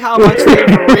see how much they've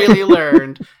really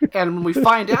learned. And when we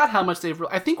find out how much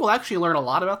I think we'll actually learn a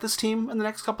lot about this team in the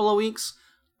next couple of weeks.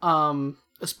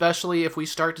 Especially if we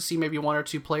start to see maybe 1 or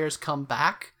 2 players come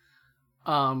back.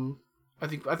 I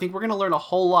think we're going to learn a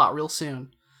whole lot real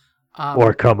soon.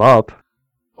 Or come up.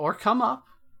 Or come up.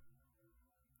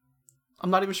 I'm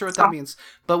not even sure what that means.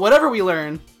 But whatever we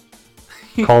learn...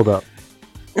 Called up.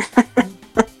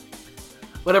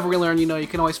 Whatever we learn, you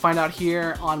can always find out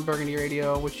here on Burgundy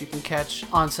Radio, which you can catch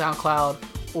on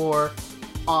SoundCloud or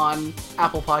on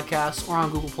Apple Podcasts or on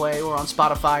Google Play or on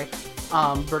Spotify.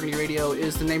 Burgundy Radio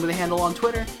is the name of the handle on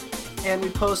Twitter. And we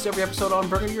post every episode on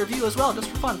Burgundy Review as well, just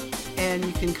for fun. And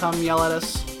you can come yell at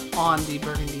us on the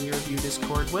Burgundy Review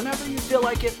Discord whenever you feel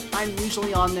like it. I'm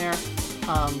usually on there.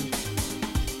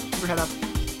 Keep your head up.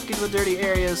 Get to the dirty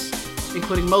areas,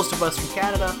 including most of Western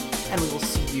Canada, and we will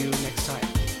see you next time.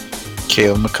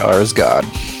 Cale Makar is God.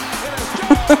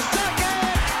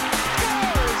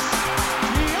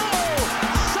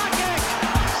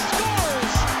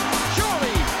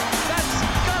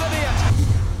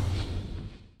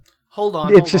 Hold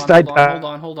on. It's just hold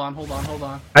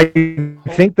on. I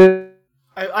think that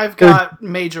I've got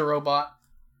Major Robot.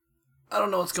 I don't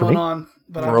know what's going on,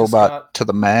 but I've just got... Robot to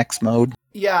the max mode.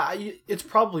 Yeah, it's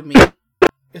probably me.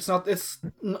 It's not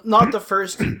the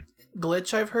first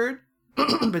glitch I've heard,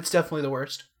 but it's definitely the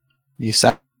worst. You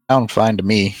sound fine to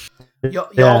me.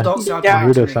 Y'all don't sound Yeah.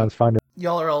 fine to Rudo me. sounds fine.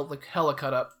 Y'all are all like hella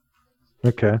cut up.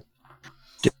 Okay.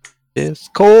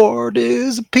 Discord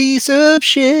is a piece of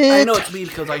shit. I know it's me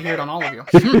because I hear it on all of you.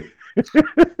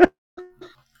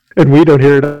 And we don't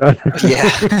hear it on.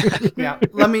 Yeah. Yeah,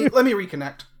 let me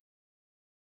reconnect.